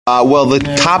Well, the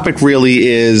topic really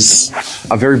is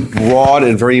a very broad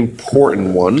and very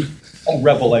important one.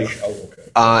 Revelation.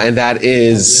 Okay. And that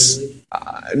is,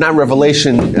 not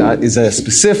Revelation is a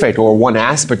specific or one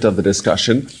aspect of the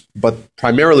discussion, but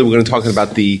primarily we're going to talk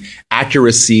about the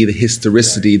accuracy, the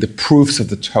historicity, the proofs of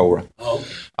the Torah.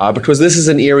 Because this is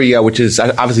an area which is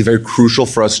obviously very crucial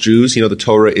for us Jews. You know, the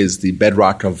Torah is the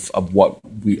bedrock of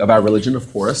our religion,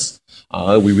 of course.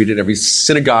 We read it in every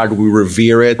synagogue. We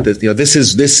revere it. This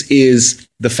is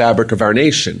the fabric of our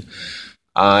nation.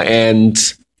 And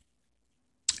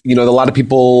a lot of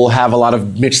people have a lot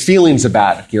of mixed feelings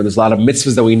about it. There's a lot of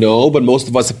mitzvahs that we know, but most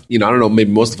of us, I don't know,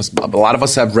 maybe most of us, a lot of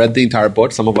us have read the entire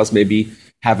book. Some of us maybe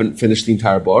haven't finished the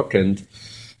entire book. And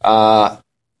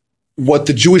what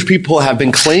the Jewish people have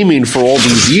been claiming for all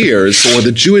these years, or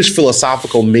the Jewish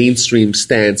philosophical mainstream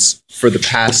stance for the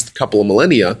past couple of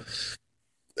millennia,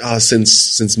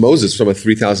 since Moses, for about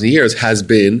 3,000 years, has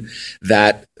been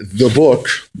that the book,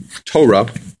 Torah,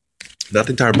 not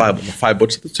the entire Bible, the 5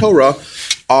 books of the Torah,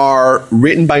 are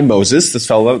written by Moses, this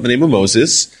fellow by the name of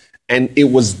Moses, and it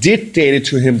was dictated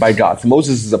to him by God. So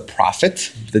Moses is a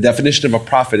prophet. The definition of a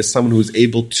prophet is someone who is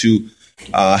able to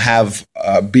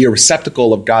be a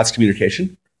receptacle of God's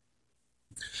communication.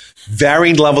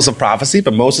 Varying levels of prophecy,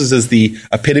 but Moses is the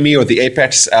epitome or the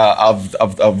apex of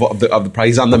the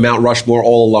he's on the Mount Rushmore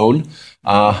all alone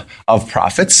of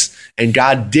prophets, and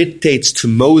God dictates to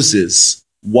Moses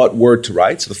what word to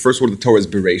write. So the first word of the Torah is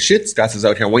Bereshit. God says,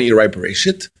 okay, I want you to write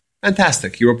Bereshit.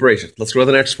 Fantastic, you wrote Bereshit. Let's go to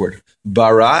the next word,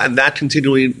 Bara, and that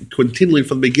continuing from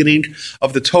the beginning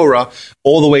of the Torah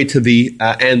all the way to the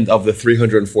end of the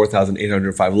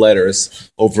 304,805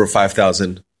 letters over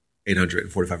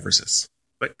 5,845 verses.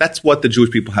 Right? That's what the Jewish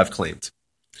people have claimed.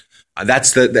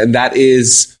 That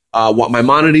is what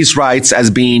Maimonides writes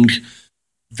as being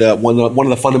one of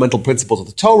the fundamental principles of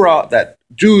the Torah, that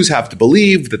Jews have to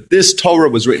believe that this Torah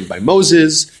was written by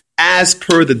Moses as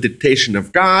per the dictation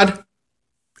of God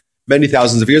many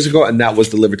thousands of years ago, and that was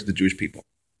delivered to the Jewish people.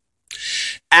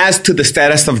 As to the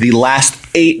status of the last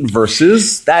 8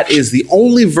 verses, that is the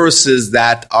only verses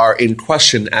that are in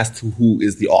question as to who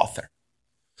is the author.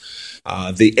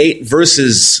 The 8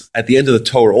 verses at the end of the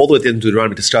Torah, all the way at the end of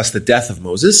Deuteronomy, discuss the death of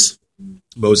Moses.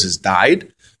 Moses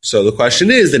died. So the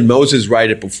question is, did Moses write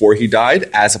it before he died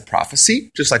as a prophecy?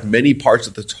 Just like many parts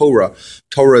of the Torah,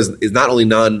 Torah is not only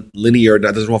non-linear,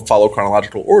 doesn't follow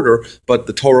chronological order, but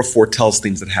the Torah foretells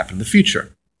things that happen in the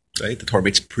future. Right? The Torah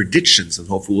makes predictions, and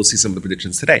hopefully we'll see some of the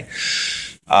predictions today.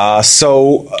 Was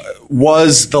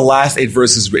the last 8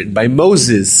 verses written by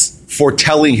Moses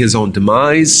foretelling his own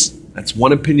demise? That's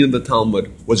one opinion of the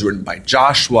Talmud. Was written by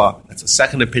Joshua. That's a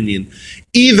second opinion.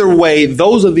 Either way,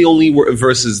 those are the only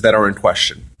verses that are in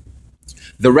question.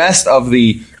 The rest of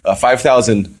the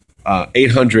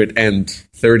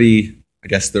 5,830, I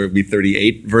guess there would be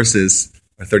 38 verses,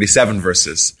 or 37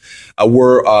 verses,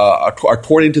 were,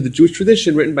 according to the Jewish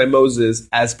tradition, written by Moses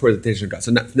as per the dictation of God.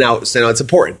 So now it's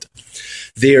important.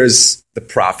 There's the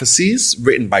prophecies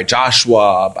written by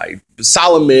Joshua, by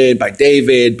Solomon, by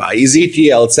David, by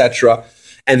Ezekiel, etc.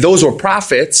 And those were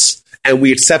prophets, and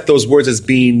we accept those words as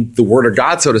being the word of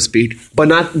God, so to speak, but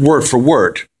not word for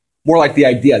word. More like the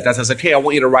idea. God says, like, hey, I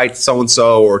want you to write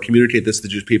so-and-so or communicate this to the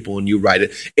Jewish people, and you write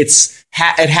it. It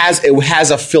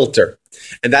has a filter,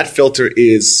 and that filter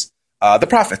is the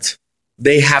prophet.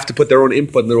 They have to put their own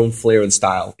input and their own flair and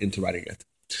style into writing it.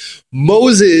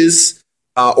 Moses,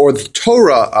 or the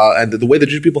Torah, and the way the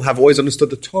Jewish people have always understood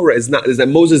the Torah is that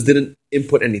Moses didn't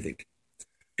input anything.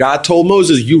 God told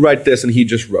Moses, you write this, and he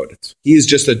just wrote it. He is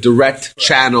just a direct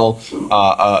channel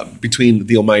between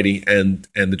the Almighty and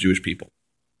the Jewish people.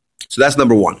 So that's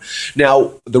number one.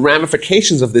 Now, the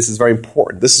ramifications of this is very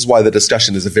important. This is why the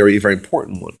discussion is a very, very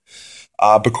important one.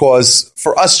 Because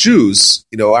for us Jews,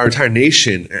 our entire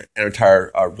nation, our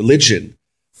entire religion,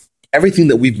 everything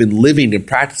that we've been living and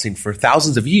practicing for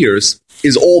thousands of years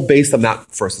is all based on that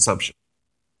first assumption.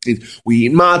 We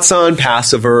eat matzah on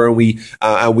Passover, and we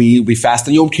fast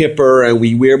on Yom Kippur, and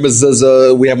we wear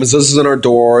mezuzah. We have mezuzahs on our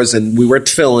doors, and we wear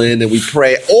tefillin, and we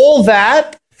pray. All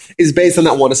that is based on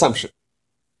that one assumption.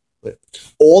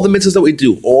 All the mitzvahs that we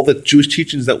do, all the Jewish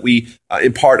teachings that we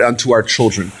impart onto our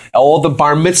children, all the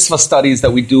bar mitzvah studies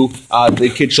that we do,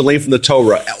 the kids should learn from the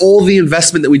Torah, all the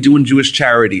investment that we do in Jewish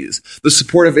charities, the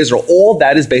support of Israel, all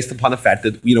that is based upon the fact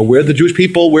that we're the Jewish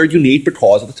people, we're unique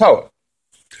because of the Torah.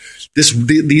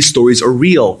 These stories are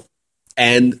real,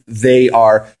 and they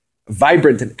are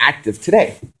vibrant and active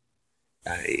today.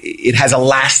 It has a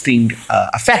lasting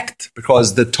effect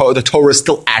because the Torah is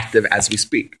still active as we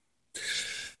speak.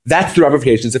 That's the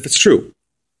ramifications if it's true.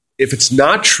 If it's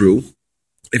not true,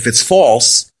 if it's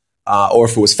false, or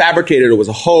if it was fabricated, it was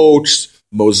a hoax,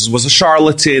 Moses was a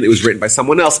charlatan, it was written by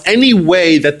someone else. Any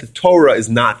way that the Torah is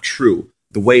not true,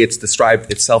 the way it's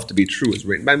described itself to be true, is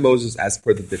written by Moses as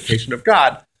per the dictation of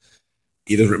God,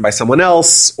 either written by someone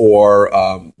else or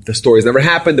the stories never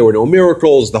happened, there were no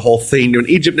miracles, the whole thing in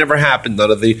Egypt never happened,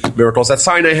 none of the miracles at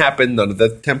Sinai happened, none of the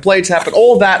 10 plagues happened,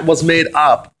 all that was made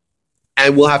up,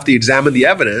 and we'll have to examine the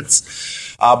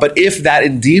evidence. But if that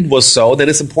indeed was so, then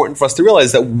it's important for us to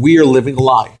realize that we're living a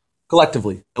lie,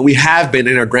 collectively. And we have been,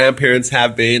 and our grandparents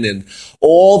have been, and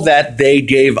all that they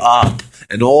gave up,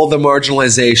 and all the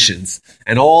marginalizations,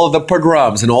 and all the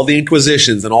pogroms, and all the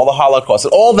inquisitions, and all the Holocaust,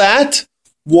 and all that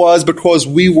was because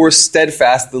we were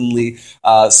steadfastly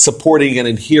supporting and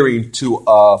adhering to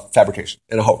a fabrication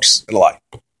and a hoax and a lie.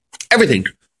 Everything.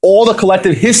 All the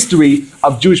collective history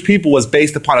of Jewish people was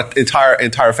based upon an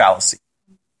entire fallacy.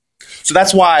 So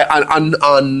that's why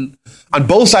on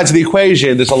both sides of the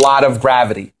equation, there's a lot of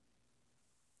gravity.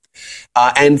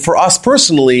 And for us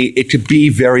personally, it could be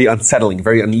very unsettling,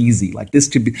 very uneasy. Like this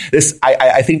could be this.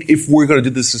 I think if we're going to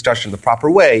do this discussion the proper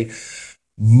way,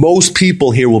 most people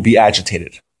here will be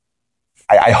agitated.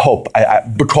 I hope,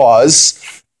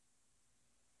 because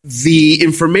the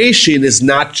information is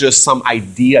not just some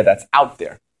idea that's out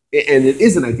there, and it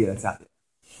is an idea that's out there.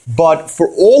 But for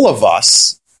all of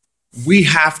us, we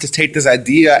have to take this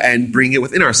idea and bring it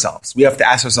within ourselves. We have to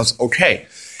ask ourselves, okay,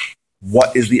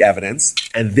 what is the evidence?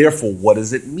 And therefore, what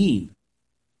does it mean?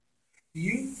 Do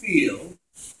you feel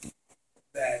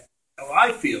that,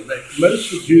 I feel that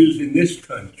most of the Jews in this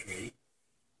country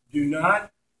do not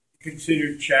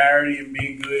consider charity and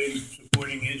being good and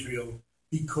supporting Israel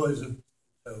because of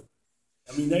Torah?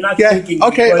 I mean, they're not thinking.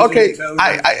 Okay. Of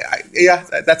Yeah,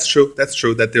 that's true. That's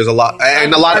true. That there's a lot,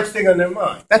 and a lot of thing on their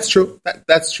mind. That's true.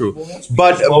 That's true. Well,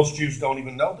 but most Jews don't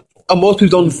even know the Torah.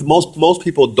 Most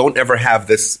people don't ever have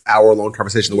this hour-long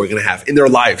conversation that we're going to have in their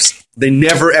lives. They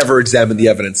never ever examine the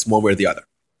evidence one way or the other.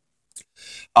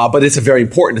 But it's a very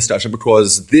important discussion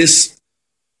because this.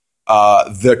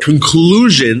 The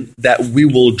conclusion that we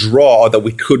will draw, that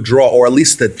we could draw, or at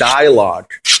least the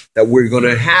dialogue that we're going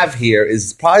to have here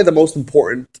is probably the most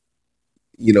important,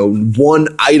 one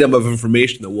item of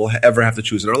information that we'll ever have to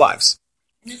choose in our lives.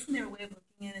 And isn't there a way of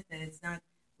looking at it that it's not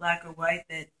black or white,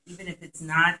 that even if it's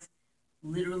not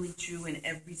literally true in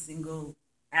every single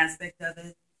aspect of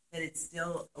it, that it's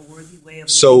still a worthy way of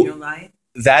living your life?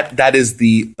 That is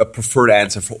the preferred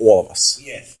answer for all of us.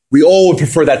 Yes. We all would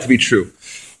prefer that to be true.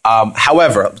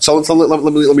 However, so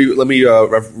let me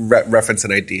reference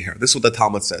an idea here. This is what the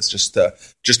Talmud says, just to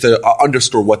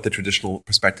underscore what the traditional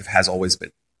perspective has always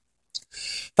been.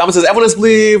 Talmud says everyone has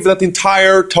believed that the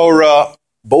entire Torah,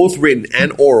 both written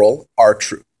and oral, are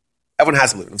true. Everyone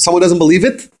has believed it. If someone doesn't believe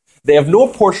it, they have no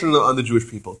portion on the Jewish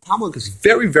people. Talmud is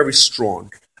very, very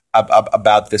strong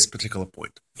about this particular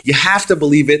point. You have to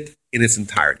believe it in its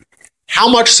entirety. How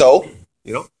much so?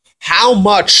 How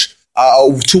much?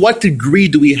 To what degree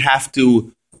do we have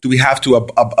to believe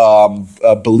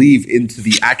into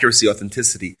the accuracy,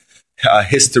 authenticity,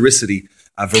 historicity,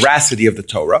 veracity of the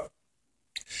Torah?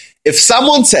 If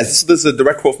someone says, this is a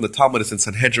direct quote from the Talmud, it's in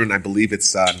Sanhedrin, I believe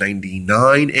it's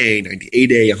 99a,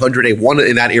 98a, 100a, one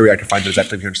in that area I can find it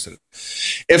exactly if you're interested.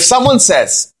 If someone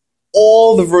says,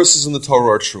 all the verses in the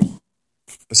Torah are true,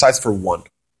 besides for one,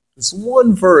 there's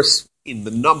one verse in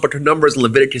the numbers,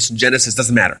 Leviticus and Genesis,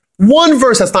 doesn't matter. One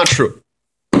verse that's not true.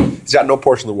 He's got no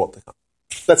portion of the world to come.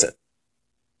 That's it.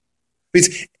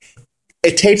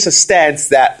 It takes a stance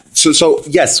that so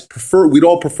yes, we'd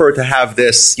all prefer to have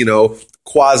this,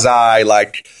 quasi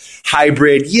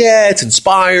hybrid. Yeah, it's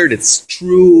inspired, it's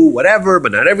true, whatever,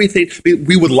 but not everything.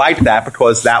 We would like that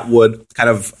because that would kind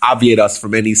of obviate us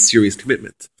from any serious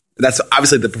commitment. That's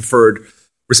obviously the preferred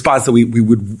response that we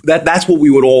would. That's what we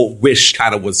would all wish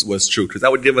kind of was true, because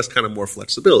that would give us kind of more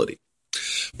flexibility.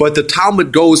 But the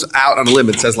Talmud goes out on a limb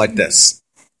and says like this.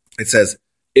 It says,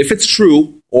 if it's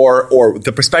true, or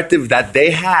the perspective that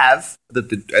they have,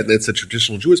 and it's a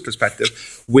traditional Jewish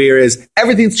perspective, whereas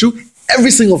everything's true,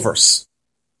 every single verse.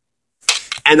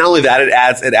 And not only that,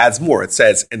 it adds more. It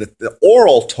says, in the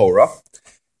oral Torah,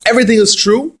 everything is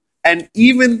true, and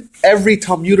even every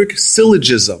Talmudic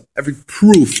syllogism, every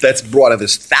proof that's brought out,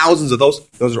 there's thousands of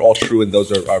those are all true, and those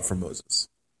are from Moses.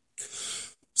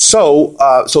 So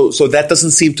that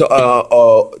doesn't seem to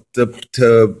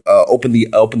open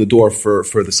the door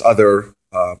for this other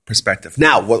perspective.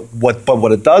 Now,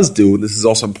 what it does do, and this is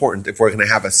also important if we're going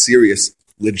to have a serious,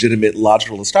 legitimate,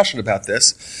 logical discussion about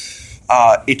this,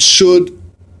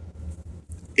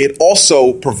 it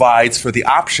also provides for the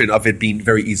option of it being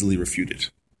very easily refuted.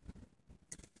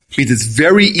 It means it's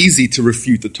very easy to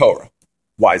refute the Torah.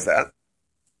 Why is that?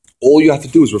 all you have to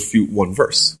do is refute one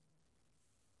verse.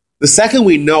 The second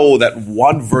we know that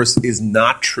one verse is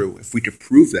not true, if we could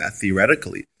prove that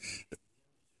theoretically,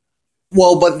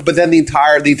 well, but then the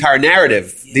entire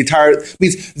narrative,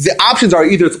 means the options are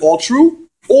either it's all true,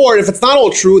 or if it's not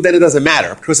all true, then it doesn't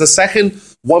matter. Because the second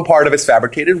one part of it's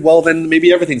fabricated, well, then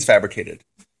maybe everything's fabricated.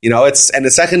 Once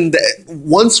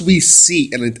we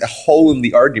see a hole in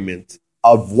the argument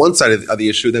of one side of the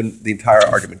issue, then the entire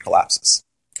argument collapses.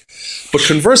 But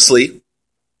conversely,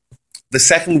 the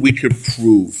second we could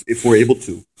prove, if we're able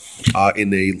to,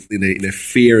 in a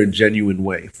fair and genuine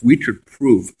way, if we could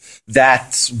prove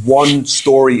that one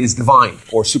story is divine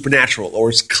or supernatural or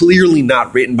is clearly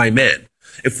not written by man,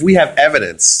 if we have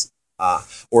evidence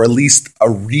or at least a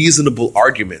reasonable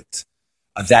argument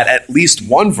that at least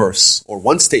one verse or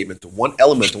one statement or one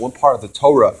element or one part of the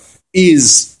Torah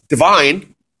is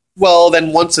divine, well,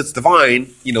 then once it's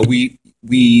divine,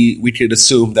 we could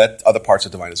assume that other parts are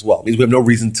divine as well. It means we have no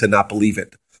reason to not believe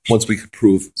it once we could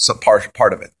prove some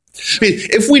part of it. I mean,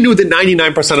 if we knew that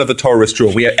 99% of the Torah is true,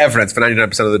 and we have evidence for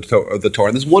 99% of the Torah,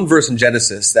 and there's one verse in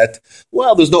Genesis that,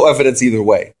 well, there's no evidence either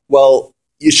way. Well,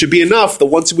 it should be enough that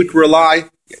once we could rely,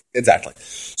 exactly.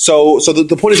 So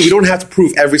the point is we don't have to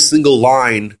prove every single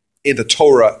line in the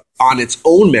Torah on its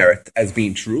own merit as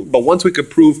being true, but once we could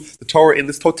prove the Torah in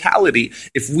its totality,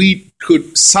 if we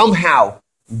could somehow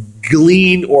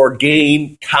glean or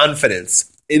gain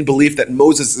confidence in belief that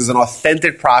Moses is an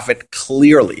authentic prophet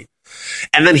clearly,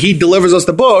 and then he delivers us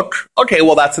the book, okay,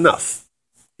 well, that's enough.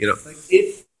 Like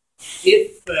if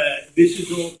this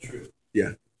is all true,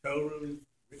 yeah, Torah,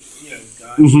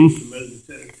 God, Moses,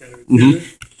 etc.,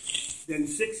 then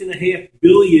 6.5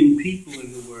 billion people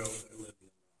in the world are living.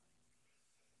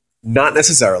 Not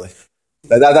necessarily.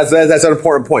 That's an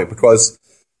important point because,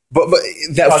 but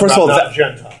that first of all, not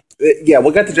Gentile. Yeah,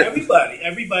 we'll get to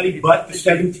everybody but the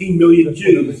 17 million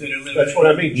Jews that are living. That's what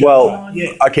I mean. Well,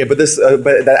 yeah. Okay, but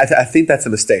I think that's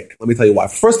a mistake. Let me tell you why.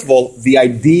 First of all, the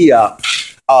idea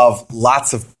of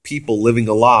lots of people living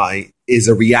a lie is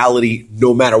a reality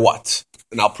no matter what.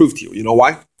 And I'll prove to you. You know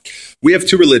why? We have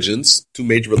two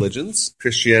major religions,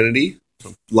 Christianity,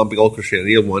 lumping all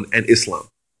Christianity in one, and Islam.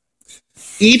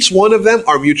 Each one of them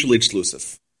are mutually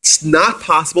exclusive. It's not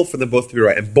possible for them both to be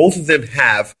right. And both of them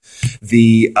have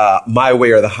the my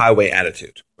way or the highway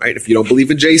attitude, right? If you don't believe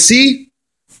in JC,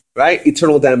 right,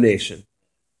 eternal damnation,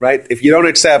 right? If you don't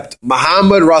accept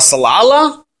Muhammad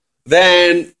Rasulullah,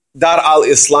 then Dar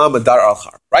al-Islam and Dar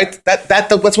al-Harb, right? That's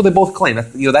what they both claim.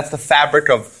 That's the fabric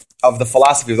of the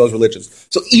philosophy of those religions.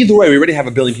 So either way, we already have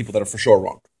 1 billion people that are for sure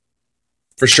wrong.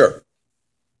 For sure.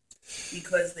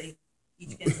 Because they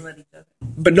each cancel at each other.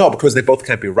 But no, because they both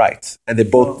can't be right. And they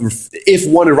both, if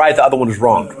one is right, the other one is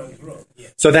wrong.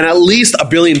 So then at least 1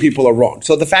 billion people are wrong.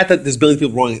 So the fact that there's 1 billion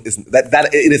people wrong, that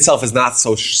in itself is not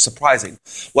so surprising.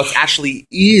 What actually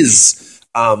is,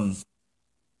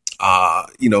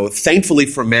 thankfully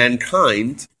for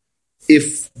mankind,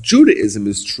 if Judaism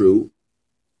is true,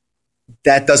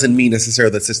 that doesn't mean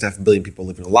necessarily that 6.5 billion people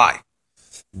live in a lie.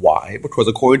 Why? Because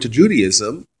according to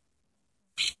Judaism,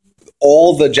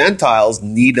 all the Gentiles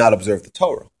need not observe the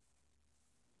Torah.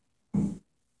 Is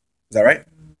that right?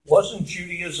 Wasn't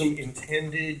Judaism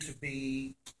intended to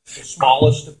be the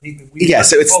smallest of people?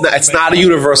 Yes, so it's not a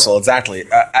universal, exactly.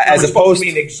 As opposed to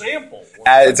be an example.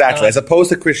 Exactly. As opposed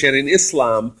to Christianity and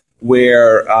Islam,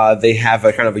 where they have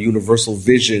a kind of a universal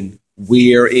vision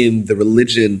wherein the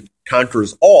religion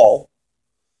conquers all,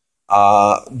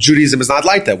 Judaism is not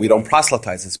like that. We don't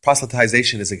proselytize.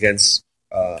 Proselytization is against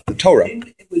the Torah.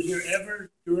 Was there ever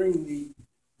during the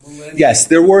millennium? Yes,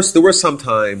 there were some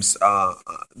times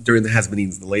during the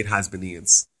Hasmoneans, the late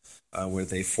Hasmoneans, where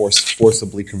they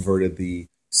forcibly converted the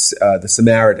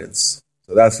Samaritans.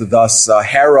 So thus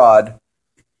Herod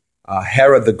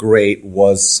the Great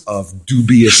was of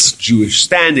dubious Jewish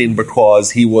standing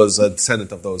because he was a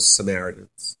descendant of those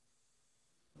Samaritans.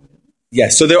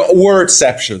 Yes, so there were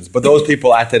exceptions, but those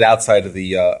people acted outside of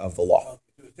the law.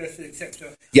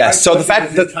 Yes, so the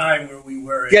fact that time where we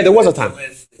were, there was a time.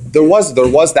 There was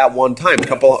that one time,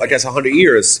 100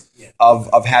 years of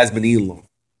Hasmonean law.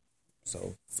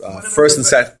 So first and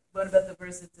second. What about the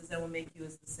verse that says, "I will make you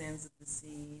as the sands of the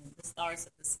sea, and the stars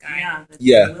of the sky"?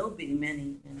 There will be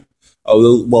many.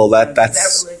 Oh well,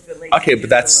 that's okay, but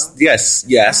that's yes.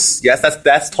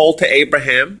 That's told to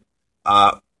Abraham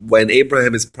when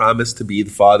Abraham is promised to be the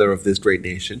father of this great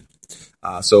nation.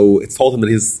 So it's told him that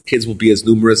his kids will be as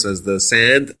numerous as the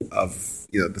sand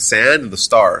the sand and the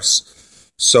stars.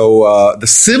 So the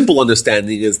simple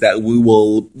understanding is that we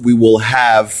will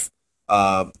have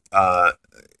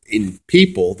in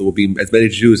people there will be as many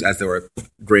Jews as there are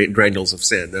granules of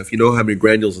sand. Now, if you know how many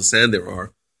granules of sand there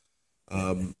are,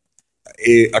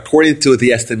 According to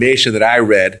the estimation that I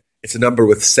read, it's a number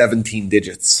with 17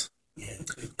 digits.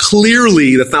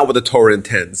 Clearly, that's not what the Torah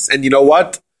intends. And you know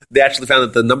what? They actually found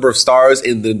that the number of stars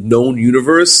in the known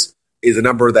universe is a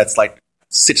number that's like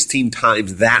 16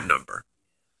 times that number.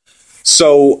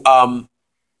 So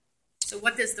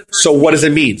what does the So what does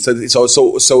it mean?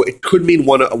 So it could mean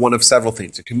one of several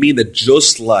things. It can mean that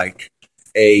just like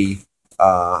the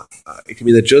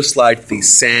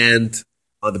sand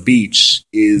on the beach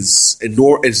is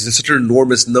such an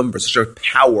enormous number, such a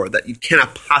power that you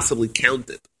cannot possibly count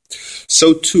it.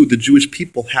 So too, the Jewish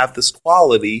people have this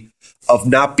quality of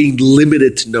not being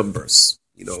limited to numbers.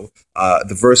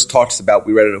 The verse talks about,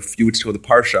 we read it a few weeks ago in the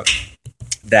Parsha,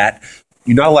 that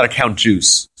you're not allowed to count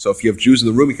Jews. So if you have Jews in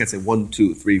the room, you can't say 1,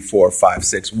 2, 3, 4, 5,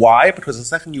 6. Why? Because the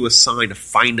second you assign a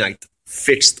finite,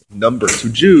 fixed number to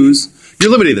Jews,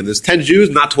 you're limiting them. There's 10 Jews,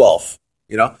 not 12.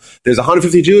 There's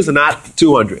 150 Jews and not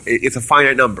 200. It's a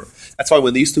finite number. That's why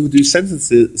when they used to do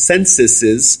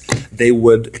censuses,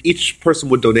 each person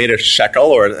would donate a shekel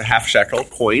or a half shekel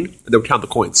coin, and they would count the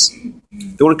coins.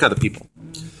 They wouldn't count the people.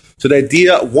 So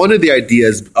one of the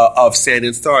ideas of sand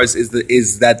and stars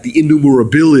is that the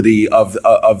innumerability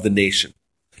of the nation.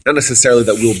 Not necessarily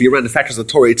that we will be around. In fact, as the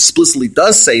Torah explicitly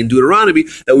does say in Deuteronomy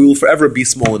that we will forever be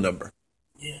small in number.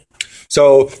 Yeah.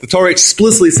 So the Torah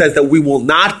explicitly says that we will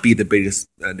not be the biggest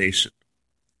nation.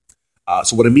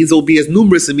 So what it means it will be as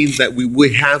numerous, it means that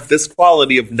we have this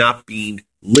quality of not being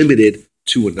limited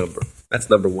to a number. That's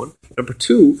number one. Number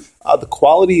two, the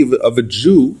quality of a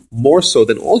Jew, more so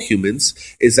than all humans,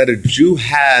 is that a Jew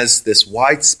has this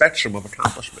wide spectrum of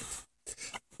accomplishment.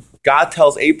 God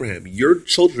tells Abraham, your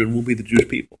children will be the Jewish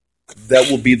people.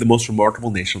 That will be the most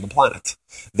remarkable nation on the planet.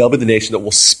 They'll be the nation that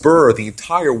will spur the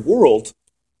entire world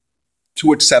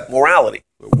to accept morality.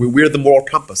 We're the moral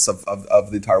compass of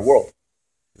the entire world.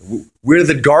 We're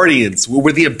the guardians.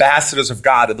 We're the ambassadors of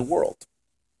God in the world.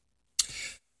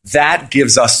 That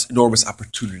gives us enormous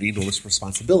opportunity, enormous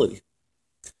responsibility.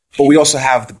 But we also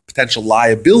have the potential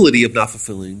liability of not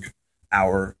fulfilling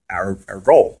our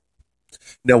role.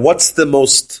 Now, what's the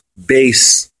most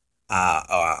base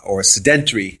or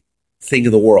sedentary thing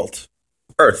in the world?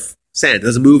 Earth, sand. It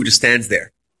doesn't move, it just stands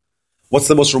there. What's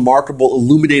the most remarkable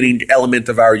illuminating element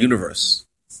of our universe?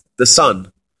 The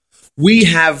sun. We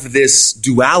have this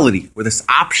duality, or this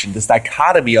option, this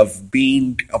dichotomy of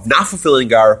not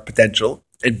fulfilling our potential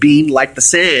and being like the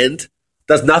sand,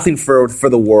 does nothing for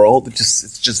the world.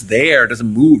 It's just there,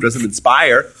 doesn't move, doesn't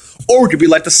inspire. Or it could be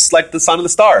like the sun and the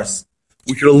stars.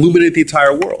 We could illuminate the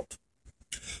entire world.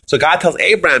 So God tells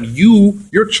Abraham,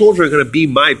 your children are going to be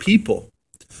my people.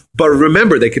 But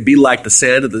remember, they could be like the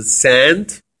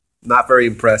sand, not very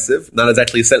impressive, not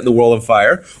exactly set in the world on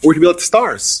fire, or it could be like the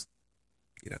stars.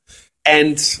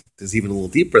 And there's even a little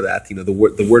deeper that,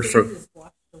 the word for...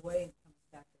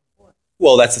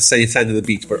 Well, that's the same sand of the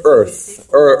beach, but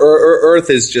Earth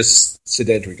is just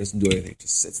sedentary, doesn't do anything,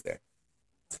 just sits there.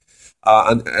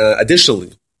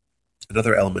 Additionally,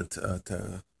 another element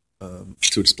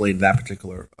to explain that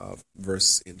particular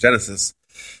verse in Genesis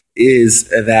is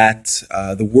that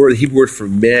the Hebrew word for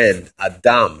man,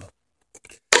 Adam,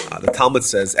 the Talmud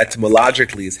says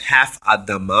etymologically is half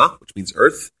Adama, which means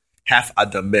earth, half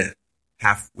Adameh,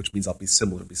 which means I'll be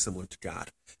similar to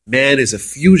God. Man is a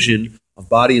fusion of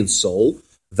body and soul,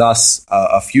 thus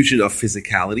a fusion of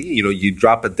physicality. You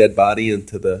drop a dead body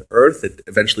into the earth, it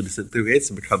eventually disintegrates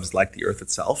and becomes like the earth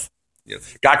itself.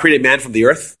 God created man from the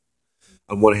earth,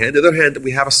 on one hand. On the other hand,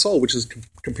 we have a soul, which is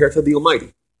compared to the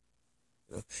Almighty.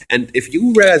 And if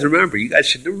you guys remember, you guys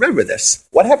should remember this.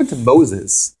 What happened to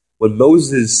Moses when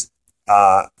Moses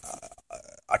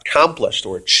accomplished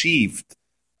or achieved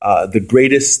the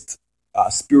greatest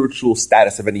spiritual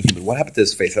status of any human? What happened to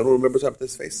his face? I don't remember what happened to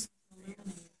his face.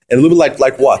 And a little bit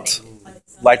like what?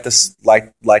 Like the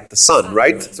sun,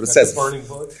 right? So it says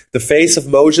the face of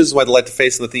Moses, like the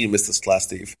face of the thing you missed this class,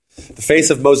 Steve. The face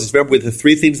of Moses. Remember, with the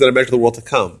three things that are measured the world to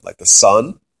come, like the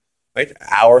sun, right?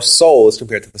 Our soul is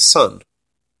compared to the sun,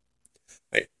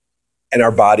 right? And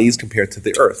our body is compared to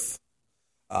the earth.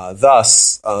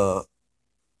 Thus, the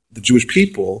Jewish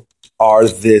people are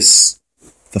the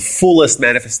fullest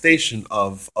manifestation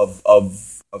of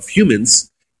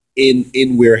humans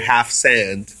in we're half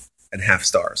sand and half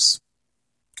stars.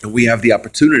 And we have the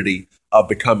opportunity of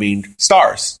becoming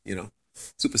stars,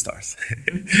 superstars,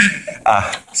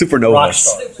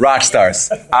 supernovas, rock stars.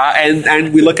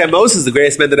 And we look at Moses, the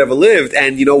greatest man that ever lived,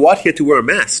 and you know what? He had to wear a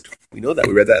mask. We know that.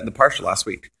 We read that in the Parsha last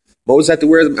week. Moses had to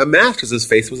wear a mask because his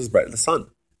face was as bright as the sun.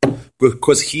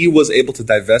 Because he was able to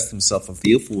divest himself of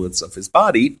the influence of his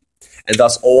body, and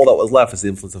thus all that was left is the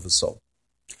influence of his soul.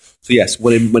 So yes,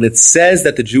 when it says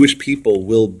that the Jewish people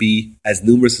will be as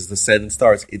numerous as the sun and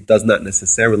stars, it does not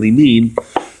necessarily mean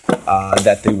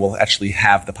that they will actually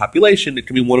have the population. It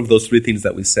can be one of those three things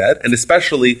that we said, and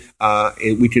especially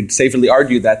we could safely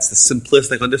argue that's the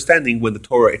simplistic understanding when the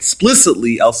Torah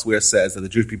explicitly elsewhere says that the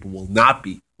Jewish people will not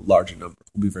be large in number,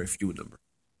 will be very few in number.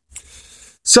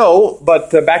 So, but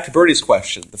back to Bernie's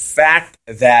question, the fact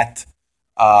that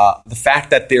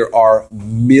there are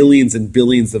millions and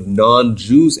billions of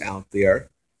non-Jews out there,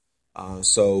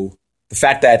 so the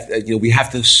fact that we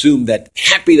have to assume that it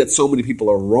can't be that so many people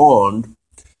are wrong.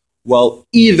 Well,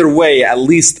 either way, at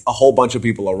least a whole bunch of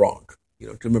people are wrong.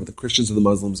 Remember, the Christians and the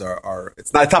Muslims are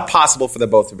it's not possible for them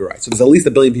both to be right. So there's at least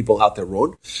 1 billion people out there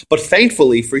wrong. But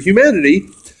thankfully for humanity,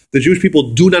 the Jewish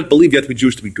people do not believe you have to be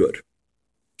Jewish to be good.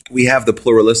 We have the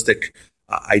pluralistic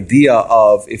idea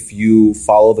of if you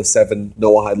follow the 7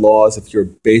 Noahide laws, if you're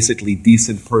basically a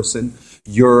decent person,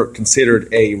 you're considered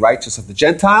a righteous of the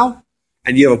Gentile,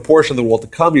 and you have a portion of the world to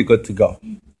come, you're good to go.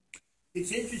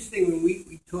 It's interesting when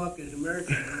we talk as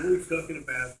Americans, we're always talking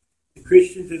about the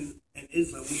Christians and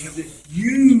Islam. We have this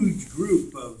huge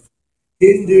group of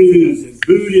Hindus and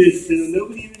Buddhists, and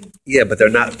nobody even... Yeah, but they're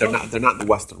not in the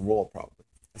Western world, probably.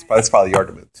 That's probably the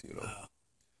argument,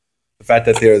 The fact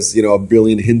that there's, 1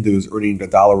 billion Hindus earning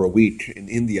 $1 a week in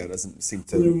India doesn't seem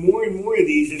to... Well, there are more and more of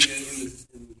these in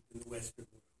the Western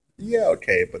world. Yeah,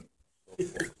 okay, but...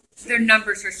 Their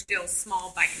numbers are still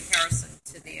small by comparison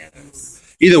to the others.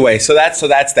 Either way, so that's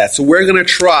that. So we're going to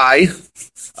try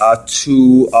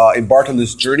to embark on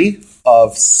this journey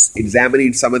of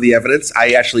examining some of the evidence.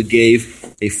 I actually gave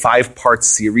a 5-part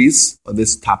series on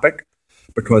this topic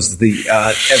because the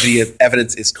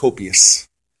evidence is copious,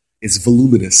 it's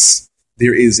voluminous.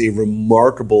 There is a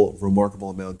remarkable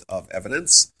amount of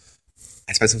evidence.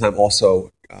 I spent some time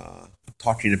also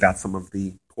talking about some of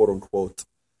the quote-unquote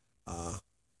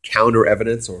counter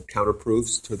evidence or counter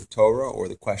proofs to the Torah or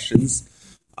the questions,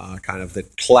 kind of the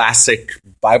classic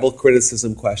Bible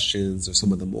criticism questions or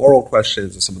some of the moral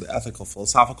questions or some of the ethical,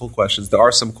 philosophical questions. There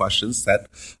are some questions that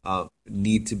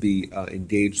need to be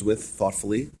engaged with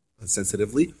thoughtfully and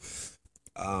sensitively.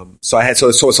 So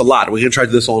it's a lot. We're going to try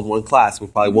to do this all in one class. We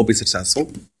probably won't be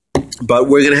successful. But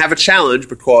we're going to have a challenge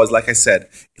because, like I said,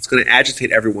 it's going to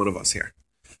agitate every one of us here.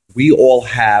 We all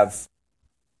have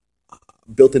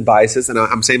built-in biases, and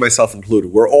I'm saying myself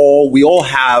included. We all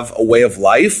have a way of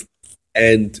life,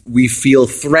 and we feel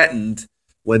threatened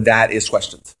when that is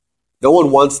questioned. No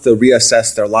one wants to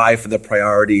reassess their life and their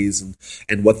priorities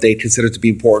and what they consider to be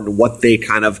important, and what they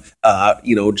kind of,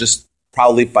 just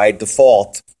probably by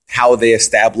default, how they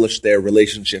establish their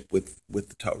relationship with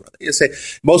the Torah. You say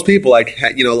most people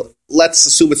let's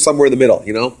assume it's somewhere in the middle.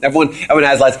 Everyone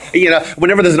has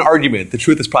whenever there's an argument, the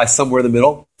truth is probably somewhere in the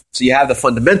middle. So you have the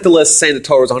fundamentalists saying the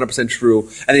Torah is 100% true,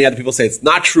 and then you have the people say it's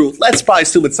not true. Let's probably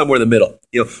assume it's somewhere in the middle.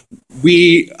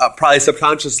 We probably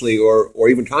subconsciously or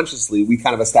even consciously, we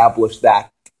kind of establish that,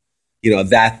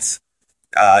 that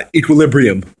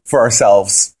equilibrium for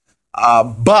ourselves.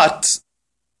 But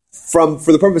for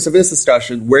the purpose of this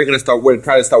discussion, we're going to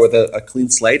try to start with a clean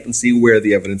slate and see where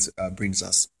the evidence brings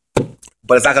us.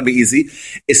 But it's not going to be easy,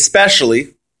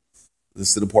 especially,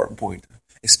 this is an important point,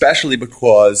 especially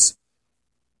because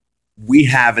we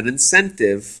have an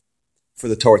incentive for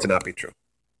the Torah to not be true.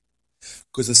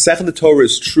 Because the second the Torah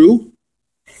is true,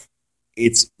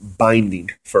 it's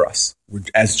binding for us.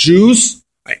 As Jews,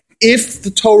 right, if the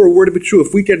Torah were to be true,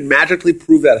 if we can magically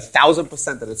prove that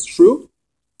 1,000% that it's true,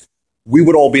 we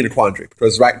would all be in a quandary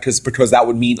because that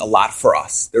would mean a lot for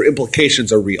us. Their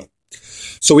implications are real.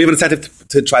 So we have an incentive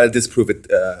to try to disprove it,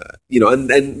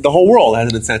 and the whole world has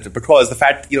an incentive because the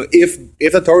fact,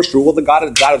 if the Torah is true, well, then God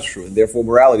is true, and therefore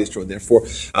morality is true, and therefore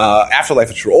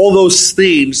afterlife is true. All those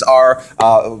things are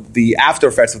the after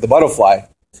effects of the butterfly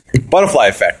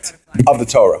effect of the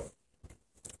Torah.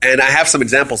 And I have some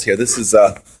examples here. This is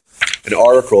an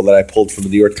article that I pulled from the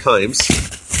New York Times.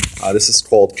 This is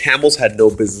called "Camels Had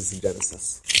No Business in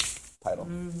Genesis." Title.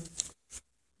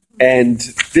 And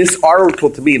this article,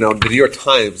 to me, the New York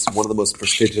Times, one of the most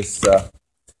prestigious,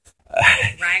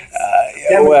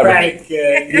 Democratic.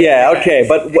 Yeah, okay,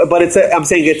 but I'm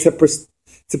saying it's a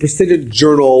prestigious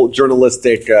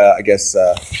journalistic,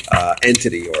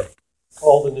 entity, or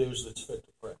all the news that's fit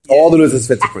to print. All the news that's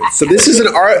fit to print. So this is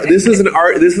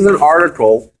an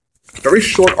article, very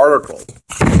short article.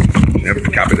 I have a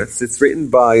copy. It's written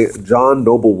by John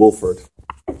Noble Wilford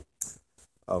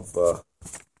of.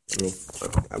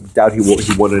 I doubt he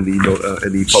won any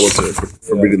Pulitzer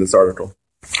for reading this article.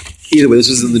 Either way, this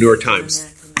was in the New York Times.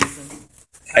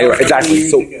 Exactly.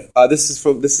 So this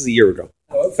is a year ago,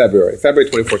 February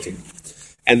 2014,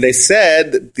 And they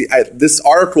said that this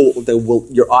article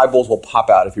your eyeballs will pop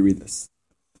out if you read this,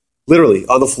 literally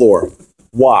on the floor.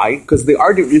 Why? Because the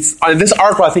argument this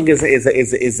article I think is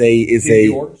a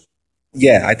Yours?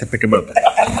 yeah. I had to pick him up,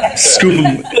 scoop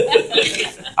him.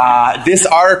 This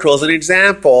article is an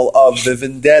example of the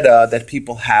vendetta that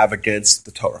people have against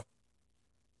the Torah,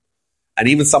 and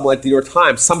even someone like the New York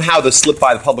Times somehow they slip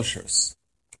by the publishers.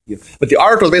 Yeah. But the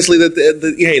article is basically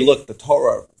that hey, look, the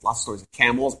Torah, lots of stories of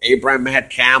camels. Abraham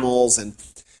had camels, and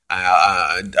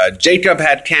Jacob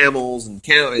had camels, and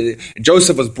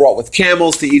Joseph was brought with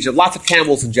camels to Egypt. Lots of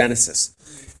camels in Genesis.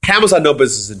 Camels had no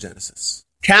business in Genesis.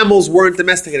 Camels weren't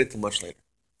domesticated until much later.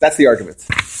 That's the argument.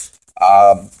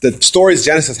 The stories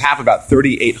Genesis happened about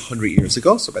 3,800 years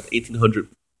ago, so about 1,800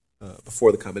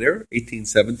 before the Common Era,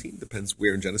 1817, depends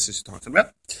where in Genesis you're talking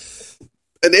about.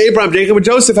 And Abraham, Jacob, and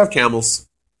Joseph have camels.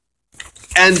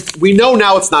 And we know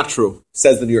now it's not true,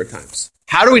 says the New York Times.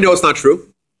 How do we know it's not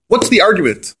true? What's the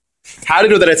argument? How do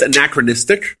you know that it's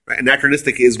anachronistic? Right?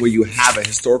 Anachronistic is where you have a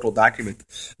historical document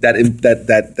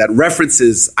that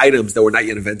references items that were not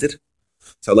yet invented.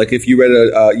 So, like if you read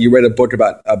a book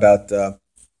about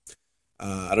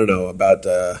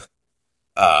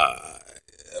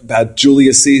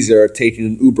Julius Caesar taking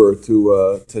an Uber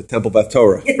to Temple Beth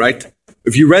Torah, right?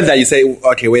 If you read that, you say,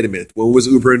 okay, wait a minute. When was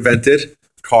Uber invented?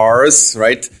 Cars,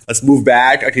 right? Let's move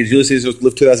back. Okay, Julius Caesar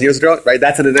lived 2,000 years ago, right?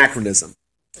 That's an anachronism.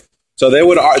 So they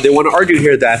want to argue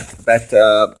here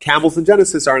that camels in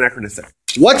Genesis are anachronistic.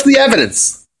 What's the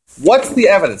evidence? So the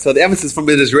evidence is from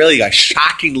an Israeli guy.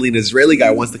 Shockingly, an Israeli guy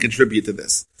wants to contribute to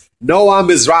this. Noam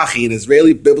Mizrahi, an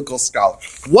Israeli biblical scholar.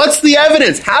 What's the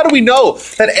evidence? How do we know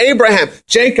that Abraham,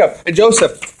 Jacob, and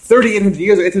Joseph, 3,800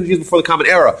 years or 800 years before the Common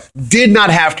Era, did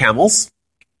not have camels?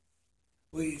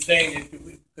 Well, you're saying that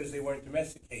because they weren't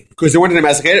domesticated. Because they weren't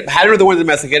domesticated. How do you know they weren't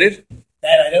domesticated?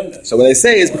 That I don't know. So what they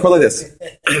say is because like this.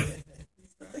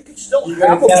 They could still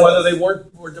have them whether they were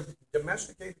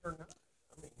domesticated or not.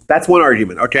 That's one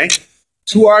argument, okay?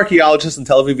 Two archaeologists in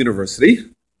Tel Aviv University,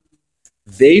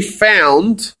 they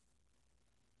found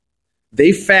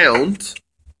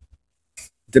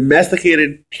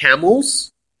domesticated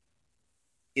camels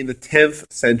in the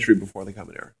 10th century before the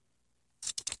Common Era.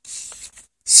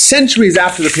 Centuries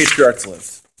after the patriarchs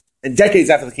lived, and decades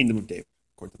after the kingdom of David,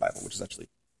 according to the Bible, which is actually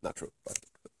not true. But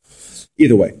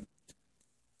either way,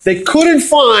 they couldn't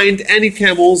find any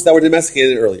camels that were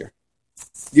domesticated earlier.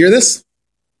 You hear this?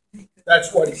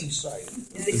 That's what he cited.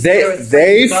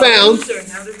 They found.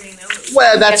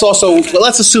 Well, that's also. Well,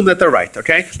 let's assume that they're right.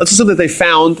 Okay, let's assume that they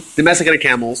found domesticated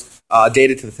camels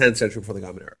dated to the 10th century before the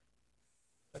Common Era.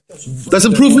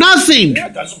 Doesn't prove nothing. Yeah,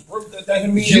 that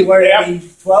doesn't mean You were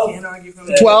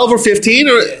 12 or 15,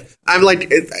 or I'm like,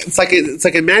 it's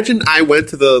like imagine I went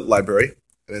to the library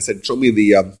and I said, show me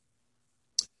I want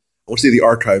to see the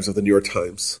archives of the New York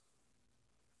Times.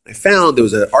 I found there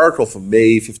was an article from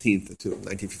May 15th,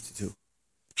 1952.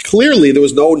 Clearly, there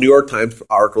was no New York Times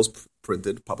articles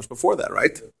published before that,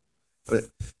 right? I mean,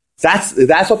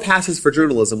 that's what passes for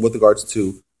journalism with regards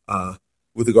to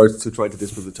trying to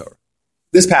disprove the Torah.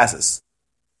 This passes.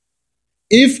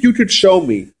 If you could show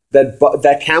me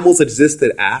that camels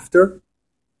existed after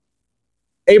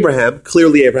Abraham,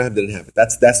 clearly Abraham didn't have it.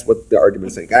 That's what the argument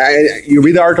is saying. You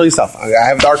read the article yourself. I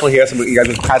have the article here, so you guys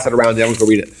can pass it around. Everyone go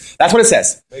read it. That's what it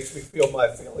says. makes me feel my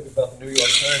feeling about the New York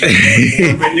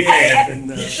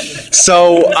Times.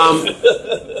 So,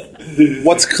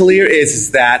 what's clear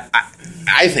is that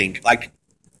I think, like,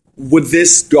 would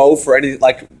this go for any,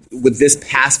 like, would this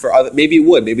pass for other? Maybe it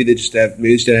would. Maybe they just had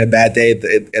a bad day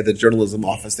at the journalism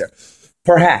office there.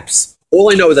 Perhaps.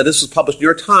 All I know is that this was published in the New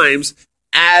York Times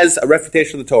as a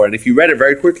refutation of the Torah. And if you read it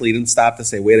very quickly, you didn't stop to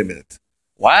say, wait a minute.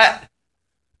 What?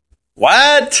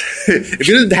 If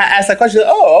you didn't ask that question,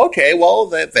 oh, okay, well,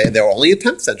 they were only in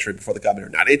 10th century before the Common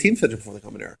Era, not 18th century before the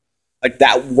Common Era. Like,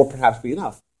 that would perhaps be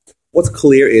enough. What's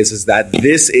clear is that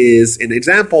this is an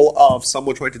example of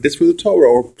someone trying to disprove the Torah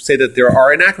or say that there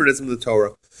are anachronisms in the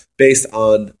Torah based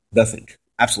on nothing.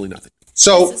 Absolutely nothing.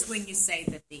 So, this is when you say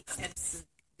that the absence,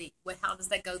 how does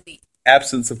that go? The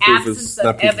absence of proof is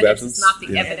not proof of absence. Is not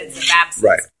the evidence of absence.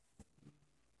 Right.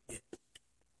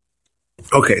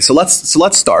 Okay, so let's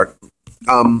start.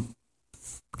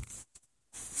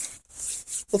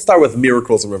 Let's start with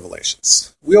miracles and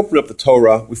revelations. We open up the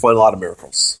Torah, we find a lot of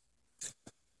miracles.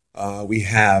 We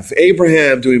have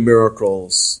Abraham doing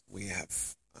miracles. We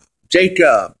have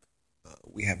Jacob.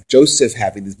 We have Joseph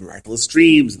having these miraculous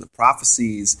dreams and the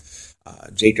prophecies.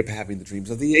 Jacob having the dreams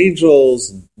of the angels.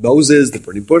 And Moses, the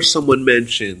burning bush someone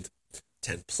mentioned.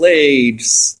 10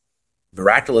 plagues,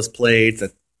 miraculous plagues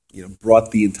that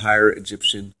brought the entire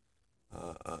Egyptian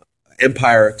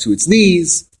empire to its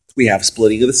knees. We have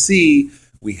splitting of the sea.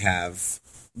 We have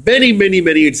many, many,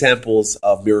 many examples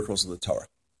of miracles in the Torah.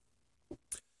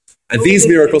 And these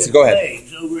miracles, go ahead.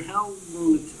 Over how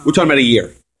long a time? We're talking about a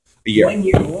year. A year. 1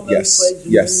 year. All those plagues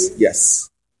in 1 year? Yes.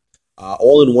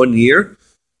 All in 1 year.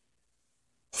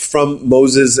 From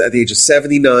Moses at the age of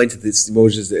 79 to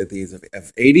Moses at the age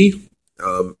of 80.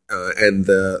 And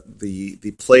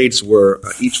the plagues were,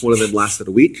 each one of them lasted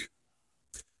a week.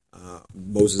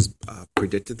 Moses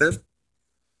predicted them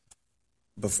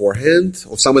beforehand.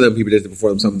 Or some of them he predicted before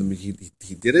them, some of them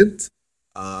he didn't.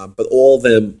 But all of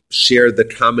them shared the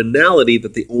commonality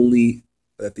that they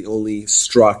only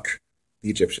struck the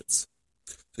Egyptians.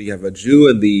 So you have a Jew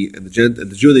and the Jew and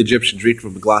the Egyptian drink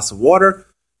from a glass of water.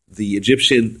 The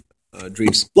Egyptian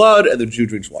drinks blood, and the Jew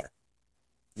drinks water.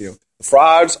 The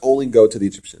frogs only go to the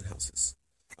Egyptian houses.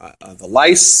 The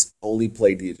lice only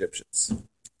plague the Egyptians,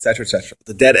 etc., etc.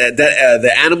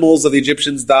 The animals of the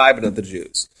Egyptians die, but not the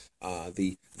Jews.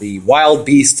 The wild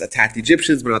beasts attack the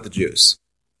Egyptians, but not the Jews.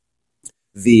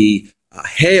 The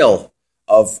hail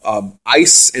of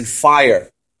ice and fire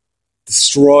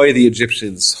destroy the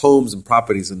Egyptians' homes and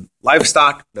properties and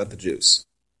livestock, not the Jews,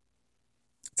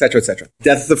 etc., etc.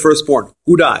 Death of the firstborn.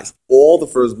 Who dies? All the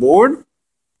firstborn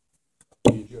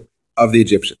of the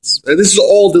Egyptians. And this is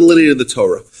all delineated in the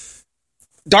Torah.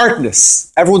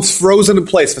 Darkness. Everyone's frozen in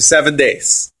place for 7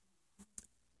 days.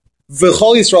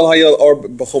 V'chol Yisrael hayel or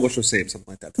b'chol moshe same,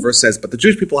 something like that. The verse says, but the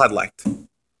Jewish people had light.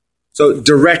 So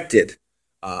directed,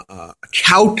 a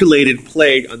calculated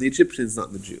plague on the Egyptians, not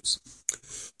on the Jews.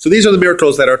 So these are the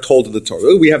miracles that are told in the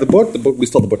Torah. We have the book. We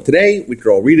still have the book today. We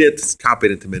could all read it. It's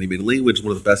copied into many, many languages.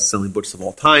 One of the best-selling books of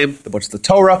all time. The book's the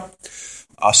Torah.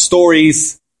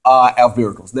 Stories of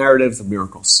miracles. Narratives of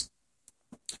miracles.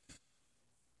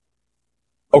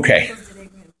 Okay.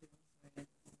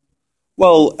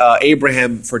 Well,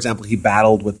 Abraham, for example, he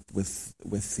battled with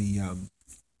the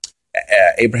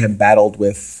Abraham battled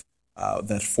with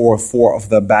that four of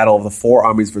the battle of the 4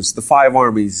 armies versus the 5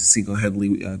 armies.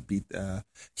 Single-handedly beat.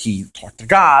 He talked to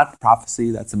God. Prophecy.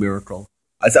 That's a miracle.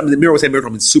 The miracle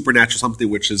means supernatural, something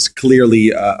which is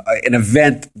clearly an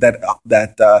event that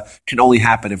can only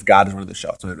happen if God is running the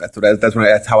show. So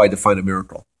that's how I define a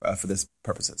miracle for this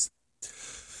purposes.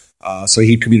 So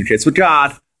he communicates with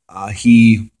God.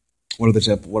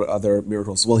 What other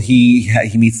miracles? Well, he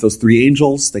meets those 3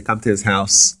 angels. They come to his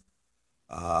house.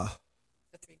 The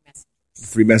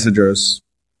 3 messengers.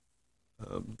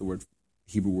 The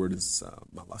Hebrew word is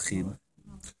malachim.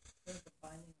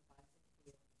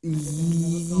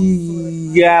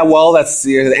 Yeah, well, that's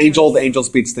the angel. The angel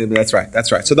speaks to him. That's right.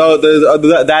 So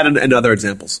that and other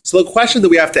examples. So the question that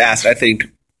we have to ask, I think,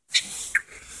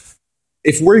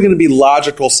 if we're going to be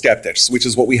logical skeptics, which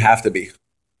is what we have to be,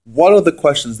 what are the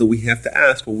questions that we have to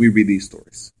ask when we read these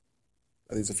stories?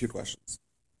 I think there's a few questions.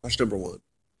 Question number 1: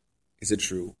 is it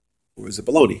true or is it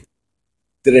baloney?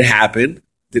 Did it happen?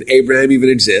 Did Abraham even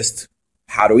exist?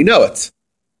 How do we know it?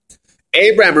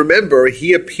 Abraham, remember,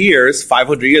 he appears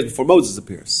 500 years before Moses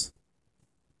appears.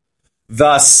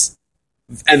 Thus,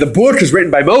 and the book is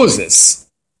written by Moses.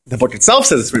 The book itself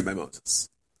says it's written by Moses.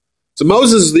 So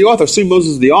Moses is the author. Assume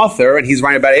Moses is the author, and he's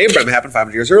writing about Abraham. It happened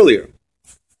 500 years earlier.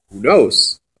 Who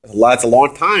knows? It's a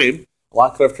long time. A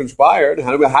lot could have transpired.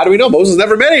 How do we know? Moses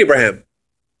never met Abraham.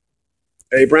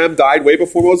 Abraham died way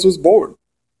before Moses was born.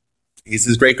 He's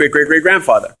his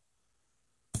great-great-great-great-grandfather.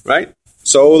 Right?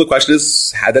 So the question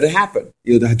is, how did it happen?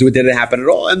 Did it happen at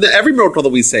all? And every miracle that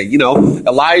we say,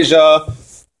 Elijah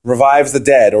revives the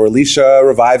dead, or Elisha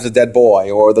revives a dead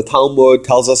boy, or the Talmud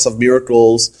tells us of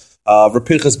miracles of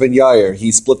Pinchas ben Yair.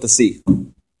 He split the sea.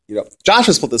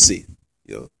 Joshua split the sea.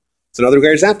 It's another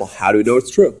great example. How do we know it's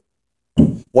true?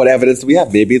 What evidence do we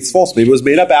have? Maybe it's false. Maybe it was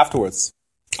made up afterwards.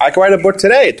 I can write a book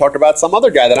today, talk about some other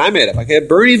guy that I made up. I can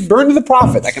Bernie the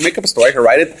prophet. I can make up a story. I can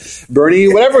write it. Bernie,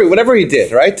 whatever he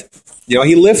did, right?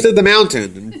 He lifted the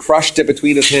mountain and crushed it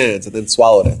between his hands and then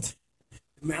swallowed it.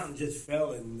 The mountain just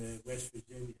fell in West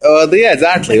Virginia. Yeah,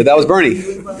 exactly. That was Bernie.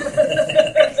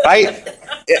 Right?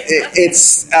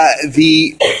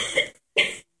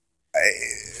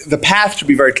 The path should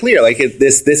be very clear.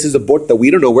 This is a book that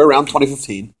we don't know. We're around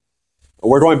 2015.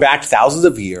 We're going back thousands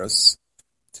of years.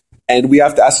 And we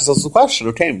have to ask ourselves the question,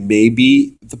 okay,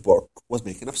 maybe the book was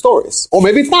making up stories. Or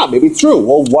maybe it's not. Maybe it's true.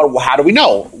 Well, how do we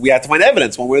know? We have to find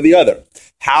evidence one way or the other.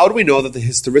 How do we know that the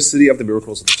historicity of the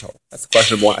miracles of the Torah? That's the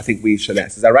question number 1 I think we should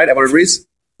ask. Is that right? Everyone agrees?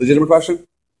 Legitimate question?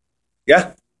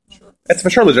 Yeah? Sure. That's for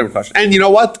sure a legitimate question. And you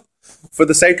know what? For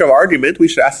the sake of argument, we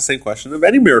should ask the same question of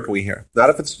any miracle we hear. Not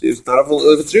if it's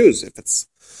Jews. If it's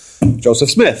Joseph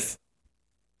Smith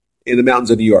in the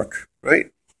mountains of New York, right?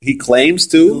 He claims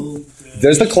to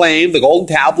There's the claim, the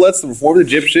golden tablets, the Reformed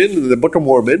Egyptian, the Book of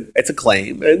Mormon. It's a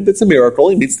claim, and it's a miracle.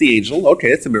 He meets the angel. Okay,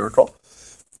 it's a miracle.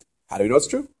 How do we know it's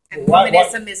true? And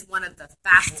Mormonism is one of the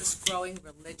fastest growing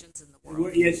religions in the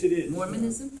world. Yes, it is.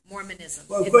 Mormonism? Mormonism.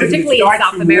 Well, Particularly it in starts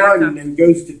South from America. 1 and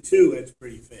goes to 2. That's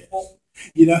pretty fast. Well,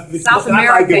 it's South not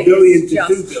America like a billion is to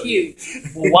 2 just billion.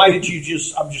 huge. well, why did you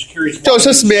just? I'm just curious. why Joseph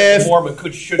you said Smith,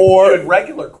 Mormon should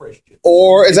regular Christians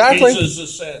Or exactly. Jesus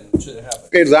ascend to heaven.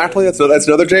 Exactly. That's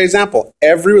another great example.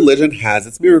 Every religion has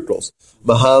its miracles.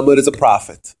 Muhammad is a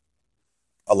prophet.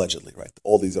 Allegedly, right?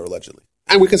 All these are allegedly.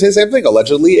 And we can say the same thing.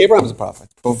 Allegedly, Abraham is a prophet,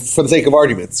 for the sake of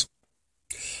arguments.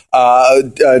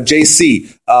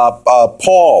 JC,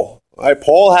 Paul. Right?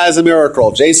 Paul has a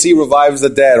miracle. JC revives the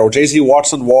dead, or JC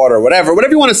walks on water, whatever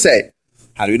you want to say.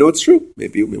 How do we know it's true?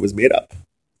 Maybe it was made up.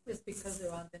 It's because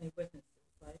there aren't any witnesses,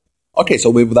 right? Okay,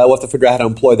 so maybe we'll have to figure out how to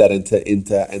employ that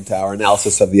into our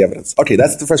analysis of the evidence. Okay,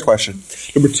 that's the first question.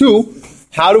 Number 2,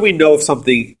 how do we know if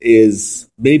something is,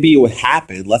 maybe it would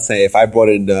happen? Let's say if I brought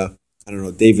in,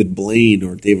 David Blaine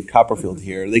or David Copperfield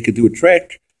here, they could do a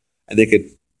trick and they could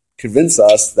convince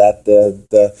us that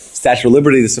the Statue of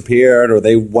Liberty disappeared, or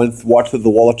they walked through the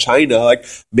Wall of China. Like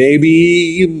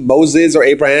maybe Moses or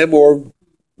Abraham or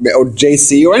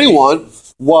JC or anyone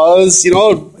was,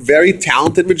 a very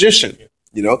talented magician.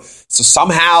 So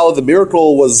somehow the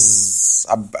miracle was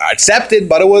accepted,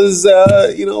 but it was,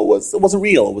 it wasn't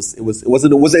real.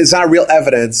 It's not real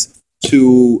evidence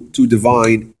to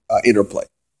divine interplay.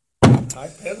 Ty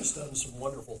Penn's done some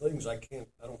wonderful things. I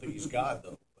don't think he's God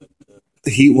though.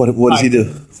 But, what does he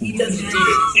do? He does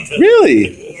magician.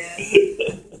 Really?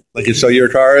 Yeah. Like you show your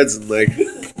cards and like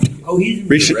He's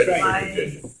reach in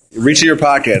your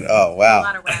pocket. Oh A wow!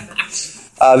 lot of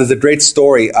rabbits. There's a great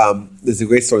story. There's a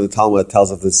great story in the Talmud that tells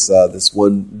of this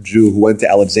one Jew who went to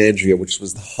Alexandria, which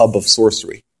was the hub of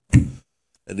sorcery,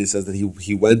 and he says that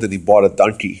he went and he bought a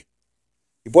donkey.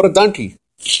 And he bought it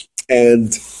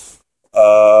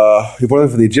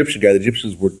from the Egyptian guy. The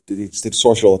Egyptians did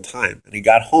sorcery all the time, and he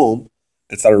got home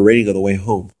and it started raining on the way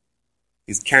home.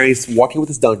 He's walking with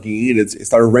his donkey, and it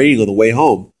started raining on the way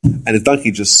home, and his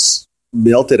donkey just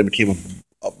melted and became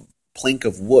a plank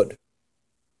of wood.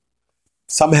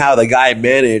 Somehow the guy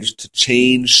managed to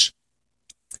change,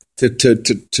 to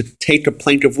take a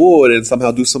plank of wood and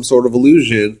somehow do some sort of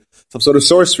illusion, some sort of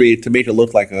sorcery to make it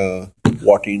look like a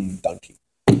walking donkey.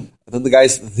 And then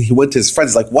he went to his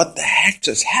friends. He's like, "What the heck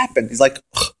just happened?" He's like,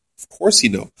 "Of course you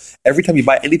know. Every time you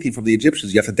buy anything from the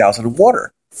Egyptians, you have to douse it in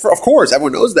water. Of course,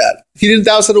 everyone knows that. He didn't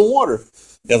douse it in water."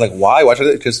 They're like, "Why? Why should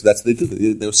they?" Because that's what they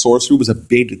did. The sorcery was a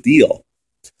big deal.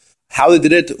 How they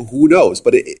did it, who knows?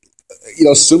 But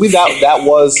assuming that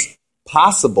was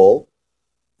possible,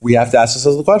 we have to ask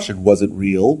ourselves the question: was it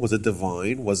real? Was it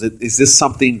divine? Is this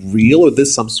something real, or is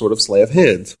this some sort of sleight of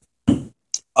hand?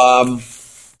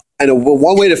 And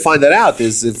one way to find that out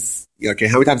is how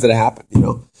many times did it happen?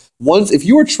 Once, if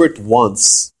you were tricked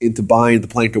once into buying the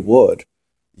plank of wood,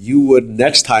 you would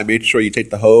next time make sure you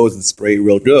take the hose and spray it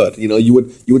real good. You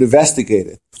would investigate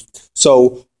it.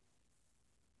 So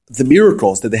the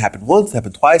miracles, did they happen once,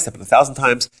 happen twice, happen 1,000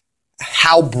 times?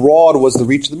 How broad was the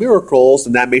reach of the miracles?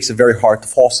 And that makes it very hard to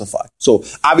falsify. So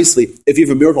obviously, if you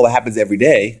have a miracle that happens every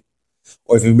day,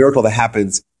 or if you have a miracle that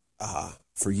happens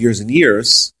for years and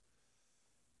years,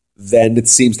 then it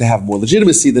seems to have more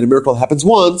legitimacy than a miracle that happens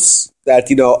once, that,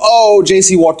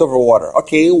 JC walked over water.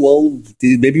 Okay, well,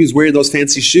 maybe he was wearing those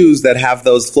fancy shoes that have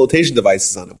those flotation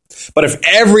devices on them. But if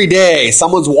every day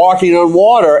someone's walking on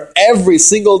water, every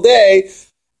single day,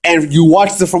 and you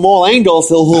watch it from all angles,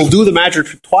 he'll do the magic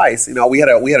trick twice. We had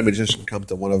a magician come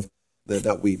to one of but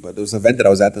there was an event that I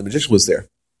was at, the magician was there.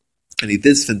 And he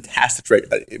did this fantastic trick.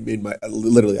 He did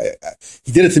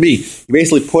it to me. He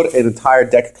basically put an entire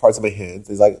deck of cards in my hands.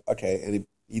 He's like, okay. And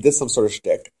he did some sort of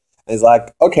shtick. And he's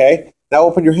like, okay, now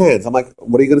open your hands. I'm like,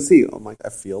 what are you going to see? I'm like, I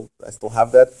still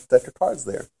have that deck of cards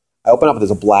there. I open up and there's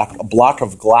a block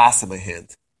of glass in my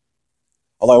hand.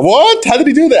 I'm like, what? How did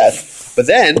he do that? But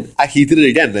then he did it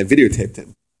again, and I videotaped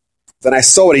him. Then I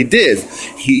saw what he did.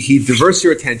 He diverts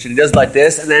your attention. He does it like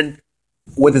this, and then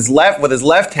with his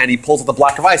left hand, he pulls out the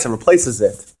block of ice and replaces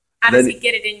it. How does he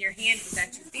get it in your hand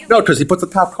without you feeling? No, because he puts the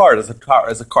top card as a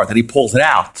card. Then he pulls it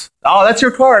out. Oh, that's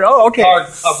your card. Oh, okay. The card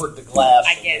covered the glass.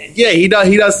 I get it. Yeah, he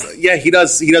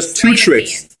does two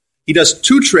tricks. He does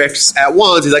two tricks at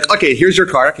once. He's like, okay, here's your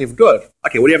card. Okay, good.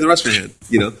 Okay, what do you have in the rest of your hand?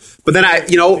 But then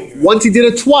once he did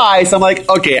it twice, I'm like,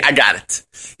 okay, I got it.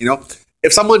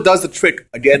 If someone does the trick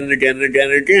again and again and again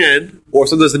and again, or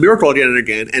someone does the miracle again and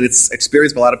again, and it's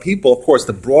experienced by a lot of people, of course,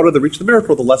 the broader the reach of the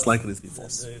miracle, the less likely it is to be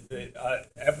false. I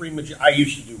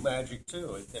used to do magic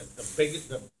too.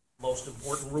 The most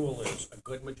important rule is a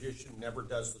good magician never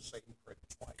does the same trick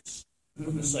twice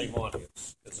with the same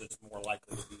audience, because it's more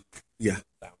likely to be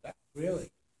found out. Really?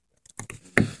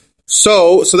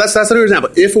 So that's another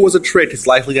example. If it was a trick, it's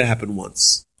likely going to happen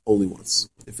once, only once.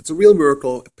 If it's a real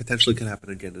miracle, it potentially can happen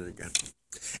again and again.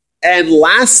 And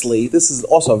lastly, this is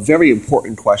also a very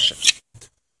important question.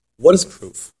 What is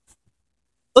proof?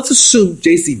 Let's assume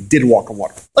JC did walk on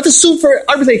water. Let's assume for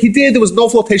everything he did, there was no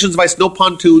flotation device, no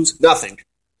pontoons, nothing.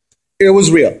 It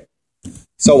was real.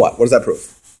 So what? What does that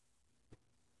prove?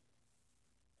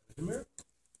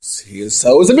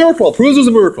 So it was a miracle. It proves it was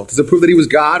a miracle. Does it prove that he was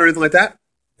God or anything like that?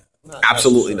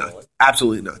 Absolutely not.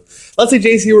 Absolutely not. Let's say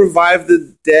JC revived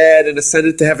the dead and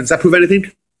ascended to heaven. Does that prove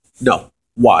anything? No.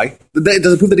 Why?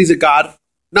 Does it prove that he's a God?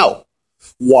 No.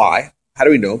 Why? How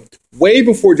do we know? Way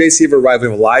before JC ever arrived, we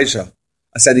have Elijah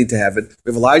ascending to heaven.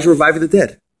 We have Elijah reviving the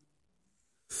dead.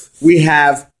 We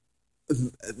have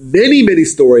many, many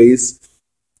stories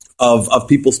of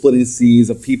people splitting seas,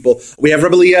 of people. We have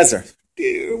Rabbi Eliezer,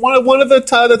 one of the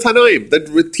Tanaim,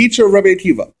 the teacher of Rabbi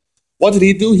Akiva. What did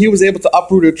he do? He was able to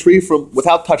uproot a tree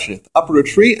without touching it. Uproot a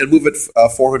tree and move it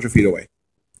 400 feet away.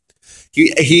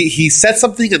 He said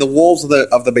something, and the walls of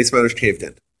the Beis Medrash caved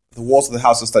in. The walls of the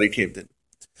house of study caved in.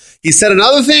 He said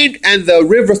another thing, and the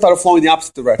river started flowing the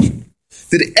opposite direction.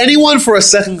 Did anyone for a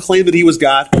second claim that he was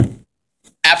God?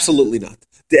 Absolutely not.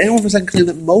 Did anyone for a second claim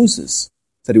that Moses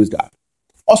said he was God?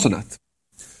 Also not.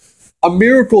 A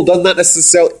miracle does not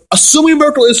necessarily... Assuming a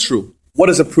miracle is true, what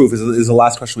is a proof is the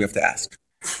last question we have to ask.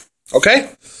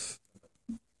 Okay?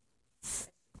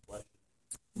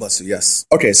 Bless you, yes.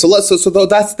 Okay, so that's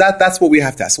what we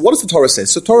have to ask. So what does the Torah say?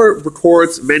 So Torah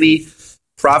records many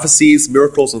prophecies,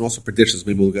 miracles, and also predictions.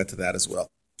 Maybe we'll get to that as well.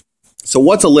 So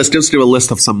what's a list? Just give a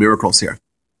list of some miracles here.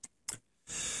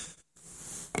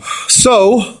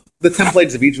 So the 10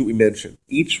 plagues of Egypt we mentioned.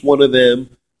 Each one of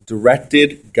them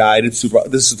directed, guided,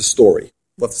 this is the story.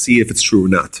 We'll have to see if it's true or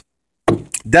not.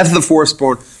 Death of the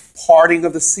firstborn, parting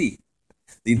of the sea.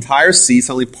 The entire sea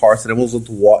suddenly parts and everyone was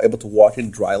able to walk in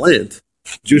dry land.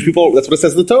 Jewish people, that's what it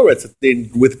says in the Torah. It's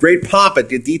with great pomp and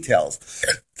details.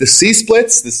 The sea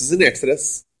splits, this is in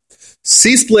Exodus.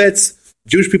 Sea splits,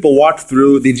 Jewish people walk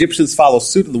through, the Egyptians follow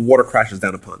suit, and the water crashes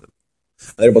down upon them.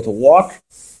 They're able to walk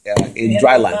in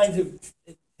dry land. All kinds of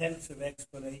attempts of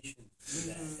explanation.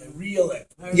 Real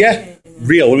explanation. Yeah,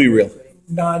 real. What do you mean real?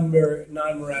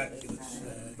 Non-miraculous.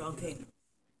 Volcano.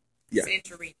 Yeah.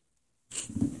 Santorini.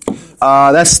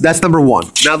 That's number one.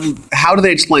 Now, how do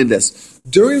they explain this?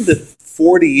 During the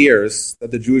 40 years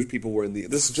that the Jewish people were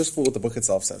this is just for what the book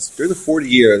itself says. During the 40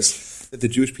 years that the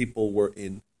Jewish people were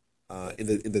in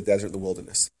the desert, in the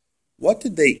wilderness, what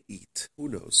did they eat? Who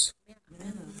knows?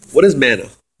 Manna. What is manna?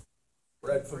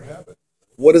 Bread from heaven.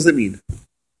 What does it mean?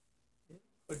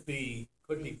 Could be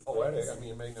poetic. I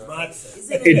mean, it may not.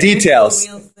 It details.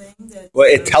 Well,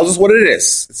 it tells us what it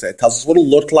is. It tells us what it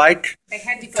looked like.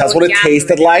 It tells us what it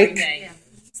tasted like.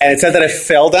 And it says that it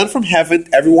fell down from heaven,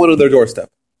 everyone on their doorstep.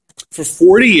 For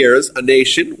 40 years, a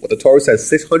nation, what the Torah says,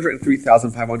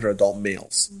 603,500 adult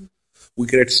males. We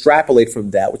can extrapolate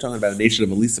from that. We're talking about a nation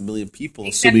of at least 1 million people.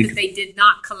 Except that they did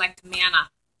not collect manna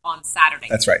on Saturday.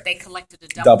 That's right. They collected a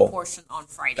double portion on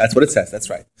Friday. That's what it says. That's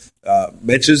right.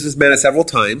 Mentions this manna several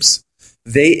times.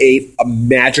 They ate a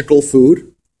magical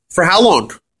food. For how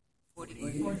long? 40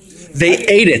 They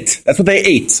ate it. That's what they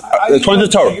ate. According to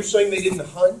the Torah. You're saying they didn't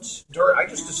hunt? I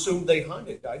just assumed they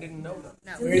hunted. I didn't know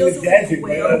that. We're in the desert.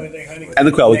 Why are they hunting? And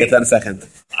the quail. We'll get to that in a second.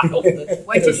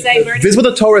 What'd you say, Bernie? This is what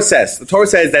the Torah says. The Torah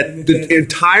says that the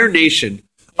entire nation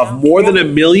of more than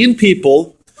 1 million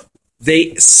people,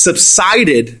 they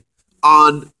subsided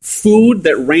on food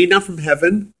that rained down from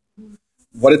heaven,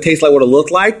 what it tastes like, what it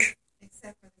looked like.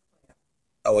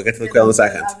 Oh, we'll get to the quail in a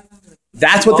second.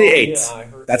 That's what they ate.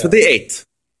 That's what they ate.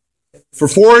 For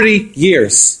 40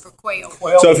 years. For quail.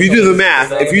 So if you do the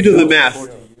math,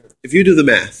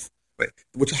 wait,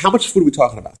 how much food are we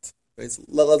talking about? Right, so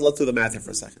let's do the math here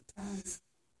for a second.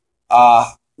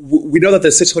 We know that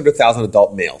there's 600,000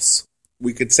 adult males.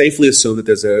 We could safely assume that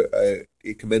there's a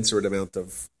commensurate amount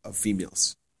of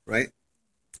females, right?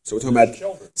 So we're talking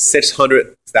about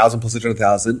 600,000 plus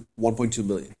 600,000, 1.2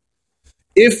 million.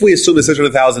 If we assume there's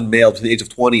 600,000 males between the age of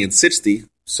 20 and 60,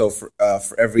 so for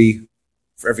every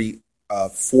 40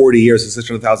 years, there's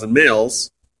 600,000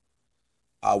 males,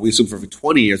 we assume for every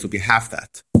 20 years would be half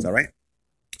that. Is that right?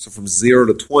 So from 0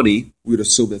 to 20, we would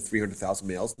assume that 300,000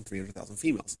 males and 300,000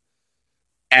 females.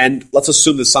 And let's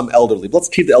assume there's some elderly. Let's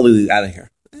keep the elderly out of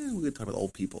here. We're going to talk about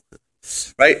old people.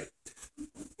 Right?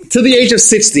 To the age of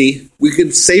 60, we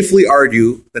can safely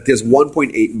argue that there's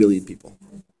 1.8 million people.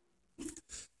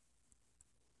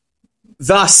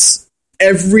 Thus,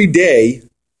 every day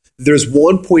there's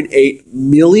 1.8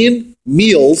 million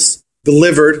meals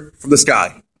delivered from the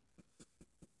sky.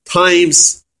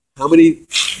 Times how many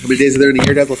days are there in a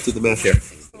year, Dad? Let's do the math here.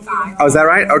 Oh, is that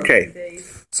right? Okay.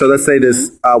 So let's say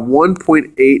this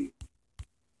 1.8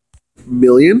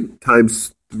 million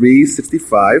times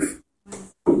 365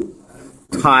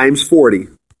 times 40.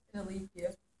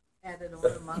 Added on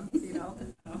a month,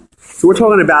 So we're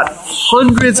talking about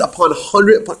hundreds upon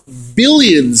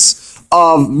billions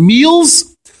of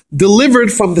meals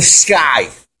delivered from the sky.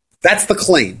 That's the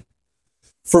claim.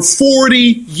 For 40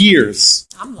 years.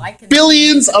 I'm liking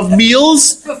billions of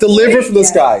meals delivered from the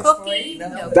sky. cookie.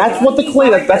 That's what the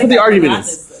claim, that's what the argument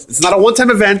is. It's not a one-time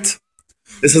event.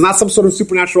 This is not some sort of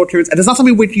supernatural occurrence. And it's not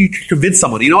something which you convince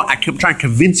someone. You know, I'm trying to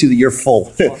convince you that you're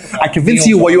full. I convince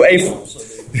you what you ate.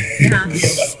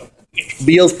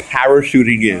 Meals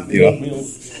parachuting in. You know,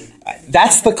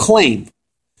 that's the claim.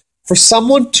 For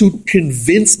someone to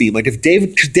convince me, like if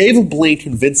David Blaine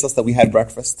convinced us that we had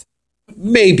breakfast,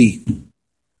 maybe.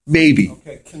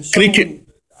 Okay,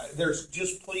 there's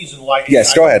just please enlighten.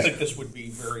 Yes, go ahead. I don't think this would be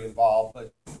very involved,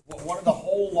 but one of the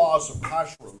whole laws of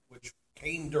kashrut, which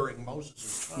came during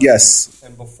Moses' time, yes,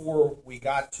 and before we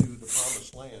got to the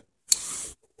Promised Land,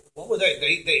 what were they?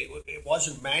 It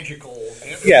wasn't magical.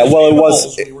 Yeah, well, it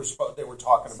was. They were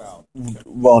talking about.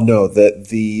 Well, no,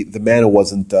 the manna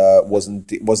wasn't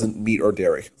meat or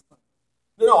dairy.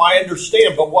 No, I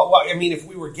understand, but what I mean, if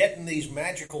we were getting these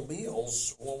magical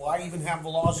meals, well, why even have the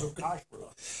laws of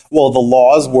kashrut? Well, the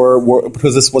laws were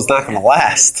because this was not going to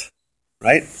last,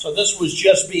 right? So this was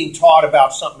just being taught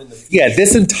about something in the future. Yeah,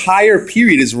 this entire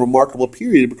period is a remarkable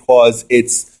period because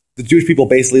it's the Jewish people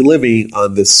basically living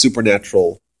on this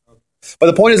supernatural. But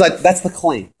the point is, like, that's the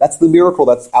claim. That's the miracle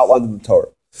that's outlined in the Torah.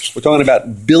 We're talking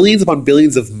about billions upon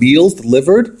billions of meals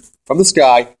delivered from the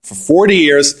sky for 40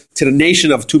 years to the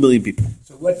nation of 2 million people.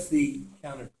 So what's the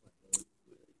counterclaim?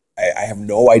 I have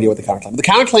no idea what the counterclaim. The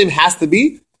counterclaim has to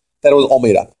be that it was all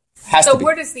made up. Has So to be.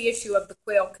 where does the issue of the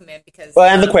quail come in? Because Well,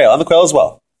 and the quail as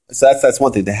well. So that's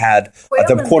one thing. They had Quail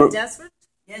in quarter. the desert?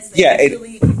 Yes, they Yeah,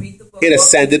 actually, if you read the book, it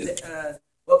ascended.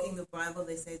 Walking the Bible,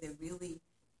 they say that really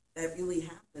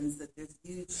happens, that there's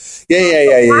huge...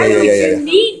 Yeah. why would Yeah. you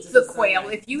need the quail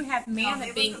if you have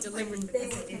manna being delivered? They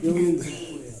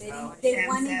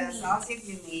wanted me. I'll give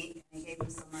you meat. They gave me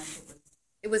so much.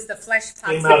 It was the flesh pots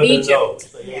Came of out of their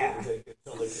Egypt. nose. Yeah.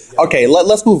 Okay,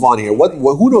 let's move on here.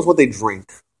 Who knows what they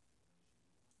drink?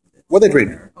 What they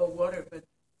drink? Oh, water, but...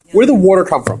 Where did the water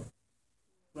come from?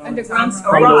 Underground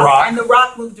From the rock. And the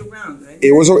rock moved around, right?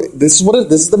 This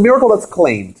is the miracle that's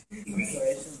claimed.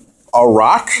 A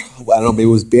rock. I don't know. Maybe it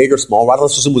was big or small rock.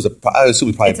 Let's assume it was probably.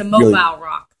 It's a mobile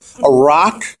rock. A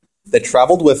rock that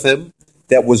traveled with him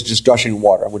that was just gushing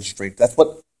water. I would just drink. That's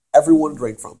what everyone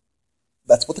drank from.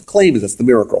 That's what the claim is. That's the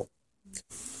miracle.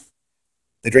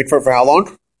 They drank for how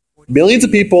long? Millions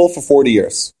of people for 40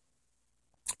 years.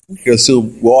 You can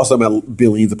assume we're also about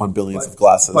billions upon billions of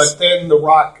glasses. But then the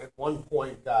rock at one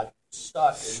point got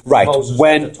stuck. And Right. Moses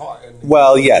When, had to talk, and-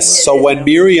 well, yes. So when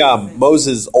Miriam,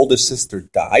 Moses' older sister,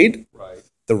 died, Right.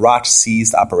 the rock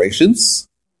ceased operations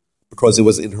because it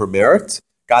was in her merit.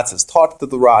 God says, talk to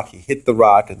the rock. He hit the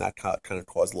rock, and that kind of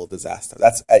caused a little disaster.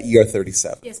 That's at year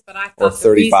 37. Yes, but I Or thought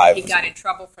the reason 35. he got in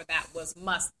trouble for that was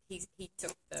he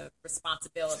took the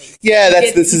responsibility. Yeah,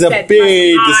 this is a Said,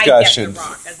 big "Must I discussion. get the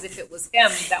rock," as if it was him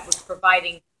that was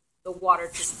providing the water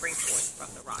to spring forth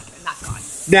from the rock, and not God.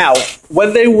 Now,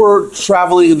 when they were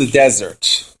traveling in the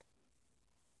desert,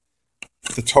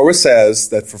 the Torah says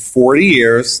that for 40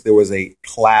 years there was a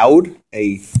cloud,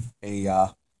 a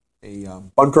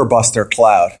bunker buster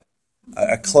cloud,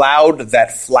 a cloud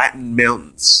that flattened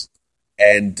mountains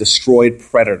and destroyed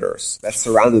predators that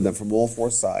surrounded them from all four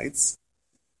sides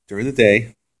during the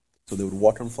day. So they would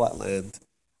walk on flat land.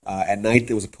 At night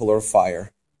there was a pillar of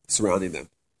fire surrounding them.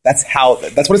 That's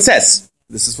what it says.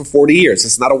 This is for 40 years.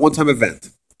 It's not a one-time event.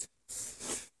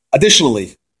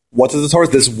 Additionally,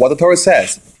 this is what the Torah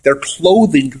says. Their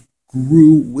clothing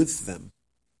grew with them.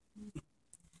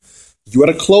 You had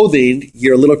a clothing,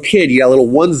 you're a little kid, you got a little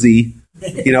onesie,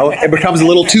 it becomes a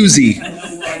little twosie,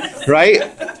 right?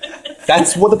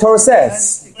 That's what the Torah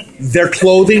says. Their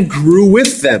clothing grew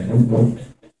with them.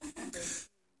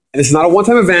 And it's not a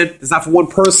one-time event. It's not for one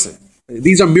person.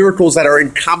 These are miracles that are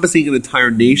encompassing an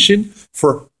entire nation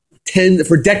for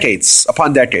decades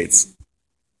upon decades.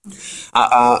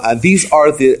 These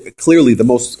are clearly the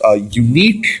most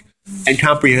unique and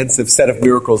comprehensive set of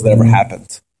miracles that ever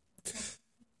happened.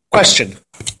 Question.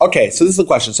 Okay, so this is the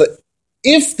question. So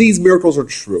if these miracles are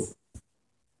true,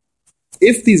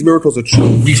 if these miracles are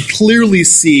true, we clearly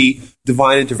see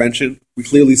divine intervention, we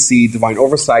clearly see divine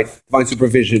oversight, divine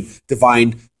supervision,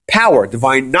 divine power,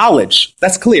 divine knowledge.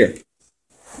 That's clear.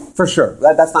 For sure.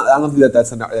 That's not. I don't think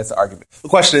that's an argument. The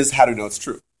question is, how do we know it's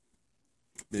true?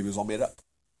 Maybe it was all made up.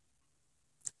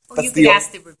 Well, you could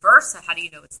ask the reverse. How do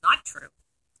you know it's not true?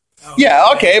 Yeah,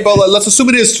 okay, but let's assume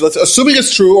it is true. Assuming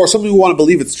it's true, or assuming we want to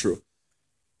believe it's true.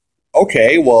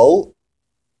 Okay, well,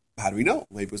 how do we know?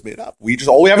 Maybe it was made up.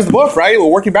 All we have is the book, right? We're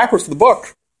working backwards from the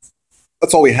book.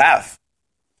 That's all we have.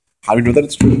 How do we know that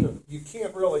it's true? You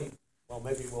can't really. Well,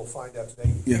 maybe we'll find out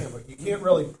today. But you can't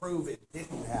really prove it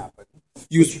didn't happen. But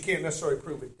you can't necessarily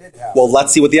prove it did happen. Well,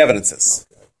 let's see what the evidence is.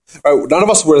 Okay. All right, none of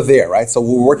us were there, right? So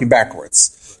we're working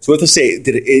backwards. So we have to say,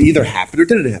 did it either happen or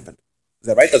didn't happen? Is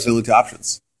that right? Those are the only two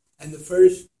options. And the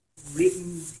first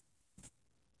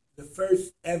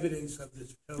evidence of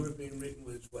this Torah being written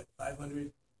was what,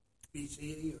 500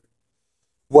 BC?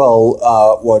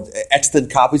 What,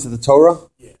 extant copies of the Torah?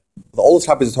 Yeah. The oldest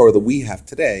copies of the Torah that we have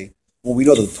today, well, we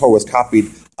know that the Torah was copied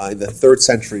in the 3rd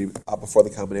century before the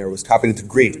Common Era. It was copied into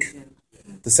Greek.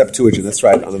 The Septuagint, that's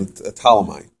right, on the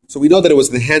Ptolemy. So we know that it was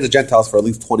in the hands of Gentiles for at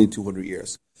least 2,200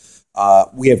 years.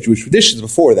 We have Jewish traditions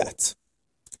before that.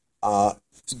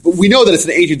 But we know that it's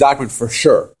an ancient document for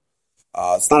sure.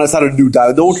 It's not a new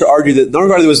document. No one could argue that. No one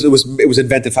could argue it was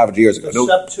invented 500 years ago.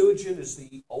 The Septuagint is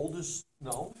the oldest.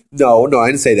 No, I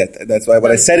didn't say that. That's why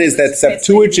what I said is that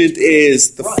Septuagint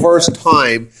is the first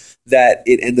time that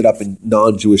it ended up in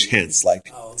non-Jewish hands.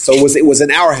 So it was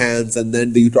in our hands, and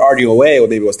then you could argue away, or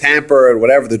maybe it was tampered, or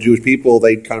whatever. The Jewish people,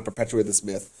 they kind of perpetuate this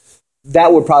myth.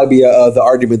 That would probably be the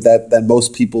argument that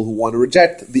most people who want to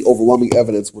reject the overwhelming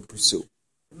evidence would pursue.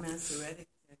 The Masoretic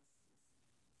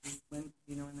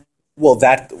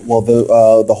text,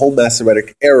 the whole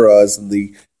Masoretic era is in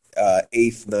the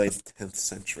 8th, 9th, 10th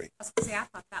century. I was going to say, I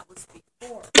thought that was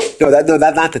before. No,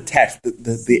 that's not the text.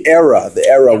 The era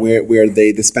where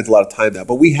they spent a lot of time there.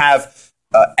 But we have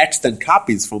extant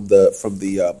copies from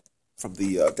the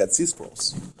Dead Sea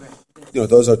Scrolls.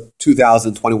 Those are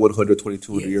 2,000, 2,100,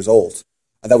 2,200 years old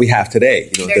that we have today.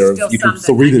 There's still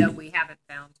some that I know we haven't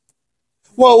found.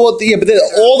 But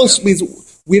all this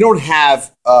means we don't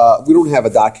have a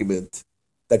document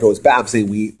that goes back. I'm saying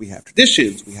we have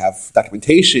traditions, we have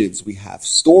documentations, we have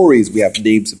stories, we have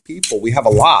names of people, we have a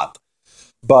lot,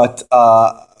 but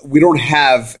we don't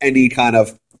have any kind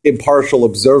of impartial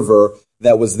observer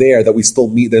that was there that we still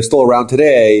meet. They're still around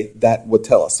today that would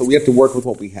tell us. So we have to work with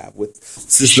what we have, with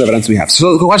system evidence we have.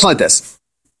 So a question like this.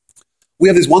 We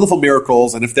have these wonderful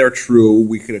miracles, and if they're true,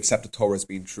 we could accept the Torah as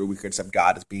being true, we could accept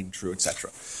God as being true,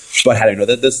 etc. But how do you know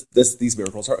that these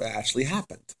miracles are actually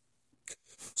happened?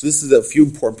 So this is a few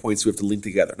important points we have to link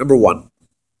together. Number one,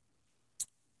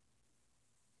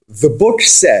 the book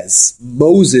says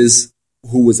Moses,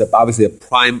 who was obviously a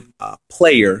prime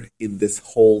player in this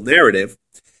whole narrative,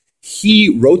 he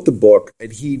wrote the book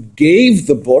and he gave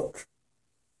the book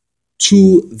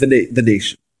to the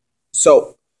nation.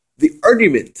 So the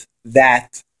argument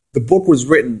that the book was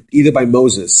written either by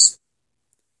Moses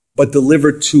but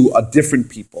delivered to a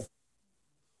different people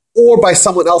or by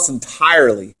someone else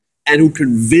entirely and who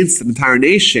convinced an entire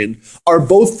nation are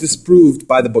both disproved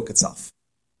by the book itself.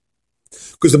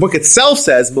 Because the book itself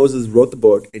says Moses wrote the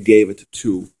book and gave it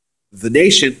to the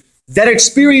nation that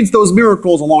experienced those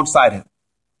miracles alongside him.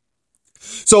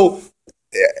 So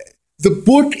the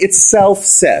book itself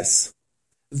says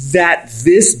that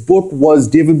this book was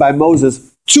given by Moses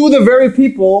to the very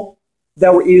people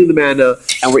that were eating the manna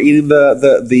and were eating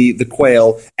the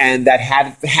quail and that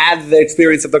had the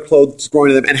experience of their clothes growing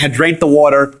to them and had drank the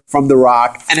water from the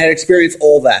rock and had experienced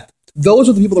all that. Those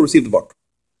are the people that received the book.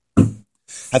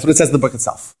 That's what it says in the book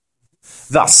itself.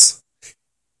 Thus,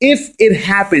 if it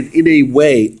happened in a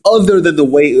way other than the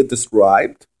way it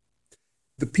described,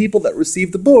 the people that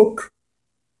received the book,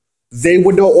 they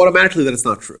would know automatically that it's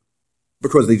not true.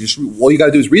 Because all you got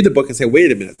to do is read the book and say,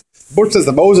 wait a minute. The book says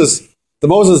the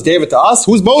Moses gave it to us.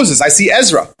 Who's Moses? I see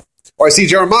Ezra. Or I see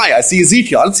Jeremiah. I see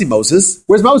Ezekiel. I don't see Moses.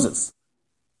 Where's Moses?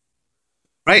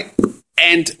 Right?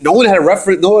 And no one had a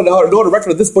reference, no one had a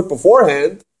record of this book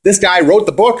beforehand. This guy wrote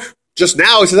the book just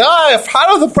now. He says, how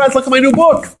does the press look at my new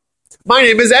book? My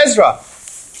name is Ezra.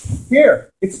 Here,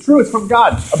 it's true. It's from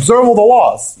God. Observe all the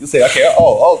laws. You say, okay,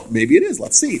 maybe it is.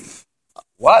 Let's see.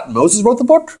 What? Moses wrote the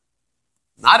book?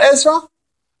 Not Ezra?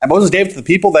 And Moses gave it to the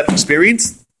people that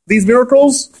experienced these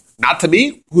miracles? Not to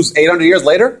me, who's 800 years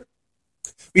later? I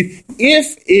mean,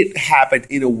 if it happened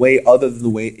in a way other than the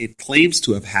way it claims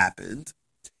to have happened,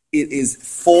 it is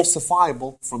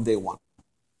falsifiable from day one.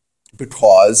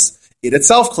 Because it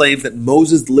itself claims that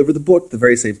Moses delivered the book to the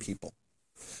very same people.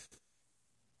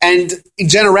 And in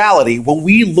generality, when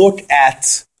we look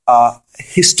at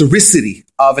historicity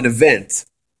of an event,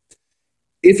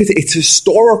 if it's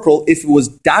historical, if it was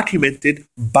documented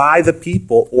by the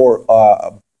people or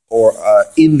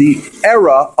in the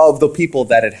era of the people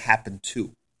that it happened to.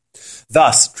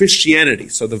 Thus, Christianity,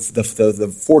 so the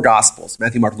four Gospels,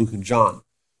 Matthew, Mark, Luke, and John,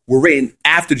 were written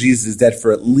after Jesus is dead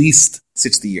for at least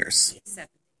 60 years.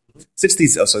 60,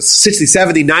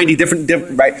 70, 90,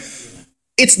 different, right?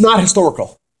 It's not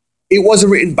historical. It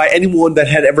wasn't written by anyone that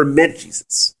had ever met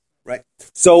Jesus, right?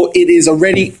 So it is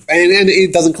already, and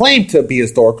it doesn't claim to be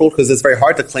historical because it's very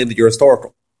hard to claim that you're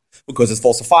historical because it's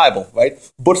falsifiable, right?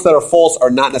 Books that are false are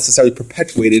not necessarily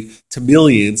perpetuated to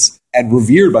millions and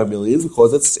revered by millions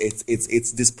because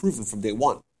it's disproven from day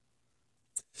one.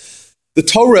 The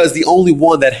Torah is the only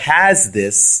one that has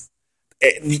this.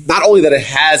 Not only that it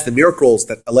has the miracles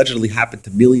that allegedly happened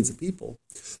to millions of people,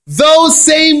 those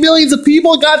same millions of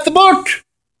people got the book.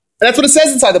 And that's what it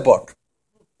says inside the book.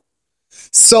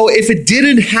 So if it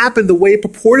didn't happen the way it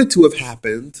purported to have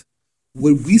happened,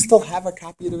 would we still have a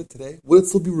copy of it today? Would it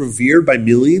still be revered by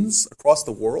millions across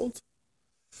the world?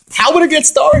 How would it get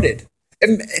started?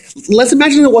 And let's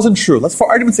imagine it wasn't true. Let's, for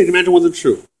argument's sake, imagine it wasn't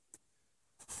true.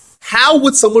 How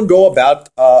would someone go about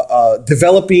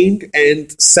developing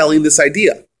and selling this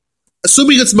idea?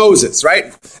 Assuming it's Moses, right?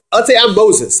 Let's say I'm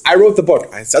Moses. I wrote the book.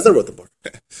 It says I wrote the book.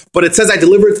 But it says I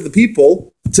delivered it to the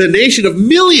people, to a nation of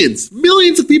millions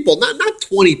of people, not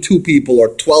 22 people or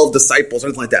 12 disciples or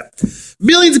anything like that.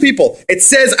 Millions of people. It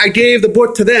says I gave the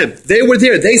book to them. They were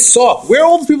there. They saw. Where are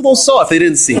all the people that saw if they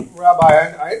didn't see?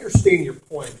 Rabbi, I understand your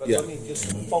point, but let me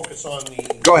just focus on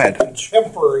the Go ahead.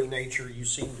 contemporary nature you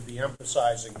seem to be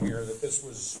emphasizing here, that this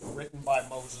was written by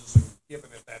Moses and given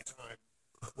at that time,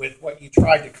 with what you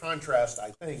tried to contrast, I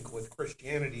think, with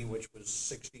Christianity, which was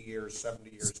 60 years,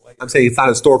 70 years later. I'm saying it's not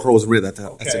historical, it was written at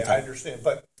the same time. I understand.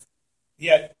 But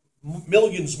yet,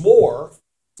 millions more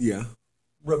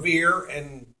revere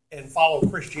and follow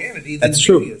Christianity than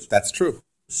Judaism. That's true.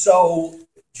 So,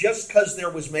 just because there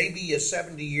was maybe a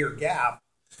 70-year gap.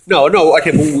 No,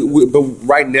 okay, but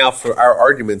right now, for our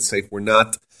argument's sake, we're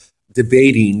not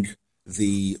debating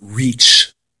the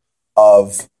reach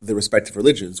of the respective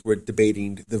religions. We're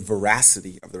debating the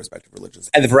veracity of the respective religions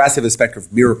and the veracity of the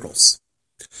respective miracles.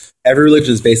 Every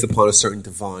religion is based upon a certain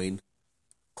divine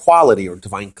quality or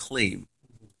divine claim.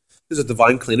 There's a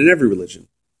divine claim in every religion.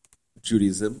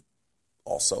 Judaism,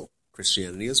 also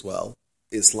Christianity as well,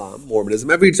 Islam,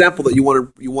 Mormonism. Every example that you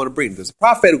want to bring. There's a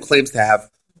prophet who claims to have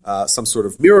some sort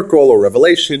of miracle or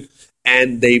revelation,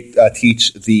 and they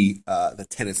teach the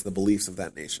tenets, the beliefs of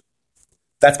that nation.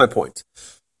 That's my point.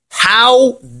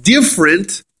 How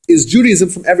different is Judaism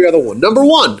from every other one? Number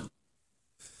one,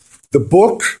 the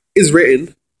book is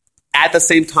written at the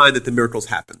same time that the miracles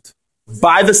happened.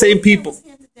 By the same people.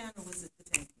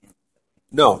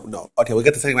 No. Okay, we'll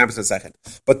get to the Ten Commandments in a second.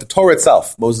 But the Torah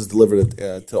itself, Moses delivered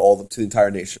it to the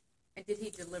entire nation. And did he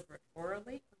deliver it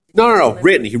orally? No.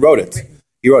 Written. He wrote it.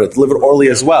 He wrote it. Delivered orally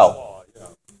as well.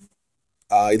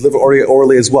 He delivered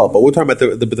orally as well. But we're talking about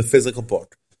the physical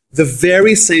book. The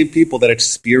very same people that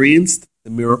experienced the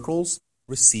miracles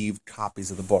received copies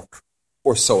of the book,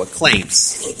 or so it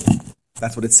claims.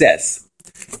 That's what it says.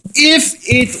 If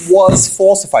it was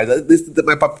falsified,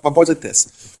 my point's like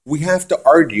this: we have to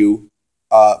argue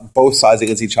both sides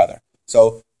against each other.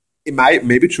 So it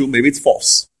may be true, maybe it's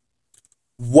false.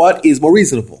 What is more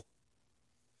reasonable?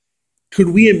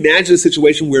 Could we imagine a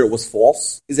situation where it was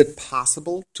false? Is it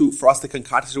possible for us to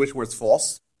concoct a situation where it's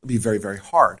false? It would be very, very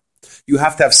hard. You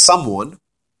have to have someone,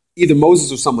 either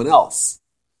Moses or someone else,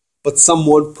 but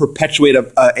someone perpetuate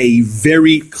a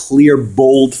very clear,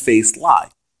 bold-faced lie.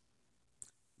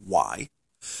 Why?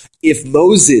 If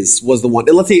Moses was the one,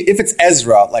 let's say if it's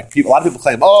Ezra, like a lot of people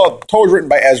claim, Torah was written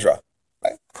by Ezra.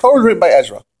 Right? Torah was written by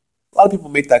Ezra. A lot of people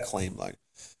make that claim, like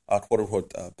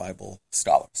quote-unquote Bible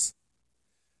scholars.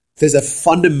 There's a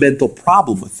fundamental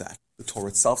problem with that. The Torah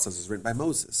itself says it was written by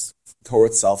Moses. The Torah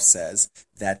itself says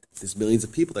that there's millions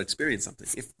of people that experience something.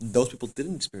 If those people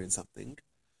didn't experience something,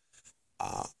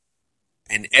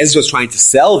 and Ezra's trying to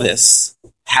sell this,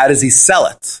 how does he sell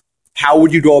it? How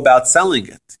would you go about selling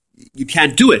it? You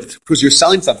can't do it because you're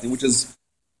selling something which is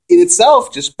in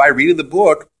itself, just by reading the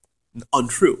book,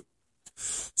 untrue.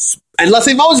 And let's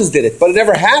say Moses did it, but it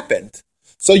never happened.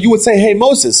 So you would say, hey,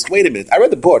 Moses, wait a minute. I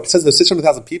read the book. It says there's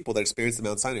 600,000 people that experienced the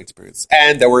Mount Sinai experience.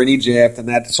 And that were in Egypt and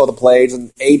that saw the plagues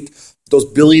and ate those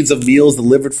billions of meals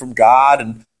delivered from God.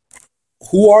 And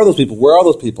Who are those people? Where are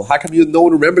those people? How come no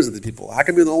one remembers of these people? How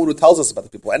come you're the one who tells us about the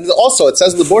people? And also, it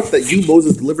says in the book that you,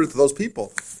 Moses, delivered it to those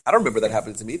people. I don't remember that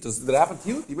happening to me. Did it happen to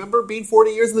you? Do you remember being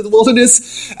 40 years in the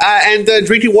wilderness and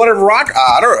drinking water from a rock?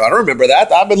 I don't remember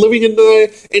that. I've been living in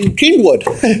Kingwood.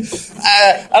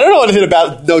 I don't know anything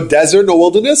about no desert, no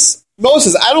wilderness.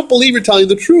 Moses, I don't believe you're telling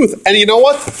the truth. And you know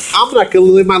what? I'm not going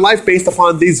to live my life based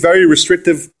upon these very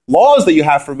restrictive laws that you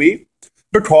have for me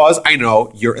because I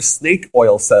know you're a snake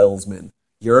oil salesman.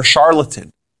 You're a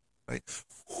charlatan. Right?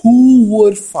 Who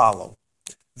would follow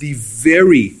the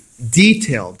very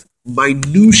detailed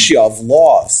minutiae of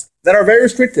laws that are very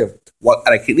restrictive? What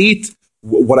I can eat,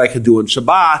 what I can do on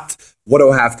Shabbat, what do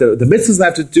I have to, the mitzvahs I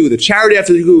have to do, the charity I have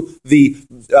to do,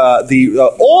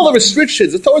 all the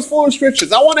restrictions. The Torah is full of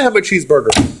restrictions. I want to have my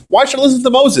cheeseburger. Why should I listen to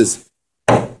Moses?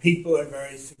 People are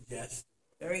very suggestive.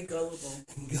 Very gullible.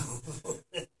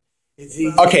 It's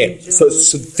easy. Okay, so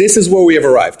this is where we have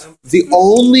arrived. The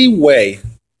only way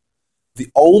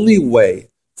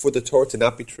for the Torah to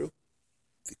not be true,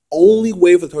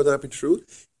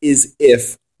 is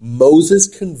if Moses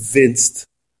convinced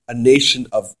a nation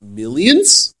of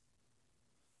millions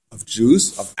of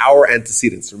Jews, of our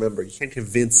antecedents. Remember, you can't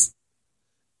convince.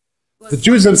 The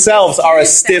Jews themselves are a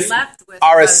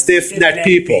stiff-necked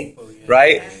people,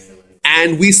 right?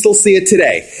 And we still see it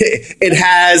today. It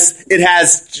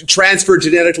has transferred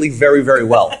genetically very, very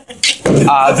well.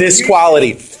 This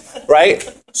quality, right?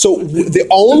 So the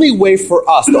only way for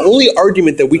us, the only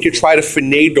argument that we could try to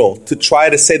finagle to try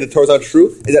to say the Torah is not true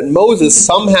is that Moses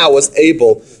somehow was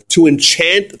able to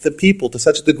enchant the people to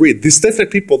such a degree, these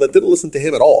stiff-necked people that didn't listen to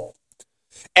him at all.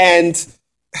 And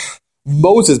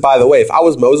Moses, by the way, if I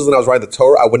was Moses and I was writing the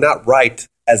Torah, I would not write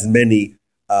as many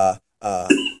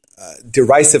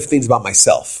derisive things about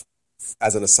myself,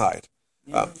 as an aside.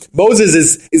 Moses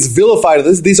is vilified.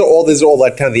 These are all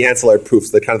like kind of the ancillary proofs,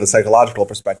 the kind of the psychological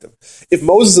perspective. If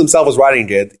Moses himself was writing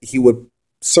it, he would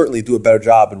certainly do a better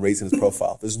job in raising his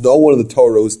profile. There's no one in the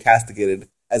Torah who's castigated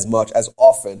as much, as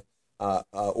often,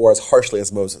 or as harshly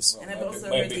as Moses. And I've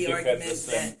also heard the argument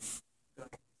that...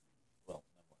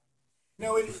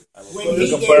 No, if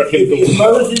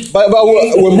Moses... But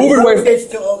we're moving away from... this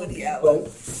to all the people,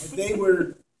 they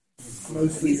were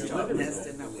mostly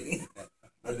illiterate.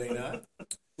 Were they not?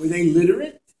 Were they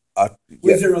literate? Yeah.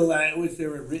 Was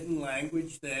there a written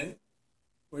language then?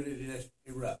 Or did it just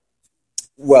erupt?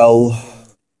 Well...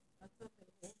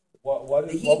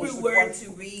 The Hebrew word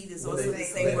to read is also the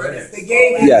same word. They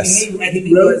gave Yes. he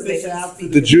wrote this out.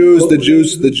 The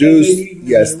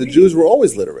Jews were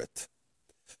always literate.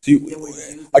 So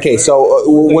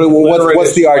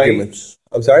what's the argument?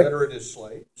 I'm sorry? Literate as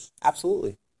slaves.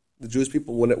 Absolutely. The Jewish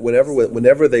people,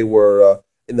 whenever they were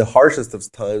in the harshest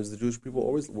of times, the Jewish people were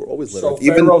always literate. So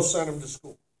Pharaoh sent them to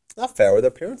school. Not Pharaoh,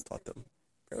 their parents taught them.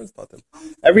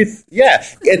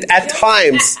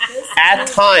 At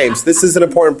times, this is an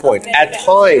important point. At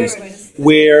times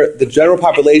where the general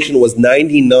population was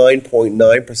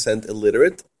 99.9%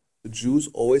 illiterate, the Jews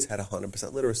always had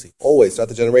 100% literacy, always, throughout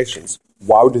the generations.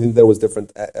 Why would you think that was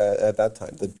different at that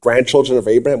time? The grandchildren of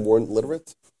Abraham weren't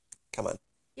literate? Come on.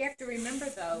 You have to remember,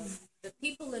 though, the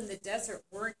people in the desert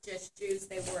weren't just Jews,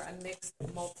 they were a mixed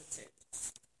multitude.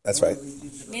 That's right.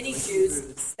 Many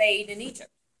Jews stayed in Egypt.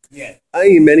 Yeah. I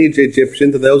mean, many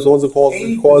Egyptians, and those ones who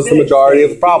caused the majority of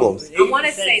the problems. I want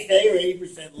to say that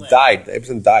 80% left. Died.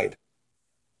 80% died.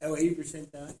 Oh, 80%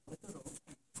 died?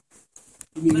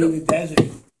 You mean in the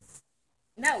desert?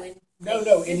 no, In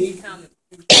didn't Egypt.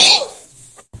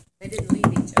 They didn't leave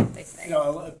Egypt, they say.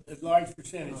 No, a large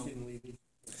percentage didn't leave Egypt.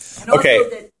 And also Okay.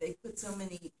 that they put so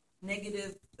many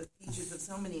negative features of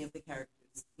so many of the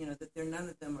characters, that none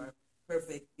of them are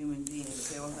perfect human beings.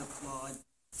 They all have flawed.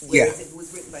 Whereas if it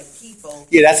was written by people.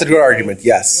 Yeah, that's a good argument.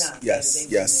 Yes.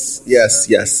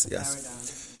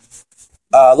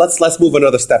 Let's move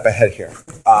another step ahead here.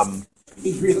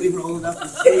 He's really rolling up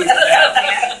his sleeves.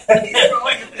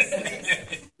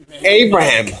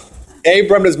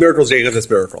 Abraham does miracles, Jacob does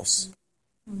miracles.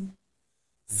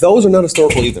 Those are not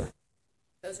historical either.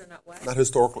 Those are not what? Not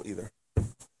historical either.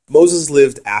 Moses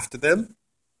lived after them.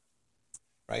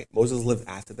 Right? Moses lived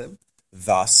after them.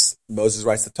 Thus, Moses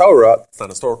writes the Torah. It's not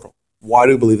historical. Why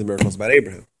do we believe the miracles about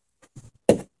Abraham?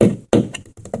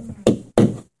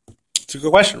 It's a good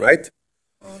question, right?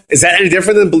 Is that any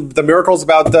different than the miracles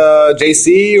about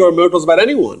JC or miracles about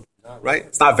anyone? Right?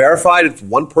 It's not verified. It's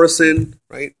one person,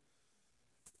 right?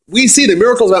 We see the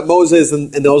miracles about Moses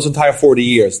in those entire 40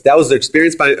 years. That was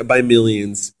experienced by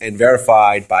millions and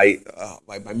verified by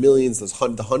millions. There's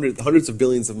hundreds of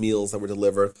billions of meals that were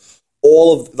delivered.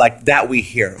 All of like that we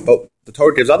hear. But the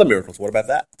Torah gives other miracles. What about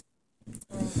that?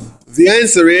 The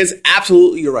answer is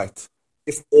absolutely you're right.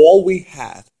 if all we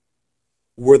had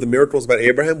were the miracles about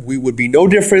Abraham, we would be no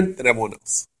different than everyone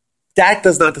else. That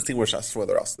does not distinguish us from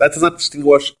other else. That does not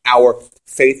distinguish our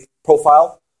faith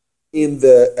profile in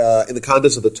the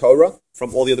context of the Torah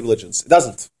from all the other religions. It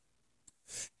doesn't.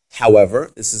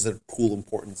 However, this is a cool,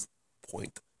 important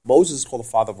point. Moses is called the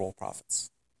father of all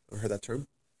prophets. Ever heard that term?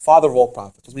 Father of all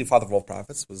prophets. What does it mean father of all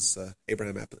prophets? Was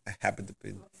Abraham happened to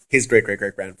be his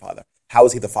great-great-great-grandfather. How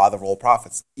is he the father of all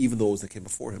prophets, even those that came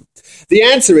before him? The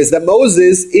answer is that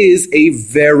Moses is a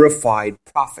verified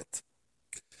prophet.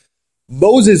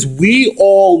 Moses, we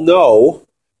all know,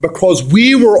 because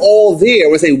we were all there.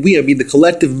 When I say we, I mean the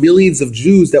collective millions of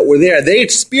Jews that were there. They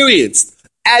experienced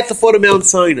at the foot of Mount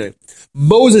Sinai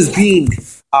Moses being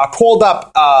called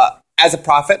up as a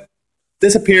prophet,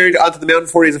 disappearing onto the mountain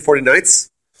 40 days and 40 nights.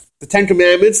 The Ten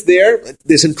Commandments there,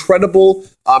 this incredible,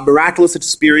 miraculous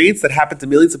experience that happened to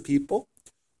millions of people.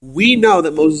 We know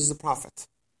that Moses is a prophet.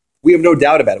 We have no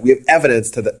doubt about it. We have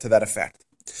evidence to that effect.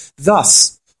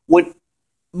 Thus, when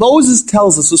Moses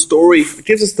tells us a story, it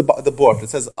gives us the book that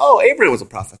says, oh, Abraham was a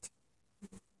prophet.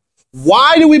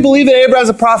 Why do we believe that Abraham's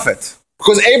a prophet?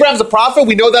 Because Abraham's a prophet,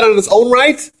 we know that on its own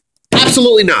right?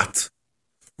 Absolutely not.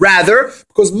 Rather,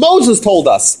 because Moses told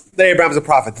us that Abraham is a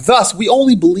prophet. Thus, we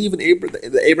only believe in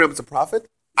that Abraham is a prophet,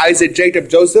 Isaac, Jacob,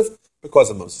 Joseph, because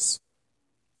of Moses.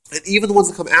 And even the ones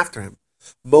that come after him.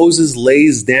 Moses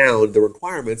lays down the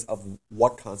requirements of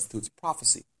what constitutes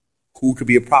prophecy, who could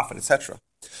be a prophet, etc.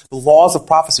 The laws of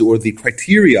prophecy, or the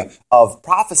criteria of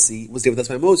prophecy, was given to us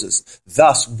by Moses.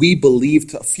 Thus, we believe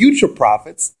to future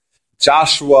prophets,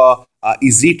 Joshua,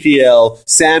 Ezekiel,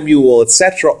 Samuel,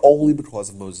 etc., only because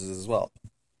of Moses as well.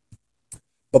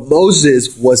 But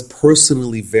Moses was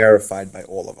personally verified by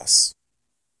all of us.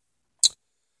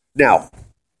 Now,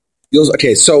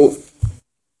 okay, so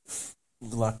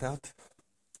locked out.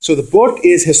 So the book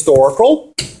is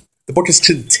historical. The book is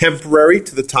contemporary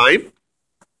to the time.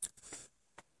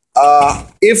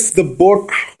 If the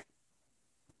book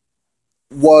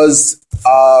was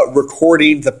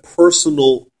recording the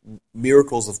personal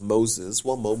miracles of Moses,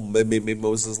 well, maybe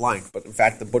Moses is lying, but in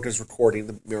fact, the book is recording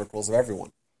the miracles of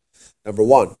everyone. Number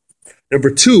one. Number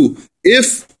two,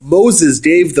 if Moses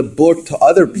gave the book to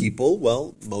other people,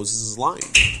 well, Moses is lying,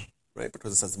 right?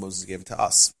 Because it says that Moses gave it to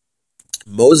us.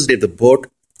 Moses gave the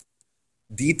book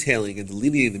detailing and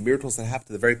delineating the miracles that happened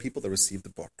to the very people that received the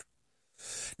book.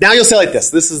 Now you'll say like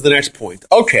this. This is the next point.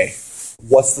 Okay,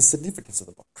 what's the significance of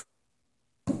the book?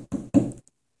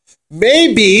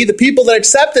 Maybe the people that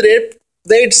accepted it,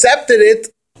 they accepted it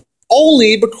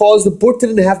only because the book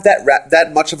didn't have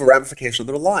that much of a ramification in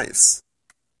their lives.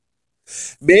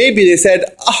 Maybe they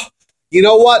said, you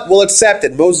know what, we'll accept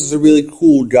it. Moses is a really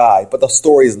cool guy, but the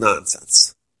story is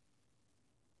nonsense.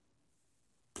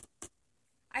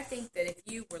 I think that if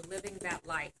you were living that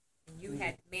life and you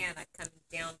had manna coming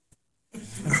down, I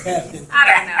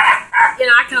don't know.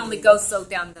 I can only go so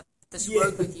down this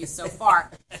road with you so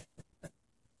far.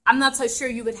 I'm not so sure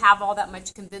you would have all that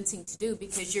much convincing to do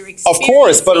because you're experiencing. Of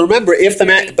course, but remember,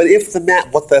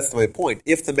 that's my point.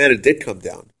 If the manna did come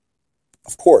down,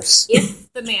 of course.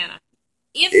 If the manna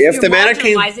you're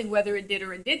marginalizing whether it did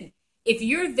or it didn't. If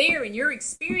you're there and you're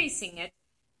experiencing it,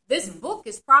 this book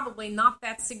is probably not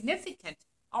that significant.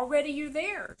 Already you're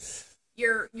there.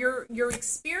 You're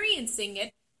experiencing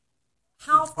it.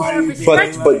 How far of a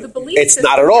stretch would the belief it's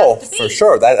not at all, for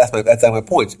sure. That's my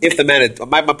point. If the manna,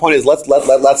 my point is, let's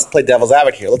play devil's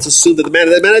advocate here. Let's assume that the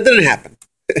manna didn't happen.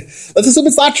 Let's assume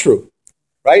it's not true,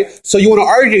 right? So you want to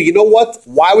argue, you know what?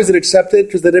 Why was it accepted?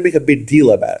 Because they didn't make a big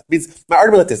deal about it. It means my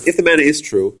argument like this: if the manna is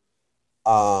true,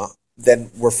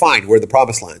 then we're fine. We're in the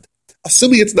promised land.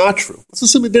 Assuming it's not true, let's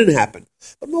assume it didn't happen.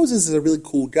 But Moses is a really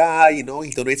cool guy. He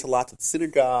donates a lot to the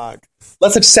synagogue.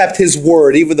 Let's accept his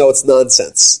word, even though it's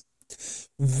nonsense.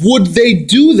 Would they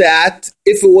do that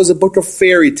if it was a book of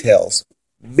fairy tales?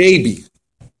 Maybe.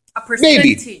 A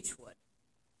percentage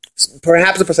would.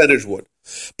 Perhaps a percentage would.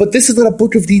 But this is not a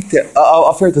book of detail,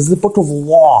 of fairy tales. This is a book of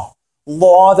law.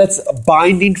 Law that's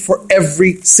binding for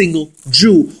every single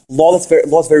Jew. Law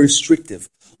that's very restrictive.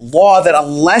 Law that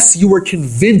unless you were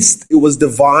convinced it was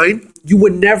divine, you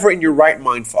would never in your right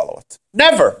mind follow it.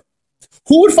 Never.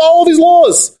 Who would follow these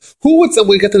laws? Who would say,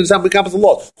 we get to the example of the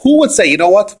laws. Who would say, you know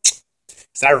what?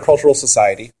 It's an agricultural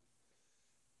society.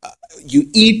 You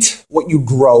eat what you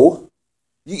grow.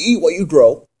 You eat what you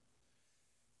grow.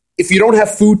 If you don't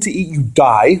have food to eat, you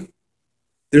die.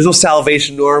 There's no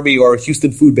Salvation Army or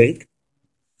Houston Food Bank.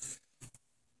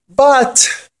 But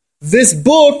this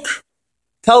book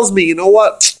tells me, you know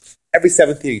what? Every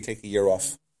 7th year you take a year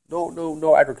off.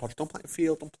 No agriculture. Don't plant a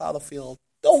field. Don't plow the field.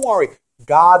 Don't worry.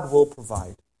 God will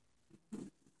provide.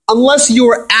 unless you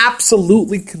were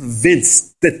absolutely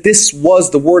convinced that this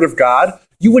was the word of God,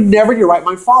 you would never in your right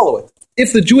mind follow it.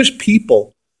 If the Jewish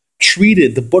people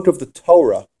treated the book of the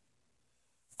Torah,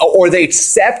 or they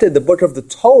accepted the book of the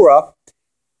Torah,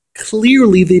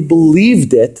 clearly they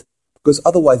believed it, because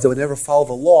otherwise they would never follow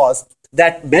the laws,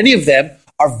 that many of them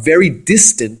are very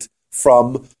distant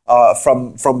from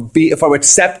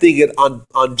accepting it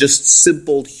on just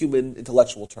simple human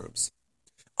intellectual terms.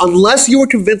 Unless you were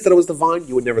convinced that it was divine,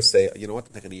 you would never say, you know what,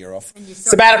 I'm taking a year off.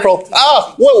 Sabbatical.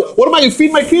 What am I going to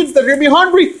feed my kids? They're going to be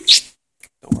hungry.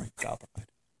 Don't worry, God will provide.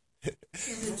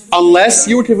 Unless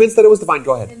you were convinced that it was divine,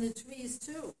 go ahead. And the trees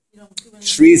too.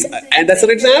 Trees, and that's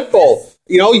an example.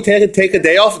 You take a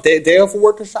day off of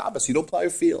work or Shabbos. You don't plow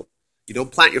your field. You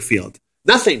don't plant your field.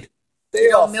 Nothing. Day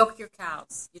You off. don't milk your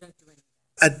cows. You don't do anything.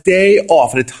 A day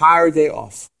off, an entire day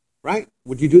off. Right?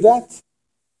 Would you do that?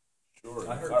 Sure.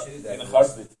 I heard too that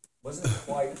wasn't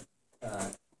quite. I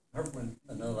heard when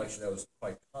another lecture that was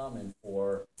quite common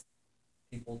for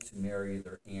people to marry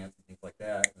their aunts and things like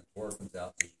that, and the Torah comes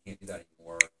out says you can't do that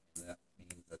anymore, and that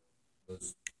means that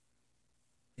those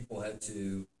people had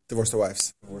to Divorce their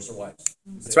wives.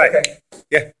 That's right. Okay.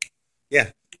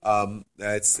 Yeah.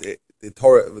 The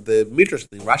Torah, the Midrash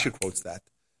thing. Rashi quotes that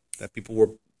people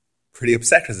were pretty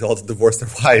upset because they all divorced their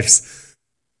wives.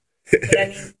 But I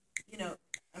mean,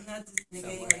 I'm not just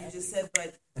negating what you just said,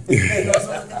 but you also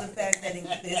look at the fact that in the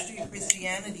history of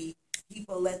Christianity,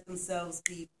 people let themselves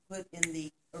be put in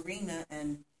the arena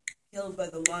and killed by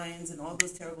the lions and all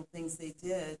those terrible things they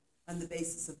did on the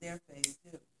basis of their faith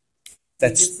too.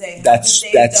 That's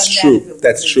true.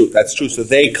 That's true. So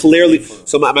they clearly.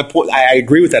 So my point. I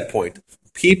agree with that point.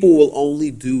 People will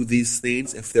only do these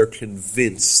things if they're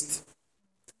convinced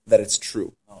that it's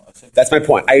true. That's my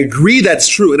point. I agree that's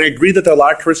true, and I agree that there are a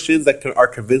lot of Christians that are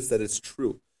convinced that it's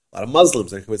true. A lot of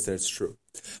Muslims are convinced that it's true.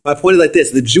 My point is like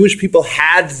this: the Jewish people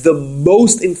had the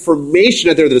most information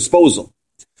at their disposal.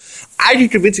 I can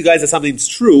convince you guys that something's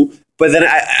true, but then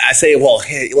I say, well,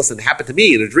 hey, listen, it happened to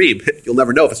me in a dream. You'll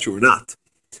never know if it's true or not.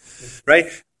 Right?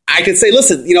 I can say,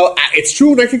 listen, it's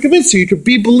true, and I can convince you. You could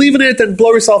believe in it and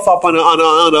blow yourself up on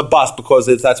a bus because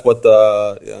that's what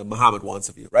Muhammad wants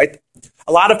of you, right?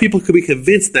 A lot of people could be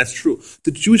convinced that's true.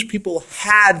 The Jewish people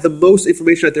had the most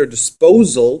information at their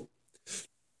disposal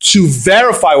to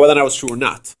verify whether or not it was true or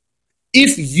not.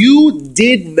 If you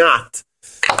did not,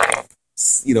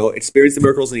 experience the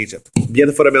miracles in Egypt, be at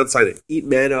the foot of Mount Sinai, eat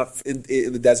manna in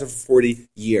the desert for 40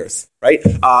 years, right?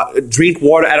 Drink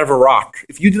water out of a rock.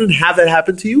 If you didn't have that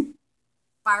happen to you,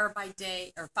 fire by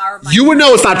day or fire by you would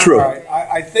know it's not true. Right.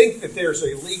 I think that there's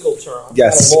a legal term.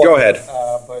 Yes, go ahead.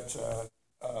 But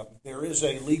there is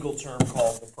a legal term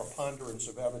called the preponderance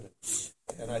of evidence.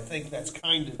 And I think that's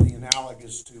kind of the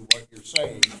analogous to what you're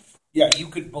saying. Yeah, you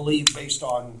could believe based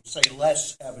on, say,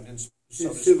 less evidence, so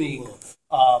to speak,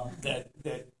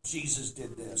 that Jesus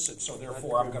did this, and so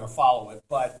therefore I'm going to follow it.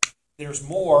 But there's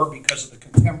more because of the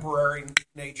contemporary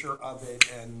nature of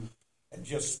it, and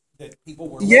just that people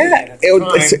were living at the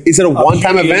time. Is it a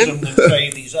one-time event? Than,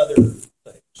 say, these other things.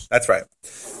 That's right.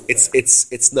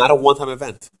 It's not a one-time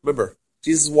event. Remember,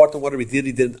 Jesus walked on water. He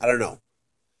didn't. I don't know.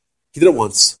 He did it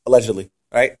once, allegedly.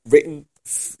 Right? Written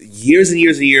years and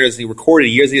years and years. He recorded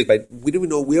years and years. But we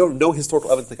don't have no historical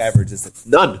evidence that guy ever existed.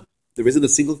 None. There isn't a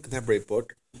single contemporary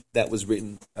book that was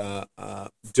written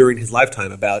during his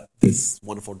lifetime about this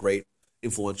wonderful, great,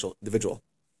 influential individual.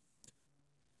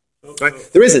 Right?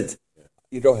 There isn't.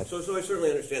 You go ahead. So I certainly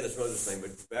understand this Moses thing,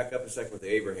 but back up a second with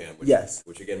Abraham.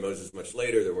 Which again, Moses much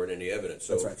later, there weren't any evidence.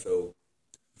 So, that's right. So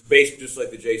based just like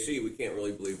the JC, we can't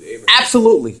really believe the Abraham.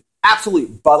 Absolutely.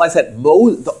 But like I said,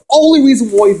 the only reason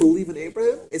why you believe in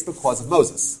Abraham is because of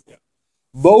Moses. Yeah.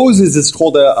 Moses is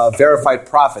called a verified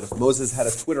prophet. If Moses had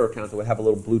a Twitter account, it would have a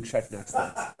little blue check next to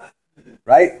it.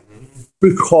 Right? Mm-hmm.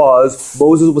 Because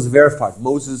Moses was verified.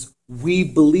 We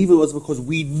believe it was because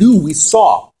we knew, we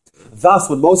saw. Thus,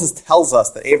 when Moses tells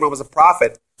us that Abraham was a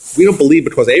prophet, we don't believe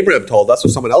because Abraham told us or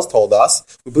someone else told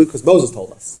us. We believe because Moses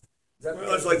told us.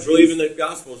 It's like believing the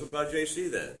Gospels about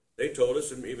JC then. They told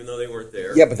us, and even though they weren't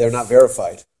there. Yeah, but they're not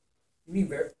verified. You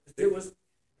mean it was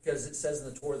because it says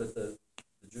in the Torah that the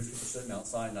Jewish people stood at Mount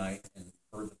Sinai and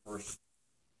heard the first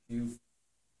few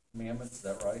commandments. Is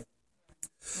that right?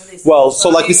 Well, so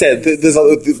like we said,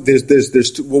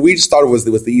 there's two, what we just started was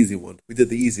the easy one. We did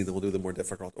the easy, then we'll do the more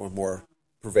difficult or more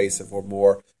pervasive or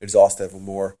more exhaustive or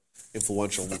more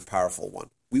influential, more powerful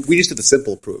one. We just did the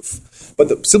simple proof. But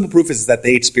the simple proof is that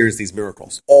they experienced these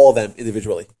miracles, all of them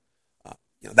individually.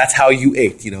 That's how you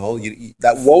ate. What's on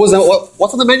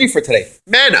the menu for today?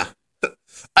 Manna.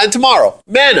 And tomorrow,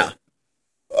 manna.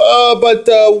 But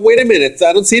wait a minute,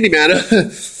 I don't see any manna.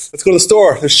 Let's go to the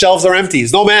store. The shelves are empty.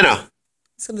 There's no manna.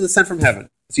 It's going to descend from heaven.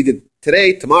 So you did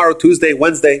today, tomorrow, Tuesday,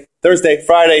 Wednesday, Thursday,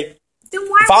 Friday,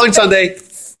 following Sunday,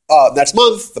 next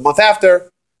month, the month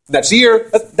after, next year.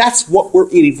 That's what we're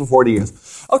eating for 40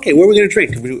 years. Okay, where are we going to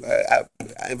drink? Can we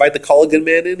invite the Culligan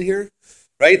man in here?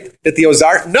 Right? At the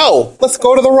Ozark? No. Let's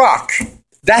go to the Rock.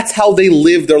 That's how they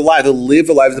live their life. They live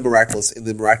their lives in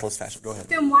the miraculous fashion. Go ahead.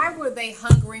 Then why were they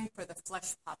hungering for the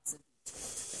flesh pots?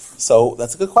 So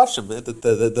that's a good question.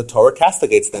 The Torah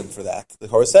castigates them for that. The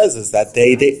Torah says is that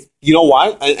they you know why?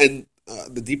 And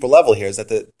the deeper level here is that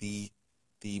the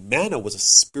manna was a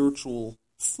spiritual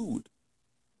food.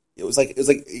 It wasn't a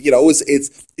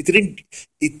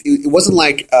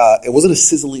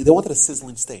sizzling. They wanted a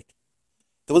sizzling steak.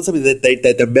 They wanted something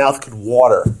that their mouth could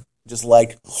water, just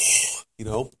like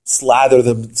slather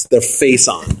their face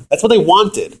on. That's what they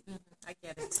wanted. I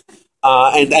get it.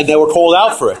 And they were called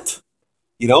out for it.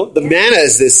 The manna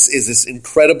is this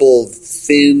incredible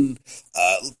thin,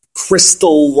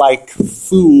 crystal-like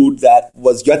food that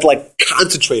you had to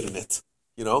concentrate on it.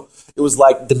 It was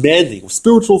demanding. It was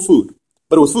spiritual food,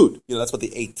 but it was food. That's what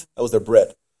they ate. That was their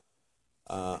bread.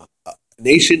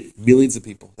 Nation, millions of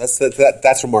people. That's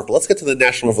remarkable. Let's get to the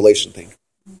national revelation thing.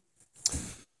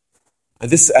 And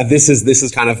this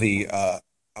is kind of the I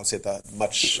would say the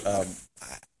much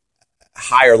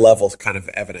higher level kind of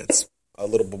evidence, a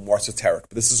little bit more esoteric.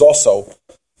 But this is also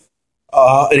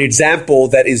an example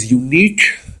that is unique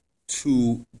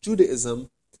to Judaism,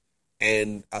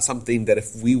 and something that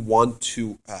if we want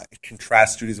to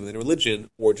contrast Judaism with a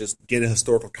religion, or just get a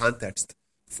historical context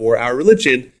for our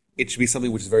religion, it should be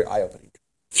something which is very eye-opening.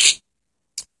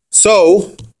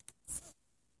 So,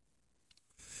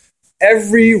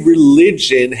 every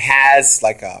religion has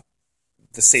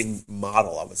the same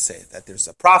model, I would say, that there's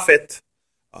a prophet,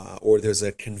 or there's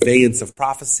a conveyance of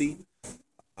prophecy,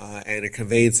 and a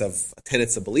conveyance of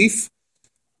tenets of belief,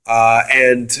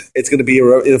 and it's going to be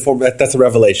in a form that's a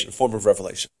revelation, a form of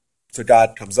revelation. So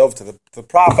God comes over to the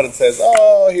prophet and says,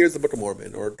 "Oh, here's the Book of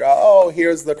Mormon," or "Oh,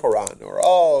 here's the Quran," or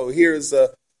 "Oh, here's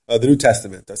the New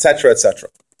Testament," etc., etc.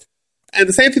 And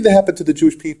the same thing that happened to the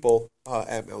Jewish people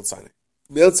at Mount Sinai.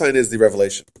 Mount Sinai is the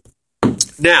revelation.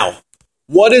 Now,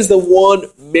 what is the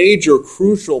one major,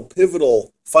 crucial,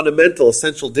 pivotal, fundamental,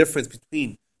 essential difference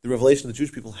between the revelation the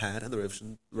Jewish people had and the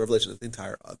revelation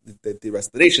that the rest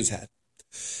of the nations had?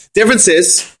 Difference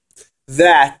is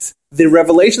that the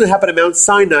revelation that happened at Mount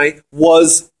Sinai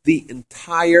was the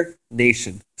entire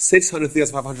nation.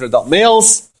 600,500 adult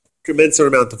males,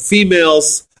 commensurate amount of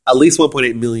females, at least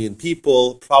 1.8 million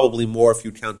people, probably more if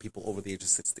you count people over the age of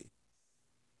 60.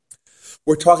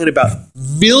 We're talking about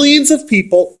millions of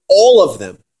people, all of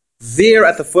them, there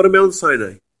at the foot of Mount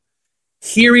Sinai,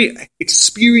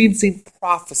 experiencing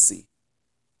prophecy,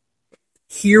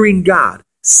 hearing God,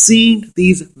 seeing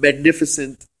these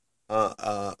magnificent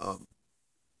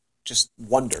just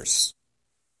wonders,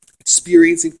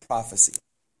 experiencing prophecy.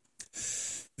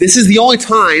 This is the only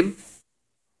time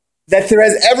that there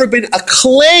has ever been a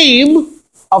claim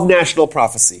of national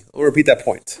prophecy. I'll repeat that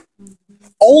point.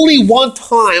 Only one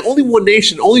time, only one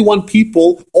nation, only one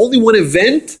people, only one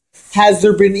event has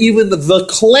there been even the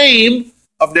claim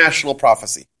of national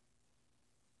prophecy.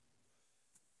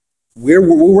 We're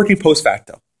working post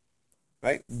facto,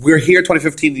 right? We're here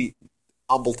 2015, the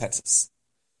Humble, Texas,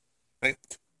 right?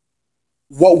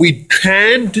 What we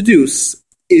can deduce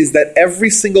is that every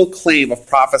single claim of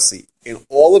prophecy in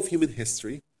all of human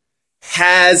history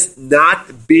has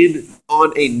not been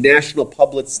on a national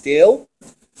public scale.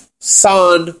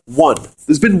 Son one.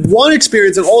 There's been one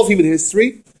experience in all of human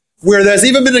history where there's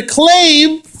even been a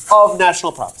claim of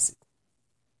national prophecy.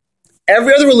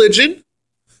 Every other religion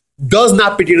does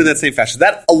not begin in that same fashion.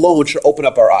 That alone should open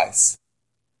up our eyes.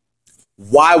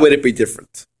 Why would it be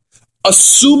different?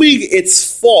 Assuming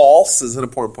it's false is an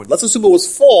important point. Let's assume it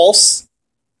was false.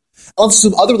 Let's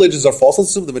assume other religions are false. Let's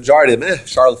assume the majority of them,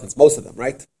 charlatans, most of them,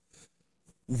 right?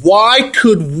 How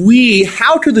could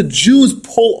the Jews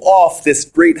pull off this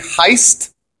great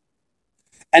heist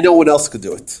and no one else could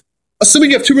do it?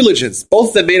 Assuming you have two religions, both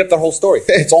of them made up their whole story.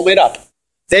 It's all made up.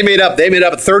 They made up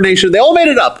a third nation. They all made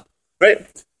it up, right?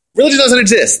 Religion doesn't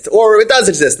exist, or it does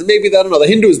exist. And maybe, I don't know, the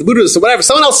Hindus, the Buddhists, or whatever.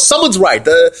 Someone's right,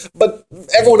 but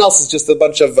everyone else is just a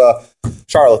bunch of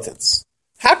charlatans.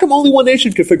 How come only one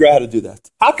nation could figure out how to do that?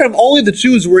 How come only the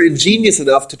Jews were ingenious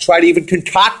enough to try to even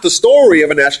concoct the story of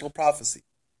a national prophecy?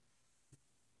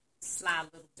 Sly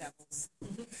little devils.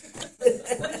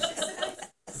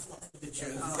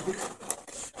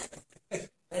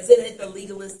 Isn't it the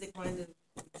legalistic kind of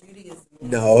Judaism?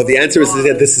 No, the answer is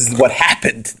that this is what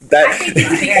happened.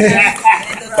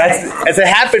 It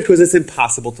happened because it's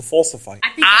impossible to falsify.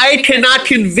 I cannot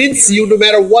convince you, no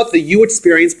matter what, that you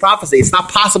experience prophecy. It's not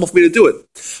possible for me to do it.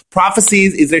 Prophecy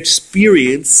is an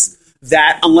experience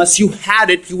that, unless you had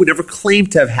it, you would never claim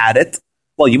to have had it.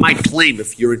 Well, you might claim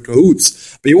if you're in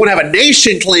cahoots, but you won't have a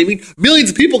nation claiming,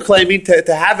 millions of people claiming to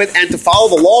have it and to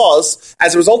follow the laws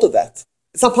as a result of that.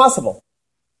 It's not possible.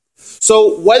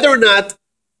 So whether or not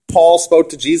Paul spoke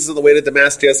to Jesus on the way to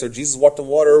Damascus, or Jesus walked on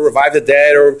water, or revived the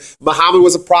dead, or Muhammad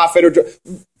was a prophet, or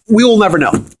we will never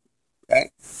know. Okay?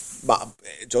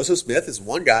 Joseph Smith is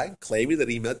one guy claiming that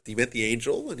he met the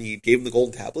angel, and he gave him the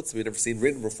golden tablets we've never seen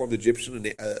written, reformed Egyptian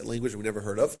language we never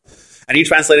heard of, and he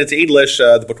translated into English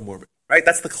the Book of Mormon. Right?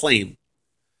 That's the claim.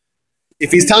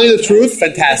 If he's telling you the truth,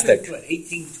 fantastic.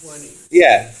 1820.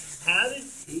 Yeah. How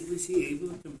was he able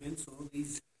to convince all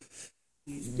these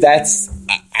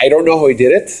I don't know how he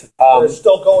did it. They're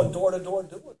still going door to door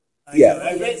doing it.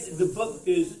 I read the book.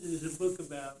 There's a book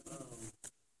about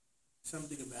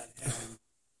something about heaven.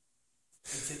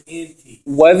 It's an antique.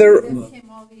 Whether came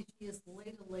all these years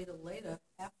later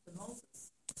after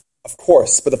Moses. Of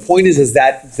course, but the point is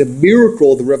that the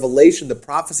miracle, the revelation, the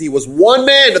prophecy was one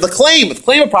man. The claim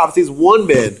of prophecy is one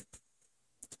man.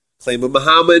 Claim of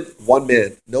Muhammad, one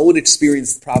man. No one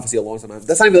experienced prophecy a long time.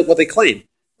 That's not even what they claim.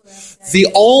 The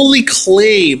only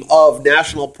claim of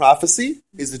national prophecy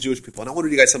is the Jewish people. And I want to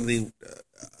do you guys something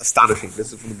astonishing.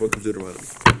 This is from the book of Deuteronomy.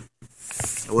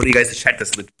 I want you guys to check this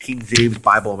in the King James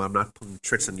Bible. I'm not putting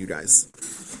tricks on you guys.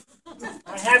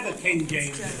 I have a King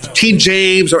James. King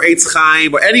James or Eitz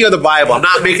Chaim or any other Bible. I'm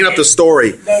not making up the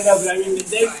story. No, but I mean,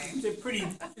 they're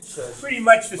pretty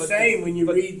much the same when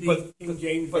you read the King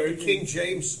James version. But the King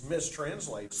James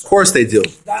mistranslates. Of course they do.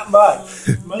 Not much.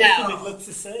 Most of it looks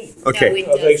the same. Okay.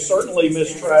 No, they certainly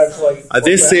mistranslate.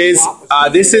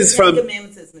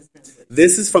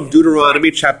 This is from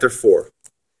Deuteronomy chapter 4.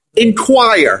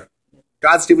 Inquire.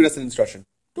 God's giving us an instruction.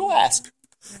 Go ask.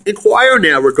 Inquire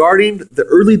now regarding the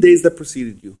early days that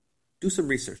preceded you. Do some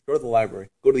research. Go to the library.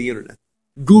 Go to the internet.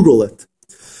 Google it.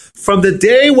 From the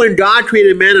day when God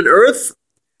created man and earth,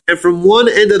 and from one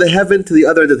end of the heaven to the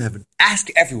other end of the heaven. Ask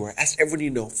everywhere. Ask everyone you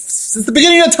know. Since the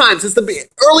beginning of time, since the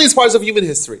earliest parts of human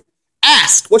history.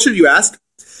 Ask. What should you ask?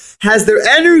 Has there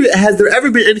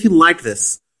ever been anything like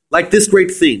this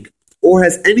great thing? Or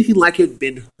has anything like it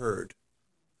been heard?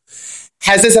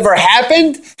 Has this ever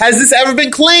happened? Has this ever been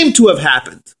claimed to have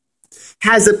happened?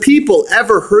 Has a people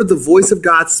ever heard the voice of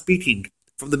God speaking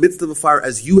from the midst of a fire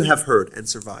as you have heard and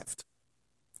survived?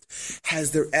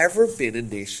 Has there ever been a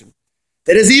nation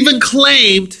that has even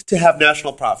claimed to have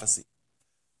national prophecy?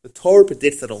 The Torah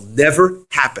predicts that it'll never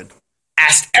happen.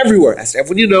 Ask everywhere. Ask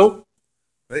everyone you know.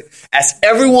 Right? Ask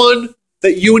everyone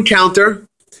that you encounter.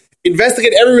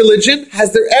 Investigate every religion.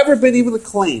 Has there ever been even a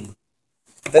claim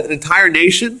that an entire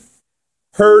nation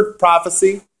heard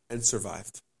prophecy and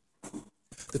survived?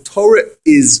 The Torah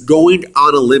is going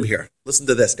on a limb here. Listen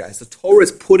to this, guys. The Torah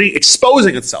is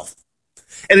exposing itself.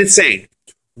 And it's saying,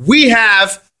 we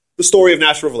have the story of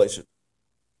national revelation.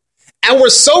 And we're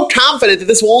so confident that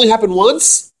this will only happen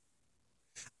once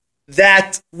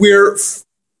that we're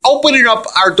opening up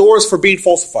our doors for being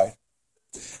falsified.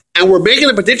 And we're making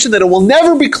a prediction that it will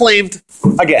never be claimed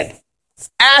again.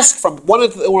 Ask from one to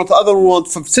the other one,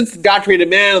 since God created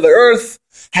man on the earth,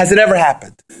 has it ever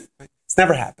happened? It's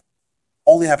never happened.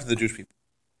 Only happened to the Jewish people.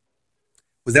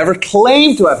 It was never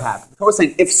claimed to have happened. The Torah is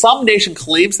saying, if some nation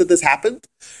claims that this happened,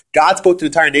 God spoke to the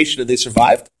entire nation and they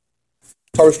survived.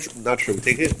 The Torah is not true. We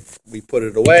take it, we put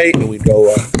it away, and we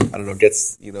go,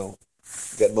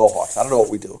 get mohawks. I don't know what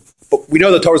we do. But we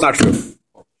know the Torah is not true.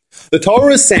 The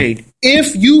Torah is saying,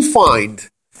 if you find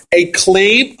a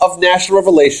claim of national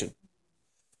revelation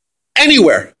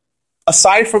anywhere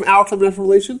aside from our claim of national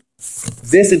revelation,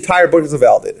 this entire book is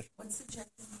invalidated. What's the chapter?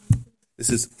 This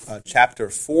is chapter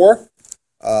 4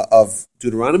 of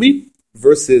Deuteronomy,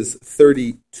 verses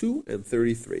 32 and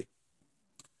 33.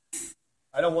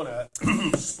 I don't want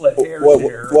to split hairs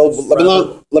here.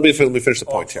 Let me finish the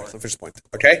point here. Let me finish the point.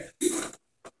 Okay?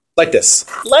 Like this.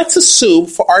 Let's assume,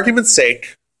 for argument's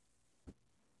sake,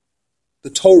 the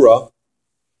Torah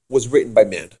was written by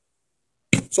man.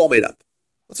 It's all made up.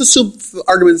 Let's assume, for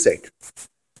argument's sake.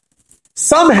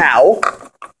 Somehow,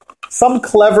 some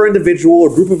clever individual or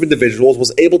group of individuals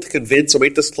was able to convince or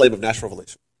make this claim of national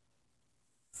revelation.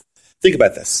 Think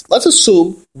about this. Let's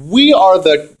assume we are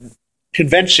the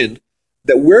convention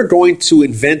that we're going to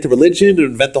invent a religion and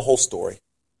invent the whole story.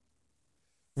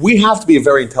 We have to be a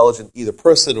very intelligent either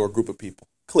person or group of people.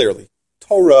 Clearly.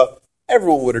 Torah,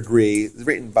 everyone would agree, is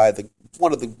written by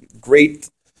one of the great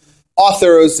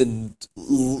authors and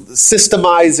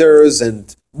systemizers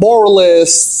and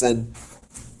moralists, and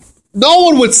No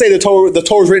one would say the Torah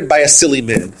was written by a silly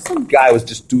man. Some guy was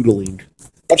just doodling.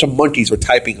 A bunch of monkeys were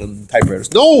typing on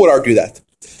typewriters. No one would argue that.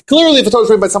 Clearly, if the Torah was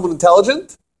written by someone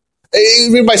intelligent,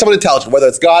 whether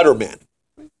it's God or man,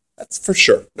 that's for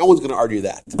sure. No one's going to argue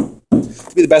that.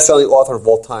 To be the best-selling author of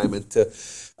all time and to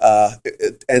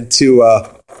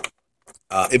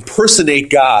impersonate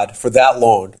God for that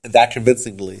long and that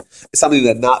convincingly is something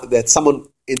that someone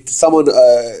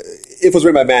if it was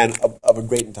written by a man of a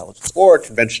great intelligence or a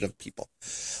convention of people.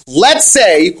 Let's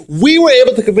say we were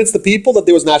able to convince the people that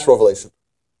there was natural revelation.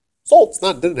 So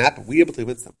it didn't happen. We were able to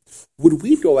convince them. Would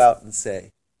we go out and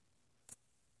say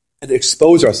and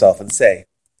expose ourselves and say,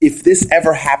 if this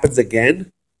ever happens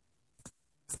again,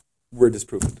 we're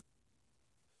disproven?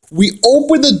 We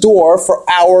open the door for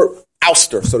our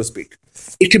ouster, so to speak.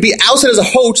 It could be ousted as a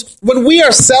hoax when we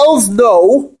ourselves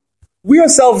know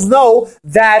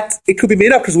that it could be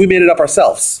made up because we made it up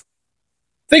ourselves.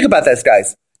 Think about this,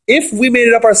 guys. If we made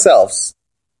it up ourselves,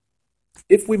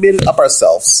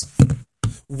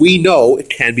 we know it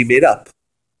can be made up.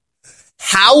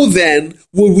 How then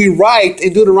would we write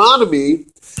in Deuteronomy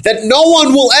that no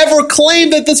one will ever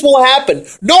claim that this will happen?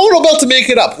 No one will be able to make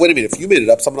it up. Wait a minute, if you made it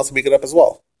up, someone else will make it up as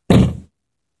well.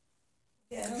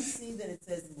 Yeah, I don't see that it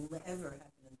says it will ever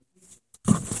happen in the future.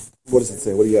 What does it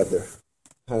say? What do you have there?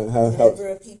 Whenever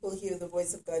a people hear the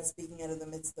voice of God speaking out of the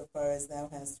midst of fire, as thou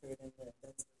hast heard and read.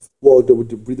 Well,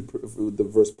 read the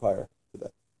verse prior to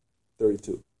that,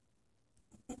 32.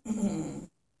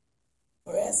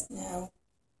 For ask now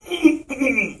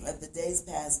of the days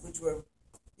past, which were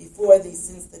before thee,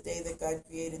 since the day that God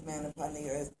created man upon the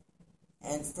earth,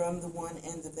 and from the one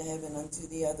end of the heaven unto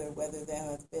the other, whether there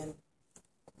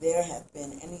hath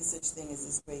been any such thing as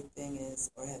this great thing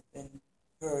is, or hath been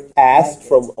heard. Asked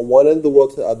from one end of the world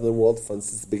to the other of the world,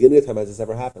 since the beginning of time, has this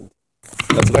ever happened?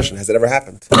 That's the question. Has it ever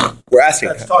happened? We're asking.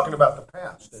 That's talking about the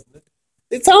past, isn't it?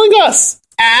 It's telling us.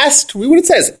 Asked. Read what it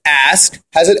says. Asked.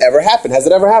 Has it ever happened? Has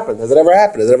it ever happened? Has it ever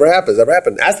happened? Has it ever happened? Has it ever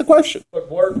happened? Ask the question.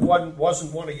 But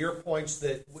wasn't one of your points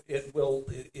that it will,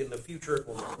 in the future, it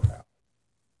will never happen?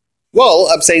 Well,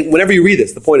 I'm saying whenever you read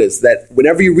this, the point is that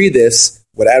whenever you read this,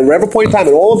 at whatever point in time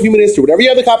in all of human history, whenever you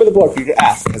have the copy of the book, you can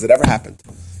ask, has it ever happened?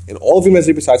 In all of human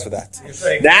history besides for that.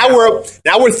 Now we're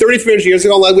 3,300 years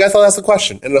ago, we have to ask the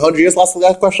question. And in 100 years, we'll ask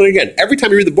the question again. Every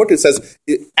time you read the book, it says,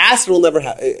 ask it will never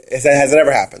happen. Has it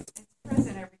ever happened? It's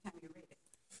present every time you read it.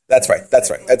 That's right. That's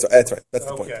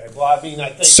the point. Well, I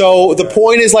think so the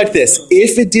point is like this.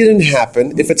 If it didn't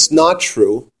happen, if it's not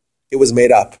true, it was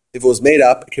made up. If it was made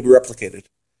up, it could be replicated.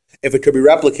 If it could be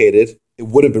replicated, it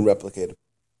would have been replicated.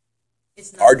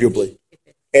 It's not arguably.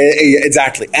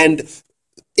 Exactly. And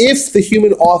if the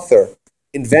human author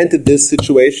invented this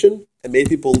situation and made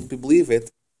people believe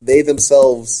it, they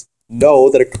themselves know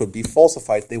that it could be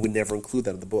falsified. They would never include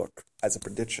that in the book as a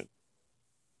prediction.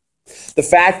 The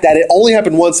fact that it only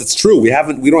happened once, it's true. We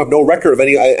don't have no record of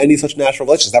any such natural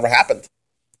revelation. It's never happened.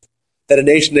 That a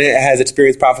nation has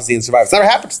experienced prophecy and survived. It's never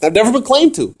happened. It's never been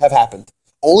claimed to have happened.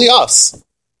 Only us.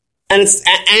 And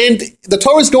the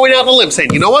Torah is going out on a limb,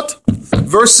 saying, you know what?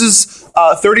 Verses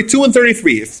 32 and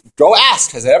 33. Go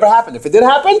ask, has it ever happened? If it did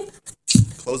happen,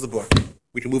 close the book.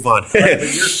 We can move on. Right,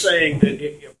 but you're saying that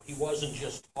he wasn't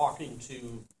just talking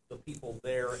to the people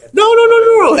there. No.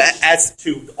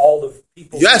 To all the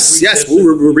people. Yes.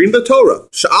 We're reading the Torah.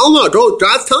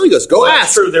 God's telling us. Go ask.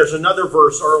 That's true. There's another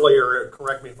verse earlier.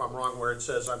 Correct me if I'm wrong, where it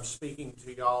says, "I'm speaking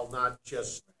to y'all, not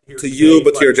just here to you,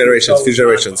 but to your generations, future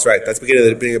generations." Right. That's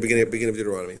beginning of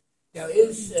Deuteronomy. Now,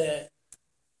 is there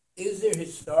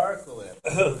historical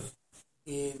evidence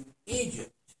in Egypt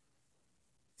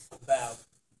about the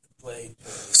plague?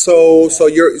 So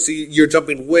you're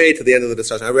jumping way to the end of the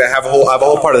discussion. I have a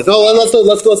whole part of it. No, let's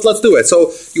do it.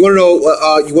 So you want to know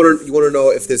you want to know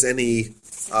if there's any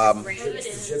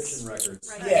Egyptian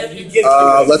records.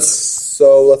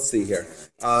 Let's see here.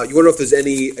 You want to know if there's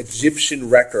any Egyptian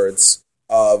records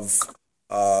of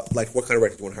like what kind of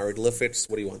records? Do you want hieroglyphics?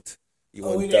 What do you want? You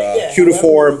want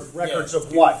cuneiform records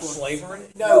of what? Slavery?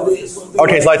 No.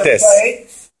 Okay, it's like this.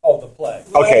 The plague.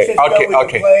 Okay.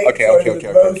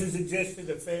 Moses existed,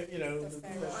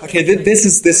 Okay, this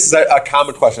is a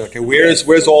common question. Okay,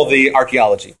 where's all the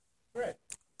archaeology? Right.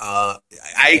 I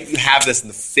have this in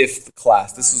the 5th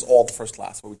class. This is all the first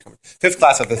class where we come. 5th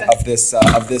class of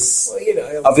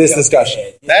this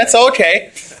discussion. That's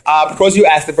okay. Because you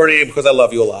asked it, Bernie, and because I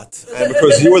love you a lot, and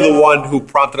because you were the one who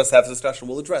prompted us to have this discussion,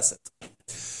 we'll address it.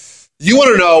 You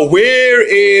want to know, where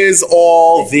is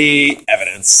all the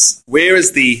evidence? Where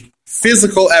is the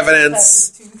physical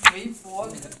evidence? 1, 2, 3, 4.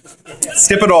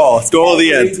 Skip it all. Let's go all to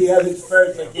the end. The others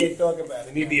first. I can't talk about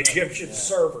it. We need the Egyptian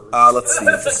server. Let's see.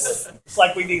 It's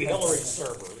like we need Hillary's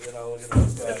server, you know.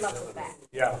 Good luck with that.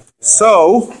 Yeah.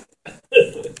 So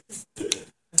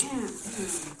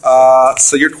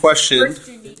your question. First,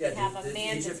 you need to have a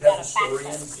man that's got a fact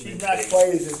test. She's not quite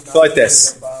as So like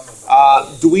this.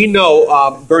 Do we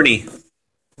know, Bernie,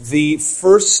 the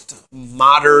first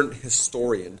modern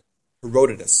historian,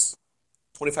 Herodotus,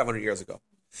 2,500 years ago,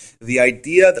 the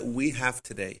idea that we have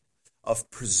today of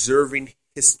preserving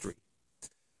history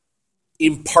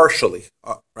impartially,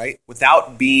 right,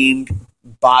 without being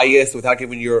biased, without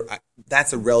giving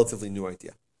that's a relatively new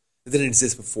idea. It didn't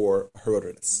exist before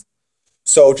Herodotus.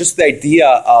 So just the idea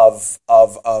of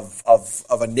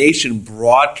a nation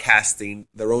broadcasting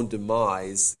their own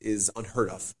demise is unheard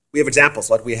of. We have examples,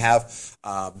 like we have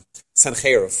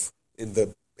Sancherib in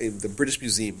the British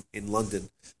Museum in London.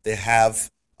 They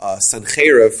have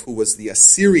Sancherib, who was the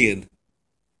Assyrian,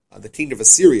 the king of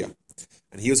Assyria,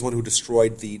 and he was the one who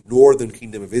destroyed the northern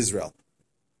kingdom of Israel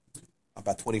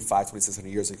about 2,600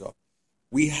 years ago.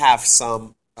 We have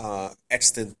some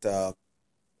extant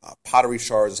pottery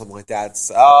shards or something like that.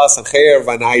 Sancherib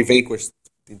and I vanquished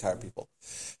the entire people.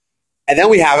 And then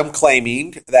we have him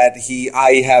claiming that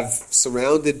I have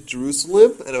surrounded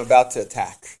Jerusalem and I'm about to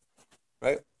attack.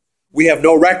 Right? We have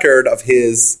no record of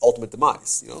his ultimate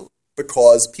demise,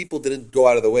 because people didn't go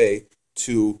out of the way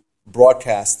to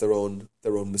broadcast their own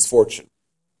misfortune.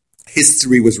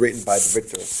 History was written by the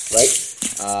victor, right?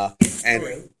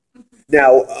 And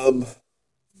now,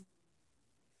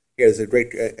 here's a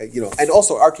great, and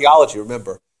also archaeology.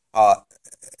 Remember,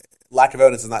 lack of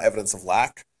evidence is not evidence of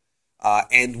lack,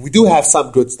 and we do have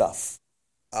some good stuff.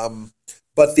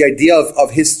 But the idea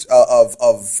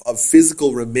of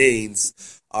physical remains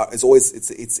is always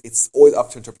it's always up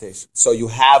to interpretation. So you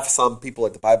have some people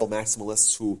like the Bible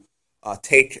maximalists who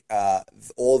take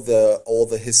all the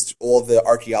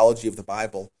archaeology of the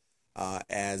Bible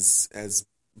as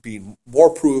being more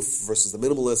proof versus the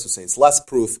minimalists who say it's less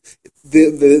proof.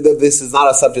 This is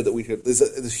not a subject that we could. There's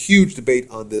a huge debate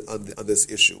on this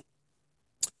issue.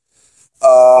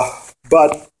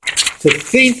 But to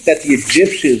think that the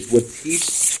Egyptians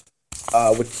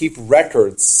would keep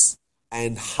records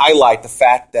and highlight the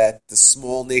fact that the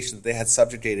small nation that they had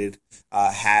subjugated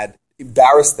had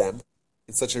embarrassed them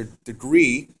in such a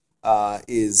degree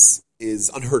is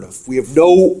unheard of. We have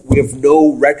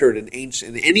no record in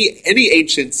any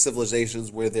ancient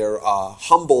civilizations where they're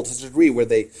humbled to such a degree where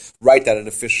they write that in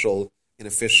official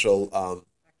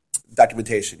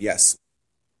documentation. Yes.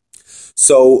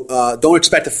 So don't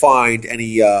expect to find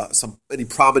any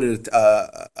prominent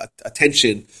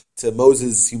attention to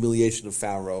Moses' humiliation of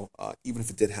Pharaoh, even if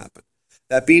it did happen.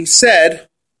 That being said,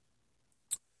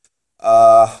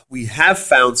 we have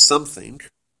found something.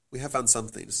 We have found some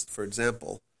things. For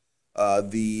example,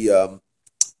 the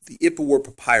Ipuwer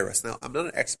papyrus. Now, I'm not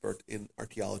an expert in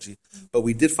archaeology, but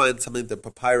we did find something, the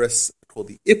papyrus called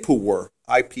the Ipuwer,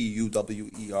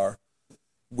 Ipuwer,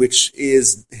 which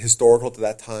is historical to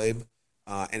that time.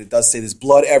 And it does say there's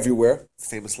blood everywhere,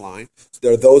 famous line. So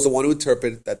there are those that want to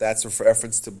interpret that that's a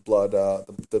reference to blood,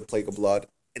 the plague of blood.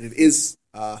 And it is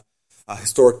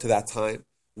historic to that time.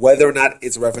 Whether or not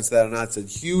it's a reference to that or not, it's a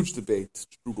huge debate.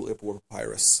 Google Ipuwer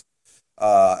papyrus.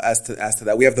 As to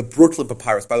that, we have the Brooklyn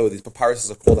papyrus. By the way, these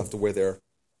papyruses are called after where they're.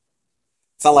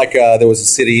 It's not like there was a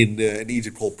city in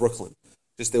Egypt called Brooklyn.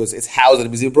 It's housed in the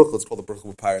Museum of Brooklyn. It's called the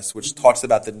Brooklyn papyrus, which talks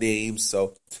about the names.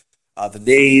 So the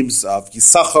names of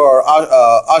Yisachar,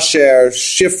 Asher,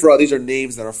 Shifra. These are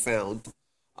names that are found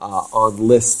on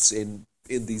lists in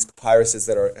these papyruses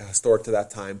that are historic to that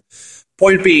time.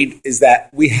 Point being is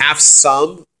that we have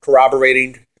some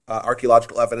corroborating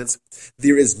archaeological evidence.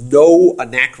 There is no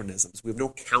anachronisms. We have no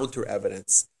counter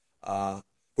evidence. But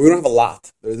we don't have a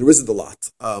lot. There isn't a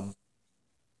lot.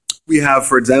 We have,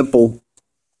 for example,